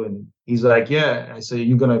always do. And he's like, "Yeah." I said,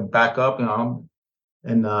 "You going to back up?"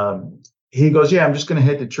 And he goes, "Yeah, I'm just going to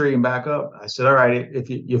hit the tree and back up." I said, "All right, if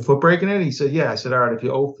you're foot braking it?" He said, "Yeah." I said, "All right,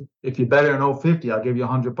 if you're better than 050, I'll give you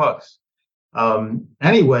 $100."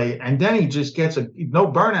 Anyway, and then he just gets no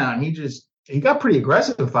burnout. He got pretty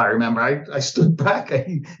aggressive, if I remember. I stood back.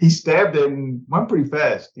 He stabbed it and went pretty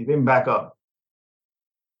fast. He didn't back up.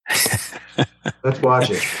 Let's watch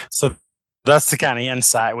it. So that's the kind of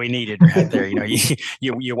insight we needed right there.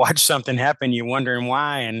 You watch something happen, you're wondering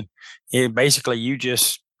why, and basically you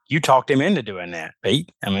talked him into doing that,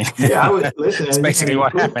 Pete. I mean, yeah, listen. That's basically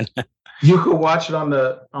what happened. You could watch it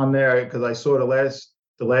on there because I saw the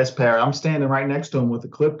last pair. I'm standing right next to him with the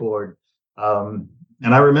clipboard, and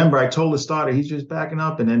I remember I told the starter he's just backing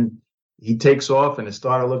up, and then he takes off, and the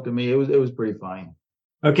starter looked at me. It was pretty funny.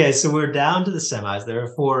 Okay, so we're down to the semis. There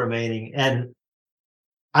are 4 remaining, and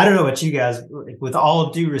I don't know what you guys, with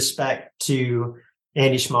all due respect to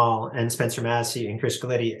Andy Schmall and Spencer Massey and Chris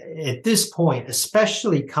Galletti, at this point,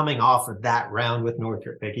 especially coming off of that round with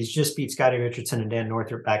Northrop, he's just beat Scotty Richardson and Dan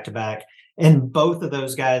Northrop back to back, and both of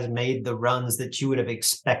those guys made the runs that you would have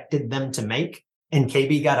expected them to make, and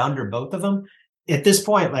KB got under both of them. At this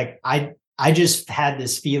point, like I just had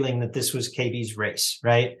this feeling that this was KB's race,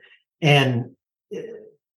 right? And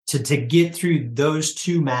to get through those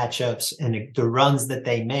 2 matchups and the runs that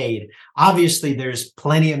they made, obviously there's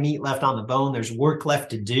plenty of meat left on the bone. There's work left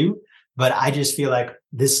to do, but I just feel like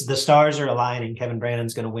the stars are aligning. Kevin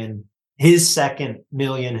Brandon's going to win his second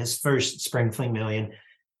million, his first Spring Fling Million.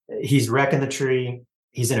 He's wrecking the tree.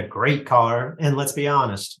 He's in a great car. And let's be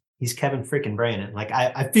honest, he's Kevin freaking Brandon. Like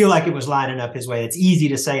I feel like it was lining up his way. It's easy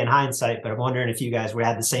to say in hindsight, but I'm wondering if you guys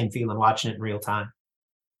had the same feeling watching it in real time.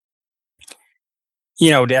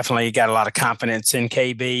 Definitely got a lot of confidence in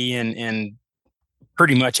KB, and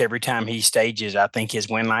pretty much every time he stages, I think his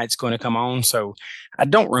win light's going to come on. So I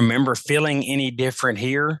don't remember feeling any different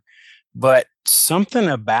here, but something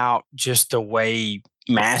about just the way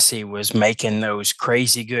Massey was making those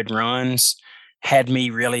crazy good runs had me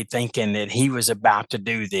really thinking that he was about to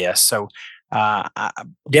do this. So I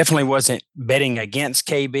definitely wasn't betting against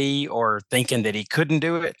KB or thinking that he couldn't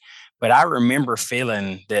do it. But I remember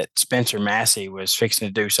feeling that Spencer Massey was fixing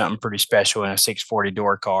to do something pretty special in a 640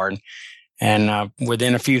 door car. And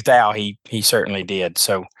within a few thou, he certainly did.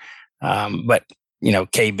 So, but,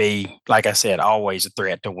 KB, like I said, always a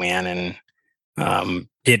threat to win. And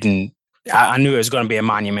I knew it was going to be a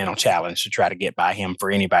monumental challenge to try to get by him for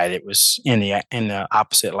anybody that was in the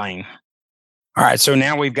opposite lane. All right, so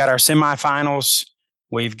now we've got our semifinals.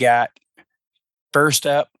 We've got first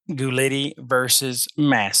up, Gulitti versus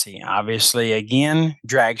Massey. Obviously, again,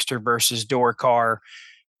 dragster versus door car.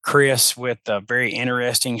 Chris with a very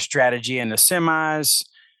interesting strategy in the semis.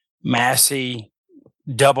 Massey,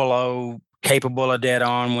 00, capable of dead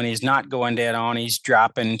on. When he's not going dead on, he's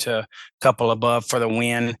dropping to a couple above for the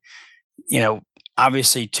win.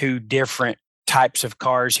 Obviously 2 different types of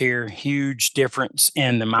cars here. Huge difference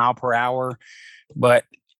in the mile per hour. But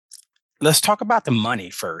let's talk about the money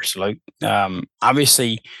first, Luke.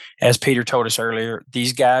 Obviously, as Peter told us earlier,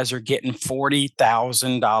 these guys are getting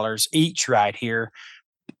 $40,000 each right here.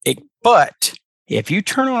 But if you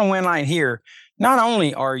turn on a win light here, not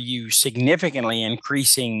only are you significantly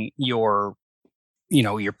increasing your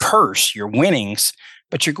purse, your winnings,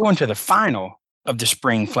 but you're going to the final of the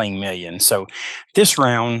Spring Fling Million. So this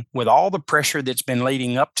round, with all the pressure that's been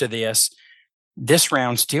leading up to this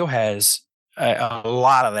round still has a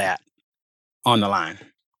lot of that on the line.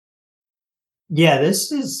 Yeah,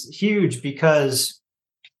 this is huge because,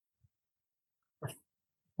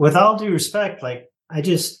 with all due respect, like I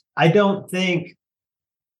don't think.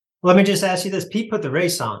 Let me just ask you this: Pete put the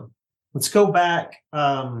race on. Let's go back.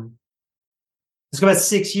 Let's go back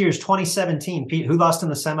 6 years. 2017. Pete, who lost in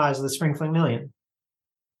the semis of the Spring Fling Million?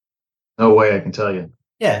 No way I can tell you.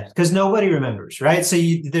 Yeah, because nobody remembers, right? So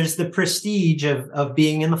there's the prestige of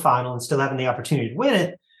being in the final and still having the opportunity to win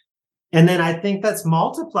it, and then I think that's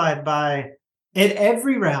multiplied by at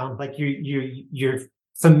every round. Like you're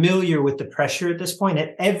familiar with the pressure at this point.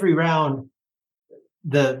 At every round,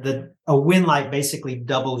 a win light basically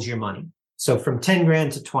doubles your money. So from 10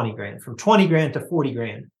 grand to 20 grand, from 20 grand to 40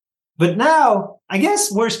 grand. But now, I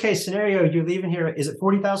guess worst case scenario, you're leaving here. Is it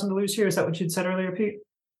 40,000 to lose here? Is that what you'd said earlier, Pete?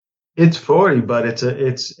 It's 40, but it's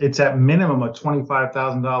at minimum a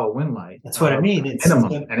 $25,000 win light. That's what I mean. It's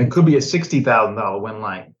minimum, and it could be a $60,000 win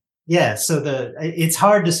light. Yeah, so it's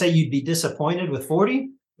hard to say you'd be disappointed with 40,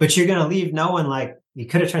 but you're going to leave knowing like you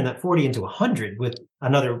could have turned that 40 into 100 with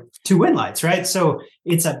another 2 win lights, right? So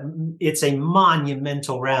it's a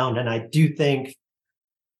monumental round, and I do think,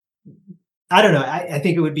 I don't know, I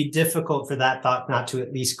think it would be difficult for that thought not to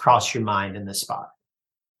at least cross your mind in this spot.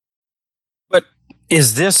 But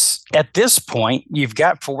is this, at this point, you've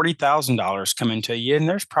got $40,000 coming to you, and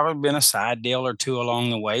there's probably been a side deal or two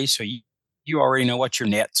along the way, so you already know what your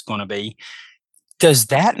net's going to be. Does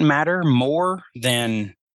that matter more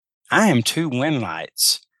than I am 2 win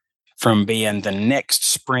lights from being the next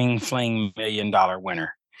Spring Fling $1 million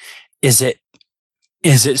winner? Is it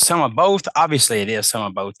some of both? Obviously, it is some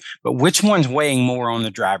of both, but which one's weighing more on the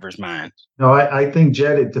driver's mind? No, I think,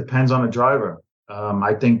 Jed, it depends on the driver.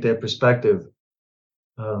 I think their perspective,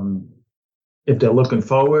 if they're looking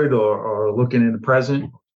forward or looking in the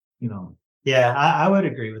present, Yeah, I would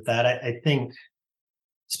agree with that. I think,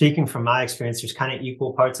 speaking from my experience, there's kind of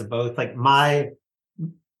equal parts of both. Like my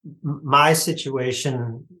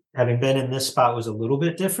situation, having been in this spot, was a little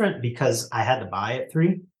bit different because I had to buy at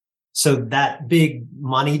 3. So that big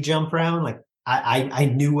money jump round, like I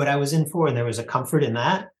knew what I was in for, and there was a comfort in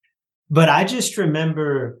that. But I just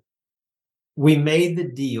remember we made the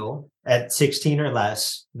deal at 16 or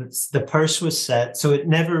less. The purse was set, so it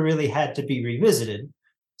never really had to be revisited.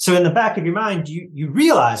 So in the back of your mind, you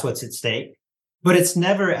realize what's at stake, but it's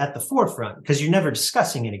never at the forefront because you're never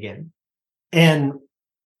discussing it again. And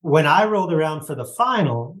when I rolled around for the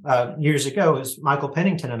final years ago, it was Michael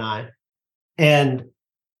Pennington and I, and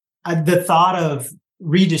the thought of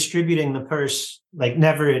redistributing the purse like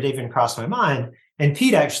never had even crossed my mind. And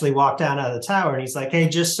Pete actually walked down out of the tower and he's like, "Hey,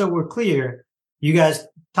 just so we're clear, you guys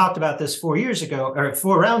talked about this 4 years ago or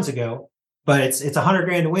 4 rounds ago, but it's 100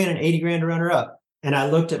 grand to win and 80 grand to runner up." And I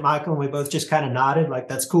looked at Michael and we both just kind of nodded like,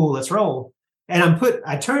 "That's cool, let's roll." And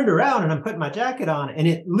I turned around and I'm putting my jacket on, and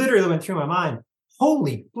it literally went through my mind,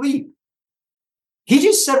 holy bleep. He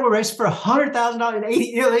just said we're racing for $100,000 and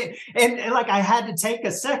 80, and like I had to take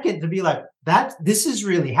a second to be like, this is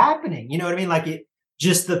really happening. You know what I mean? Like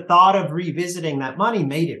just the thought of revisiting that money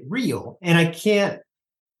made it real. And I can't,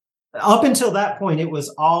 up until that point, it was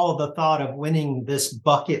all the thought of winning this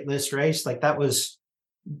bucket list race. Like that was,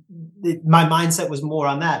 my mindset was more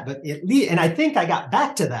on that, but and I think I got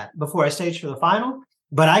back to that before I staged for the final,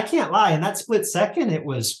 but I can't lie. In that split second, it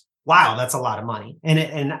was, wow, that's a lot of money.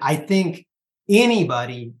 And I think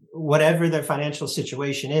anybody, whatever their financial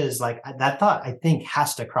situation is, like that thought, I think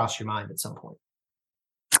has to cross your mind at some point.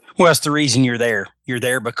 Well, that's the reason you're there. You're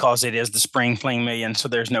there because it is the Spring Fling Million. So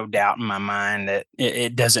there's no doubt in my mind that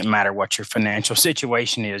it doesn't matter what your financial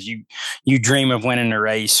situation is. You dream of winning the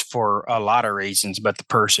race for a lot of reasons, but the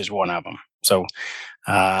purse is one of them. So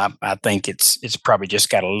I think it's probably just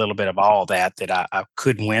got a little bit of all that I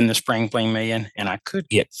could win the Spring Fling Million and I could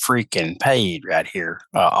get freaking paid right here.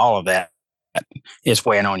 All of that is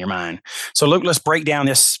weighing on your mind. So Luke, let's break down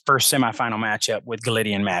this first semifinal matchup with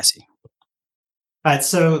Galitti and Massey. All right,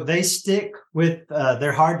 so they stick with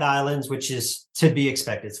their hard dial-ins, which is to be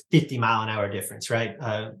expected. It's 50-mile-an-hour difference, right?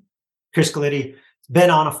 Chris Galitti has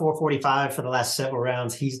been on a 445 for the last several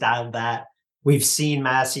rounds. He's dialed that. We've seen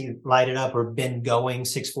Massey light it up or been going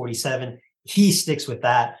 647. He sticks with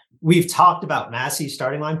that. We've talked about Massey's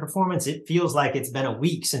starting line performance. It feels like it's been a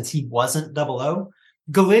week since he wasn't 00.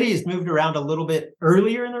 Galitti has moved around a little bit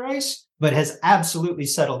earlier in the race, but has absolutely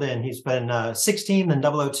settled in. He's been 16, then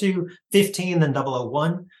 002, 15, then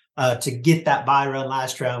 001. to get that buy run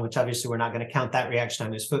last round, which obviously we're not going to count that reaction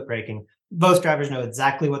time as foot braking. Both drivers know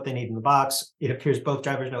exactly what they need in the box. It appears both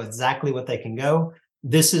drivers know exactly what they can go.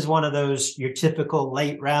 This is one of those, your typical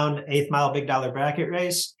late round, 8th mile, big dollar bracket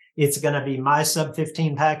race. It's going to be my sub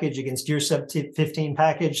 15 package against your sub 15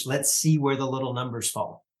 package. Let's see where the little numbers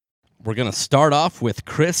fall. We're going to start off with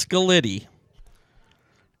Chris Galitti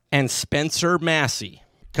and Spencer Massey.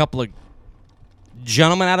 A couple of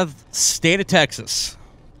gentlemen out of the state of Texas.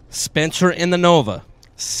 Spencer in the Nova,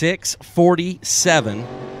 647.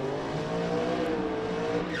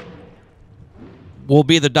 Will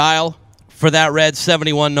be the dial for that red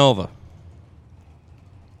 71 Nova.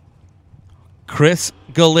 Chris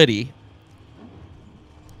Galitti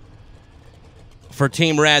for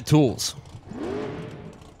Team Rad Tools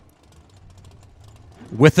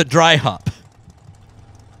with a dry hop.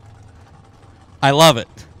 I love it.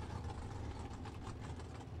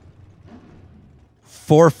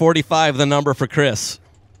 445 the number for Chris.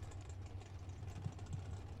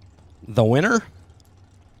 The winner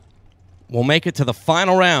will make it to the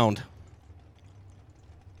final round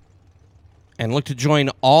and look to join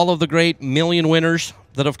all of the great million winners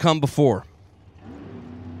that have come before.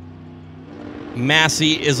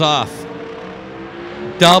 Massey is off.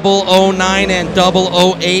 009 and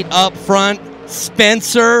 008 up front.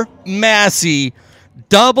 Spencer Massey,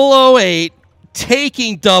 008,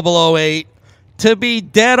 taking 008 to be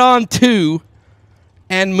dead on 2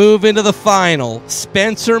 and move into the final.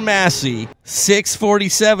 Spencer Massey,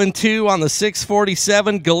 647-2 on the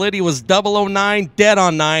 647. Galitti was 009, dead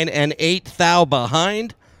on 9, and 8 thou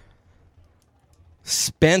behind.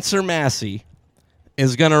 Spencer Massey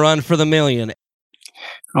is going to run for the million.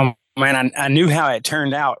 Oh, man, I knew how it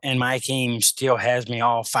turned out, and my team still has me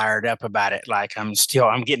all fired up about it. Like, I'm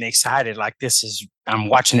getting excited. Like, I'm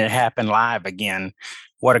watching it happen live again.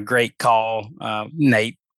 What a great call.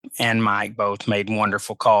 Nate and Mike both made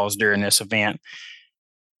wonderful calls during this event.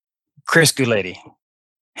 Chris Galitti,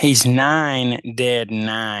 he's 9 dead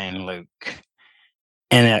 9, Luke.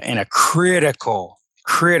 In a critical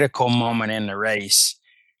moment in the race.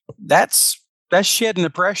 That's shedding the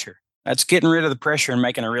pressure. That's getting rid of the pressure and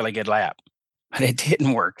making a really good lap. But it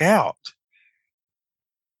didn't work out.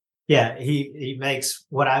 Yeah, he makes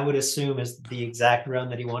what I would assume is the exact run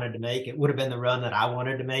that he wanted to make. It would have been the run that I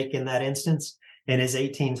wanted to make in that instance. And his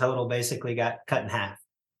 18 total basically got cut in half.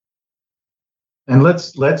 And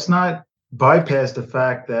let's not bypass the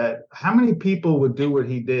fact that how many people would do what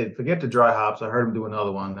he did? Forget the dry hops. I heard him do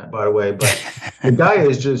another one, by the way. But the guy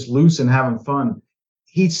is just loose and having fun.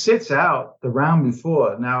 He sits out the round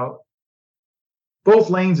before. Now, both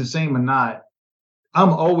lanes the same or not, I'm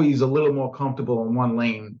always a little more comfortable in one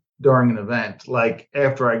lane during an event, like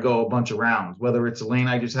after I go a bunch of rounds, whether it's a lane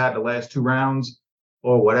I just had the last 2 rounds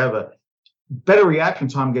or whatever. Better reaction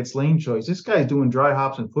time gets lane choice. This guy's doing dry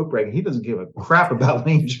hops and foot braking. He doesn't give a crap about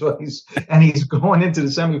lane choice, and he's going into the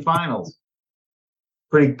semifinals.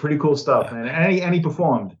 Pretty cool stuff, man. And he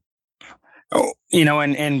performed. Oh,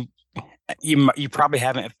 and you probably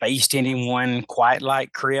haven't faced anyone quite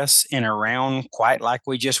like Chris in a round quite like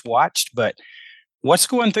we just watched. But what's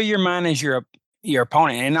going through your mind as your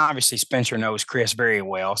opponent? And obviously Spencer knows Chris very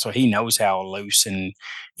well, so he knows how loose and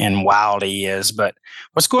wild he is. But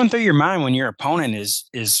what's going through your mind when your opponent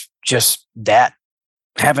is just that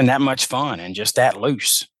having that much fun and just that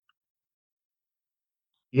loose?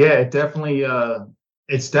 Yeah, it's definitely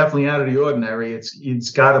out of the ordinary. It's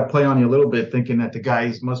got to play on you a little bit, thinking that the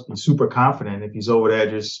guy must be super confident if he's over there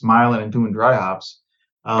just smiling and doing dry hops.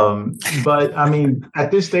 But I mean, at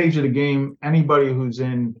this stage of the game, anybody who's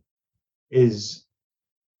in is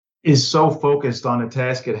so focused on the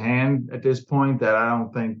task at hand at this point that I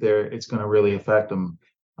don't think it's going to really affect them.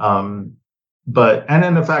 But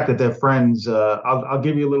then the fact that they're friends, I'll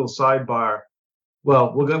give you a little sidebar.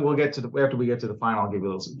 Well, we'll get to after we get to the final. I'll give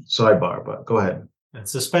you a little sidebar. But go ahead. And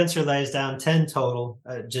so Spencer lays down 10 total,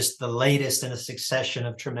 just the latest in a succession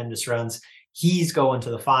of tremendous runs. He's going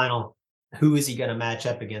to the final. Who is he going to match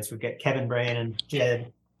up against? We've got Kevin Brannon,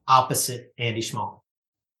 Jed, opposite Andy Schmall.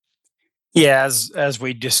 Yeah, as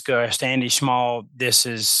we discussed, Andy Schmall, this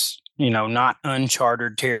is, not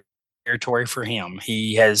uncharted territory for him.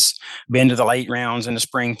 He has been to the late rounds in the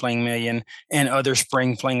Spring Fling Million and other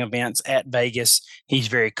Spring Fling events at Vegas. He's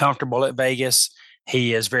very comfortable at Vegas.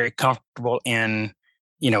 He is very comfortable in,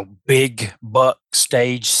 big buck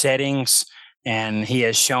stage settings, and he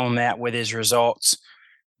has shown that with his results.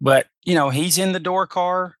 But, he's in the door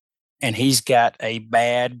car. And he's got a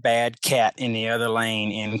bad cat in the other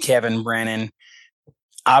lane in Kevin Brannon.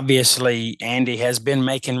 Obviously, Andy has been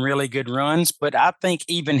making really good runs, but I think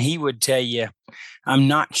even he would tell you, I'm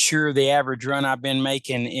not sure the average run I've been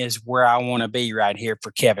making is where I want to be right here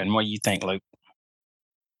for Kevin. What do you think, Luke?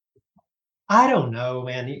 I don't know,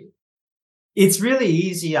 man. It's really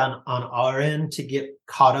easy on our end to get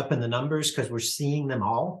caught up in the numbers because we're seeing them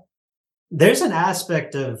all. There's an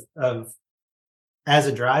aspect of as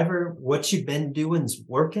a driver, what you've been doing is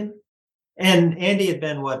working. And Andy had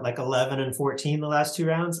been like 11 and 14 the last 2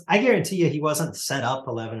 rounds. I guarantee you he wasn't set up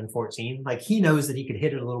 11 and 14. Like he knows that he could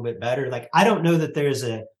hit it a little bit better. Like I don't know that there's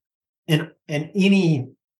any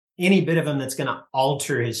bit of him that's going to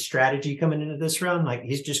alter his strategy coming into this round. Like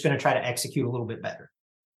he's just going to try to execute a little bit better.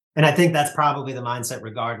 And I think that's probably the mindset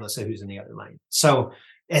regardless of who's in the other lane. So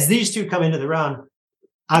as these two come into the round,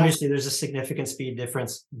 obviously there's a significant speed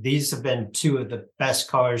difference. These have been 2 of the best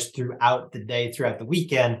cars throughout the day, throughout the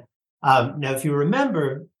weekend. Now, if you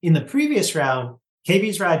remember in the previous round,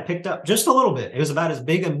 KB's ride picked up just a little bit. It was about as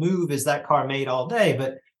big a move as that car made all day,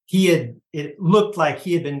 but it looked like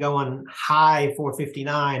he had been going high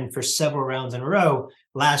 459 for several rounds in a row.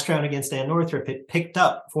 Last round against Dan Northrup, it picked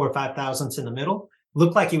up 4 or 5 thousandths in the middle.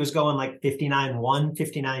 Looked like he was going like 59.1,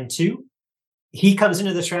 59.2. He comes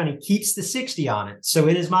into this round, he keeps the 60 on it. So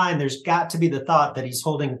in his mind, there's got to be the thought that he's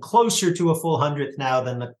holding closer to a full 100th now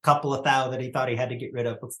than the couple of thou that he thought he had to get rid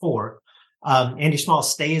of before. Andy Schmall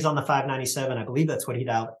stays on the 597. I believe that's what he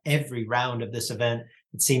dialed every round of this event.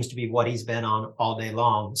 It seems to be what he's been on all day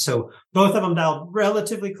long. So both of them dialed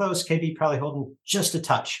relatively close. KB probably holding just a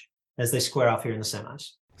touch as they square off here in the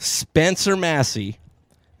semis. Spencer Massey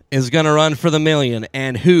is going to run for the million.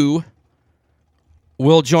 And who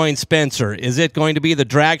will join Spencer? Is it going to be the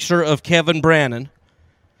dragster of Kevin Brannon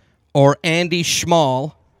or Andy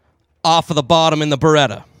Schmall off of the bottom in the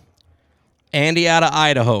Beretta? Andy out of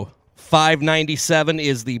Idaho. 597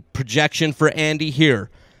 is the projection for Andy here.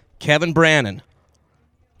 Kevin Brannon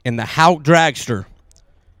in the Hout dragster.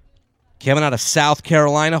 Kevin out of South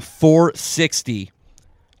Carolina. 460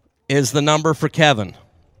 is the number for Kevin.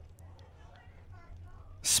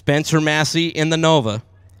 Spencer Massey in the Nova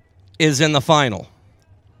is in the final.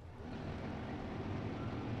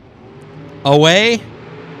 Away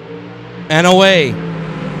and away.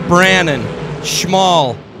 Brannon,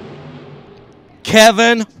 Schmall,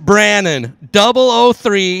 Kevin Brannon,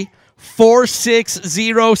 003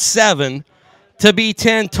 4607 to be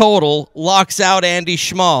 10 total, locks out Andy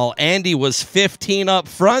Schmall. Andy was 15 up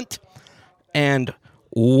front and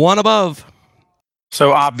 1 above.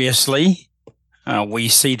 So obviously, we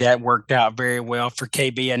see that worked out very well for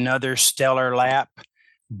KB. Another stellar lap.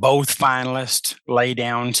 Both finalists lay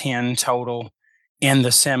down 10 total in the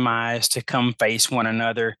semis to come face one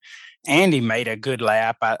another. Andy made a good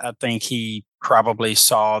lap. I think he probably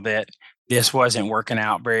saw that this wasn't working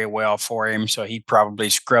out very well for him, so he probably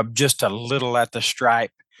scrubbed just a little at the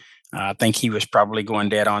stripe. I think he was probably going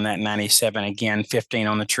dead on that 97 again, 15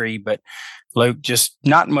 on the tree. But Luke, just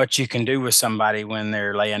not much you can do with somebody when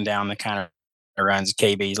they're laying down the kind of runs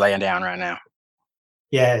KB's laying down right now.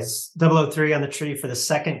 Yeah, it's 003 on the tree for the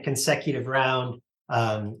second consecutive round.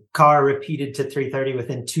 Carr repeated to 330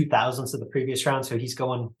 within 2 thousandths of the previous round, so he's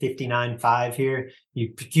going 59.5 here.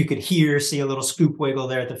 You could see a little scoop wiggle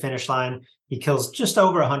there at the finish line. He kills just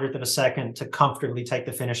over 100th of a second to comfortably take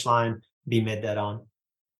the finish line, be mid dead on.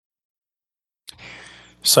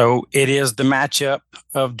 So it is the matchup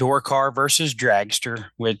of door car versus dragster,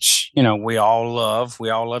 which, you know, we all love. We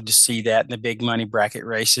all love to see that in the big money bracket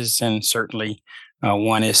races, and certainly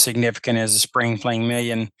one as significant as the Spring Fling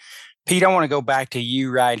Million. Pete, I want to go back to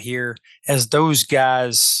you right here. As those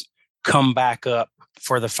guys come back up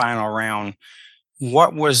for the final round,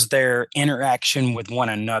 what was their interaction with one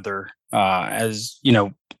another? As you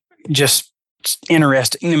know, just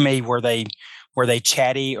interesting to me. Were they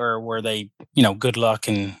chatty, or were they, you know, good luck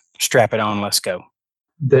and strap it on, let's go?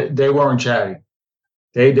 They weren't chatty.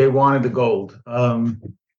 They wanted the gold.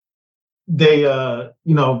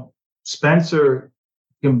 Spencer,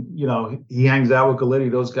 he hangs out with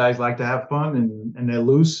Galiti. Those guys like to have fun and they're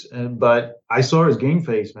loose. But I saw his game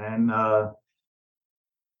face, man.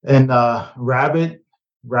 Rabbit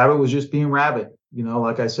was just being Rabbit.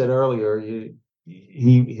 Like I said earlier,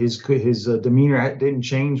 his demeanor didn't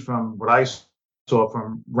change from what I saw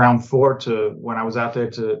from round 4 to when I was out there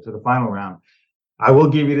to the final round. I will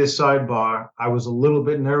give you this sidebar. I was a little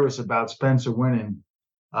bit nervous about Spencer winning.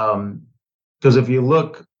 Because if you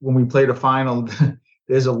look, when we play the final,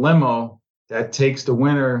 there's a limo that takes the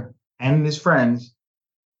winner and his friends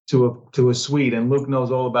to a suite, and Luke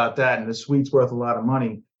knows all about that. And the suite's worth a lot of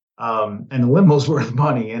money, and the limo's worth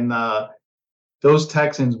money. And those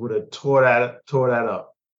Texans would have tore that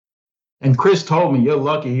up. And Chris told me, "You're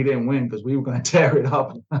lucky he didn't win because we were going to tear it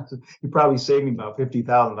up." He probably saved me about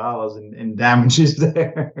 $50,000 in damages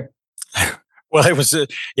there. Well,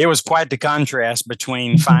 it was quite the contrast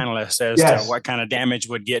between finalists as to Yes. what kind of damage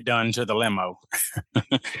would get done to the limo.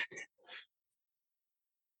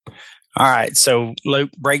 All right, so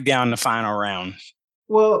Luke, break down the final round.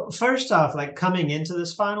 Well, first off, like coming into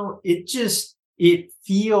this final, it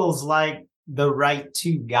feels like the right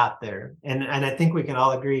two got there, and I think we can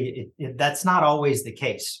all agree that's not always the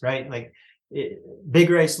case, right? Like big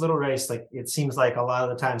race, little race, like it seems like a lot of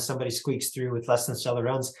the time somebody squeaks through with less than stellar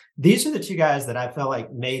runs. These are the two guys that I felt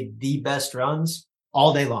like made the best runs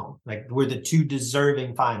all day long. Like we're the two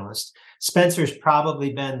deserving finalists. Spencer's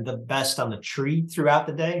probably been the best on the tree throughout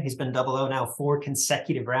the day. He's been 0-0 now 4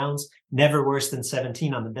 consecutive rounds, never worse than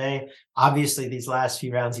 17 on the day. Obviously, these last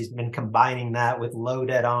few rounds, he's been combining that with low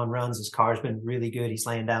dead on runs. His car's been really good. He's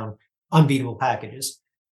laying down unbeatable packages.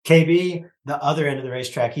 KB, the other end of the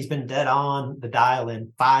racetrack, he's been dead on the dial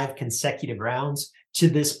in 5 consecutive rounds. To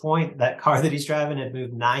this point, that car that he's driving had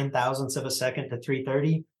moved 9 thousandths of a second to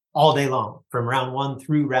 330 all day long, from round 1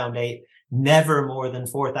 through round 8. Never more than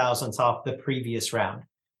 4 thousandths off the previous round.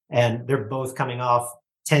 And they're both coming off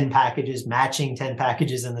 10 packages, matching 10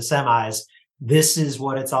 packages in the semis. This is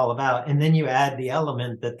what it's all about. And then you add the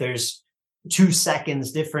element that there's 2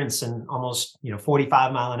 seconds difference and almost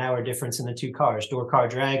 45 mile an hour difference in the two cars. Door car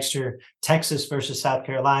dragster, Texas versus South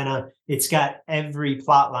Carolina. It's got every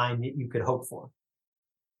plot line that you could hope for.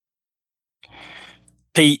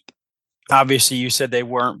 Pete, obviously, you said they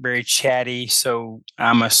weren't very chatty, so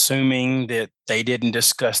I'm assuming that they didn't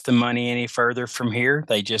discuss the money any further from here.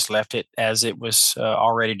 They just left it as it was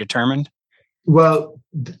already determined. Well,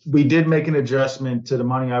 we did make an adjustment to the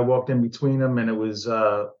money. I walked in between them, and it was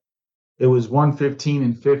 115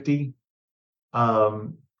 and 50,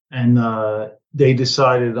 and they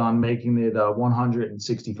decided on making it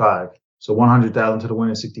 165. So 100,000 to the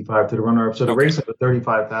winner, 65 to the runner-up. So the race had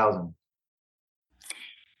 35,000.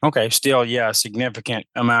 Okay, still, yeah, a significant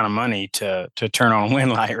amount of money to turn on a win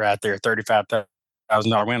light right there. $35,000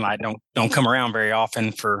 win light don't come around very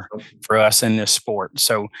often for us in this sport.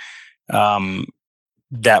 So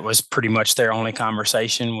that was pretty much their only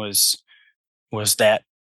conversation was that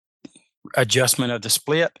adjustment of the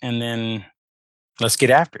split, and then let's get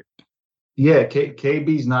after it. Yeah,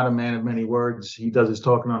 KB's not a man of many words. He does his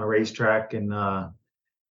talking on a racetrack, and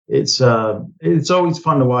it's always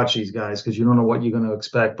fun to watch these guys because you don't know what you're going to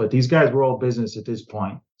expect. But these guys were all business at this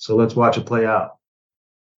point, so let's watch it play out.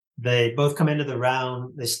 They both come into the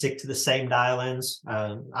round. They stick to the same dial-ins.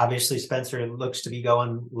 Obviously, Spencer looks to be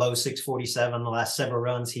going low 647 the last several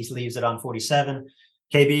runs. He leaves it on 47.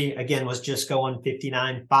 KB, again, was just going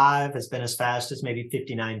 59.5, has been as fast as maybe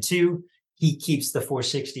 59.2. He keeps the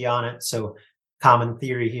 460 on it. So common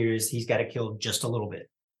theory here is he's got to kill just a little bit.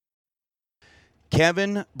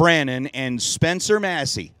 Kevin Brannon and Spencer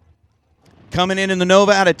Massey coming in the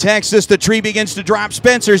Nova out of Texas. The tree begins to drop.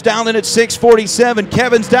 Spencer's down in at 647.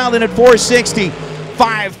 Kevin's down in at 460.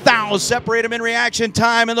 5,000 separate them in reaction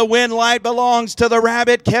time, and the win light belongs to the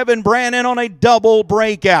Rabbit. Kevin Brannon on a double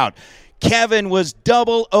breakout. Kevin was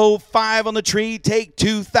 005 on the tree. Take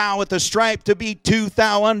 2,000 at the stripe to beat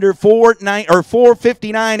 2,000 under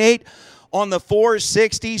 459.8 on the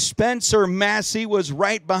 460. Spencer Massey was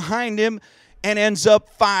right behind him and ends up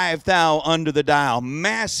 5,000 under the dial.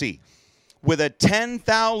 Massey with a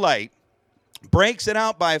 10,000 light breaks it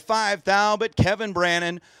out by 5,000, but Kevin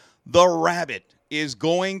Brannon, the Rabbit, is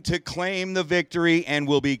going to claim the victory and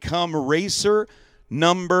will become racer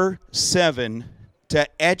number 7 to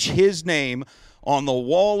etch his name on the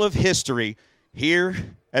wall of history here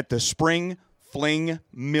at the Spring Fling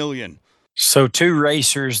Million. So 2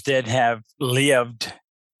 racers that have lived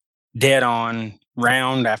dead on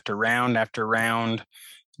round after round after round,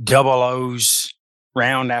 double O's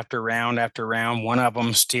round after round after round. One of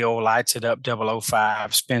them still lights it up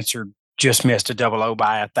 005. Spencer just missed a 00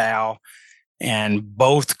 by 1,000. And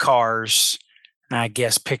both cars, I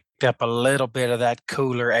guess, picked up a little bit of that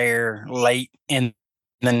cooler air late in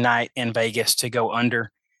the night in Vegas to go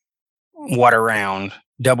under. What a round.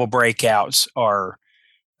 Double breakouts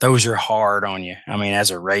those are hard on you. I mean, as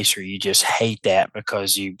a racer, you just hate that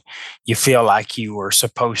because you feel like you were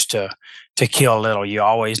supposed to kill a little. You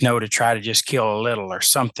always know to try to just kill a little or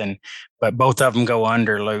something, but both of them go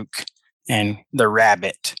under, Luke, and the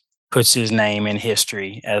Rabbit puts his name in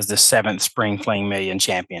history as the 7th Spring Fling Million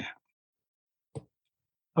champion.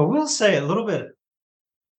 I will say a little bit,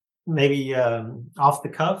 maybe off the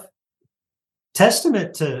cuff,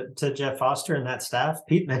 testament to Jeff Foster and that staff.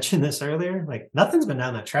 Pete mentioned this earlier. Like, nothing's been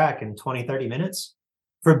down that track in 20, 30 minutes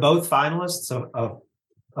for both finalists of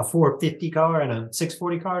a 450 car and a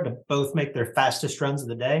 640 car to both make their fastest runs of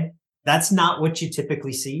the day. That's not what you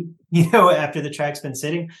typically see, after the track's been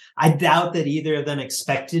sitting. I doubt that either of them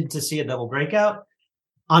expected to see a double breakout.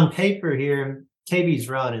 On paper here, KB's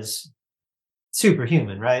run is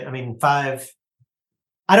superhuman, right? I mean, I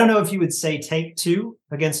don't know if you would say take 2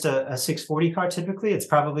 against a 640 car typically. It's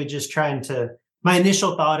probably just my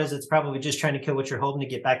initial thought is it's probably just trying to kill what you're holding to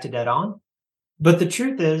get back to dead on. But the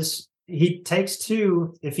truth is, he takes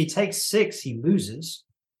 2. If he takes 6, he loses.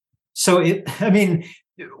 So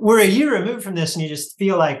we're a year removed from this, and you just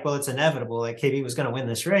feel like, well, it's inevitable. Like KB was going to win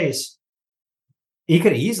this race. He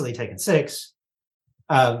could have easily taken 6.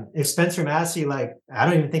 If Spencer Massey, I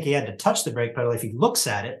don't even think he had to touch the brake pedal. If he looks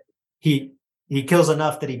at it, he kills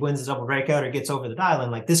enough that he wins his double breakout or gets over the dial.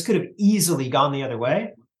 And this could have easily gone the other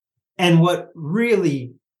way. And what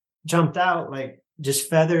really jumped out, just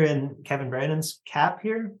feather in Kevin Brandon's cap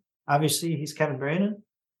here. Obviously, he's Kevin Brandon.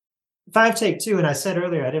 5 take 2, and I said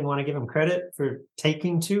earlier I didn't want to give him credit for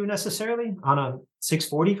taking 2 necessarily on a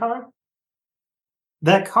 640 car.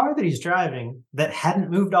 That car that he's driving that hadn't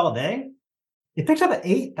moved all day, it picked up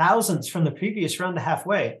 8 thousandths from the previous run to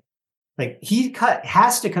halfway. He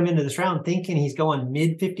has to come into this round thinking he's going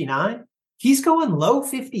mid 59. He's going low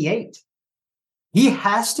 58. He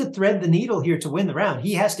has to thread the needle here to win the round.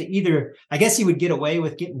 He has to either, I guess he would get away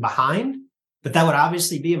with getting behind, but that would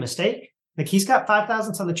obviously be a mistake. He's got 5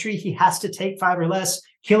 thousandths on the tree. He has to take 5 or less,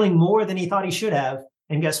 killing more than he thought he should have.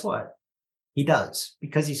 And guess what? He does,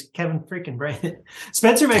 because he's Kevin freaking Brandon.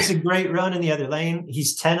 Spencer makes a great run in the other lane.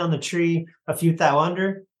 He's 10 on the tree, a few thou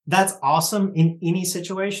under. That's awesome in any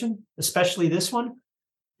situation, especially this one.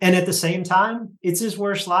 And at the same time, it's his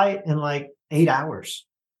worst light in 8 hours.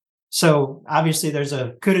 So obviously there's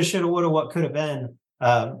a coulda, shoulda, woulda, what could have been.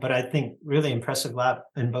 But I think really impressive lap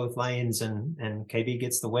in both lanes, and KB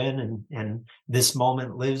gets the win, and this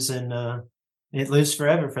moment lives it lives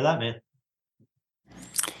forever for that man.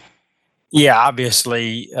 Yeah,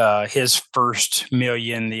 obviously, his first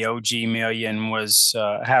million, the OG million, was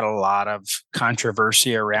had a lot of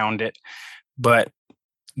controversy around it. But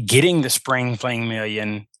getting the Spring Fling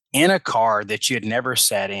Million in a car that you had never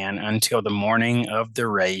sat in until the morning of the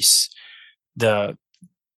race, the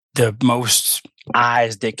most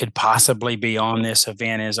eyes that could possibly be on this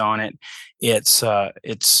event is on it. It's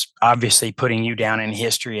obviously putting you down in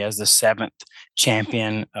history as the 7th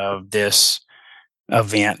champion of this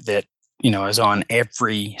event that is on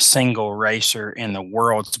every single racer in the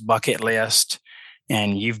world's bucket list.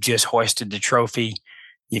 And you've just hoisted the trophy.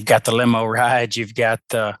 You've got the limo ride. You've got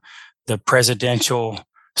the presidential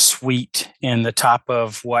suite in the top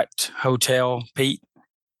of what hotel, Pete?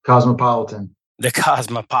 Cosmopolitan. The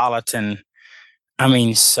Cosmopolitan. I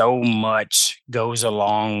mean, so much goes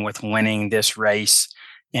along with winning this race.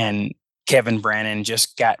 And Kevin Brandon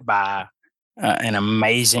just got by an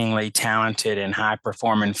amazingly talented and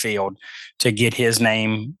high-performing field to get his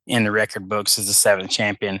name in the record books as the 7th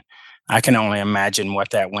champion. I can only imagine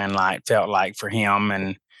what that win felt like for him.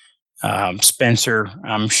 And Spencer,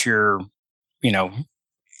 I'm sure,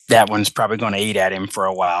 that one's probably going to eat at him for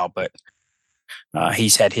a while, but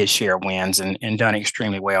he's had his share of wins and done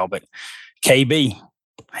extremely well. But KB,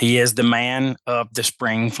 he is the man of the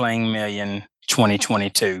Spring Fling Million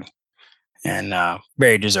 2022, and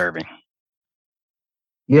very deserving.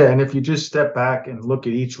 Yeah, and if you just step back and look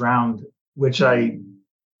at each round, which I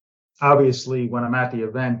obviously, when I'm at the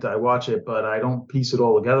event, I watch it, but I don't piece it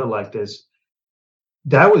all together like this.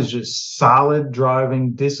 That was just solid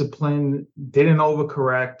driving, discipline, didn't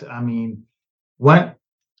overcorrect. I mean, went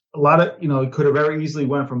a lot of, he could have very easily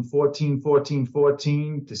went from 14, 14,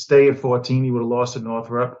 14 to stay at 14. He would have lost at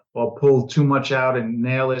Northrop, or pull too much out and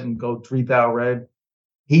nail it and go 3,000 red.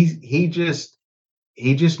 He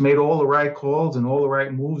just made all the right calls and all the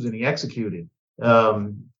right moves, and he executed.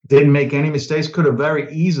 Didn't make any mistakes. Could have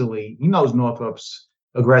very easily, he knows Northrop's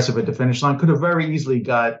aggressive at the finish line, could have very easily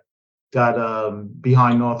got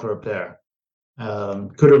behind Northrop there.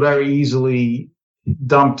 Could have very easily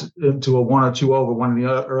dumped into a 1 or 2 over one of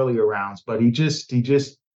the earlier rounds, but he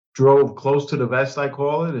just drove close to the vest, I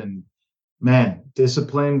call it, and man,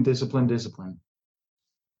 discipline.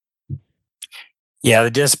 Yeah,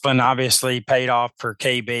 the discipline obviously paid off for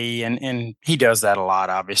KB, and he does that a lot,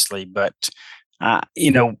 obviously. But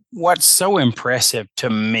what's so impressive to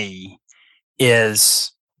me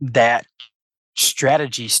is that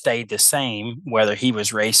strategy stayed the same, whether he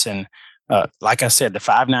was racing, like I said, the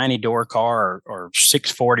 590 door car or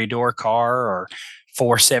 640 door car or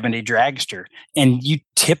 470 dragster. And you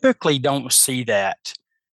typically don't see that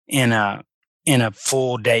in a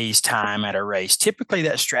full day's time at a race. Typically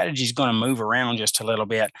that strategy is going to move around just a little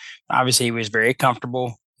bit. Obviously he was very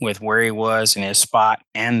comfortable with where he was in his spot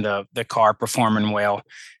and the car performing well.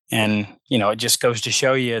 And, it just goes to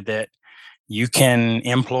show you that you can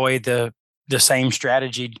employ the same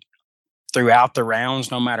strategy throughout the rounds,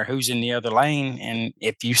 no matter who's in the other lane. And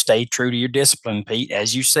if you stay true to your discipline, Pete,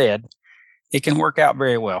 as you said, it can work out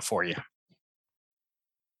very well for you.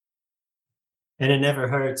 And it never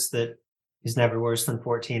hurts that he's never worse than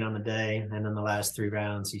 14 on the day. And in the last 3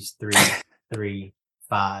 rounds, he's 3, 3,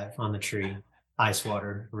 5 on the tree. Ice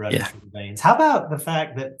water running through the veins. How about the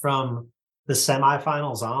fact that from the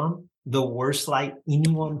semifinals on, the worst light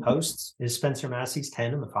anyone posts is Spencer Massey's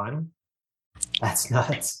 10 in the final? That's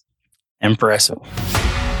nuts. Impressive.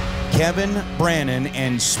 Kevin Brannon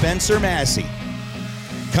and Spencer Massey.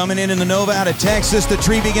 Coming in the Nova out of Texas, the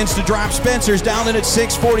tree begins to drop. Spencer's down in at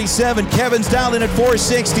 647. Kevin's down in at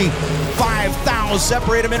 460. 5 thou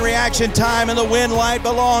separate them in reaction time, and the win light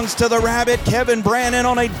belongs to the Rabbit. Kevin Brannon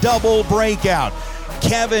on a double breakout.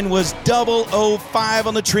 Kevin was 005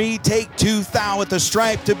 on the tree. Take 2 thou at the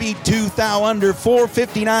stripe to beat 2 thou under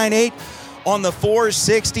 459.8 on the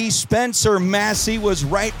 460. Spencer Massey was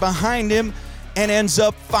right behind him and ends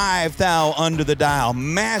up 5 thou under the dial.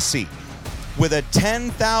 Massey with a 10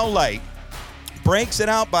 thou light breaks it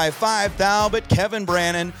out by 5 thou, but Kevin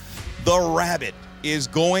Brannon, the Rabbit, is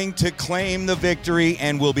going to claim the victory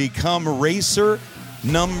and will become racer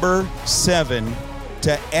number 7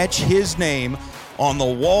 to etch his name on the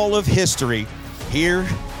wall of history here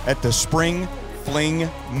at the Spring Fling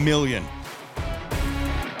Million.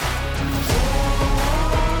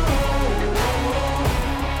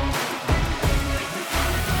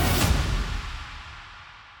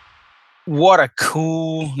 What a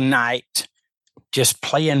cool night. Just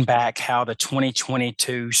playing back how the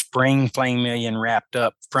 2022 Spring Fling Million wrapped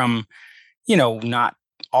up from, not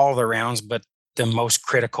all the rounds, but the most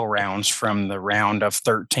critical rounds, from the round of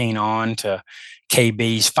 13 on to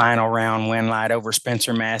KB's final round win light over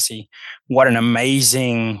Spencer Massey. What an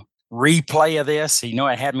amazing replay of this. It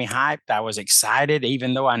had me hyped. I was excited,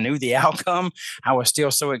 even though I knew the outcome. I was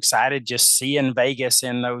still so excited just seeing Vegas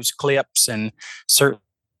in those clips, and certainly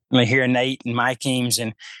hearing Nate and Mike Eames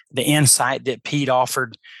and the insight that Pete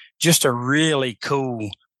offered. Just a really cool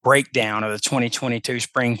breakdown of the 2022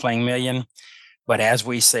 Spring Fling Million. But as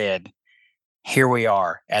we said, here we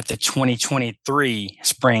are at the 2023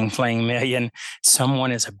 Spring Fling Million.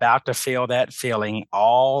 Someone is about to feel that feeling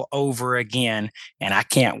all over again, and I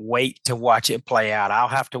can't wait to watch it play out. I'll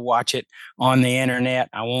have to watch it on the internet.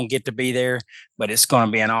 I won't get to be there, but it's going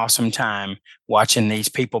to be an awesome time watching these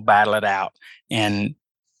people battle it out. And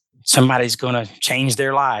somebody's going to change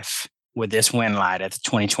their life with this win light at the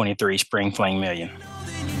 2023 Spring Fling Million.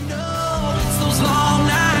 It's those long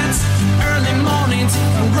nights, early mornings,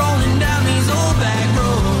 rolling down these old back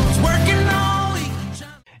roads, working all week.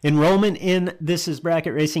 Enrollment in This Is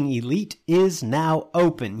Bracket Racing Elite is now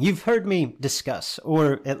open. You've heard me discuss,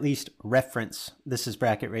 or at least reference, This Is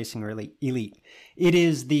Bracket Racing Elite. It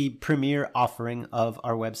is the premier offering of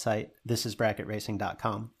our website,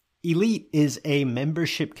 thisisbracketracing.com. Elite is a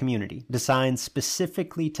membership community designed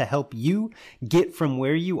specifically to help you get from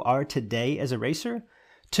where you are today as a racer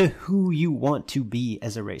to who you want to be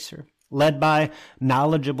as a racer. Led by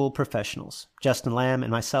knowledgeable professionals. Justin Lamb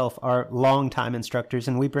and myself are longtime instructors,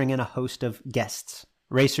 and we bring in a host of guests.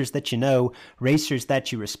 Racers that you know, racers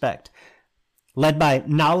that you respect. Led by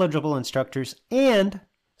knowledgeable instructors and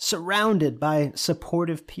surrounded by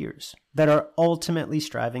supportive peers that are ultimately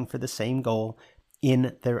striving for the same goal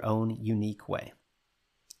in their own unique way.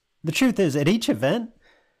 The truth is, at each event,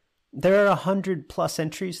 there are 100+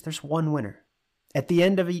 entries. There's one winner. At the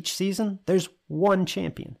end of each season, there's one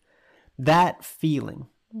champion. That feeling,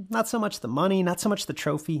 not so much the money, not so much the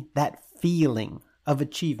trophy, that feeling of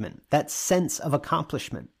achievement, that sense of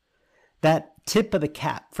accomplishment, that tip of the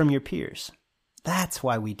cap from your peers, that's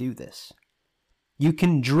why we do this. You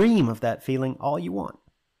can dream of that feeling all you want,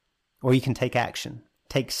 or you can take action.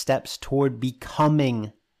 Take steps toward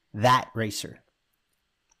becoming that racer.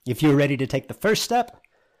 If you're ready to take the first step,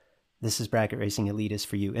 This Is Bracket Racing Elite is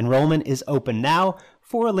for you. Enrollment is open now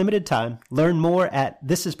for a limited time. Learn more at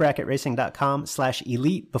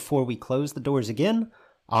thisisbracketracing.com/elite before we close the doors again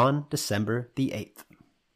on December the 8th.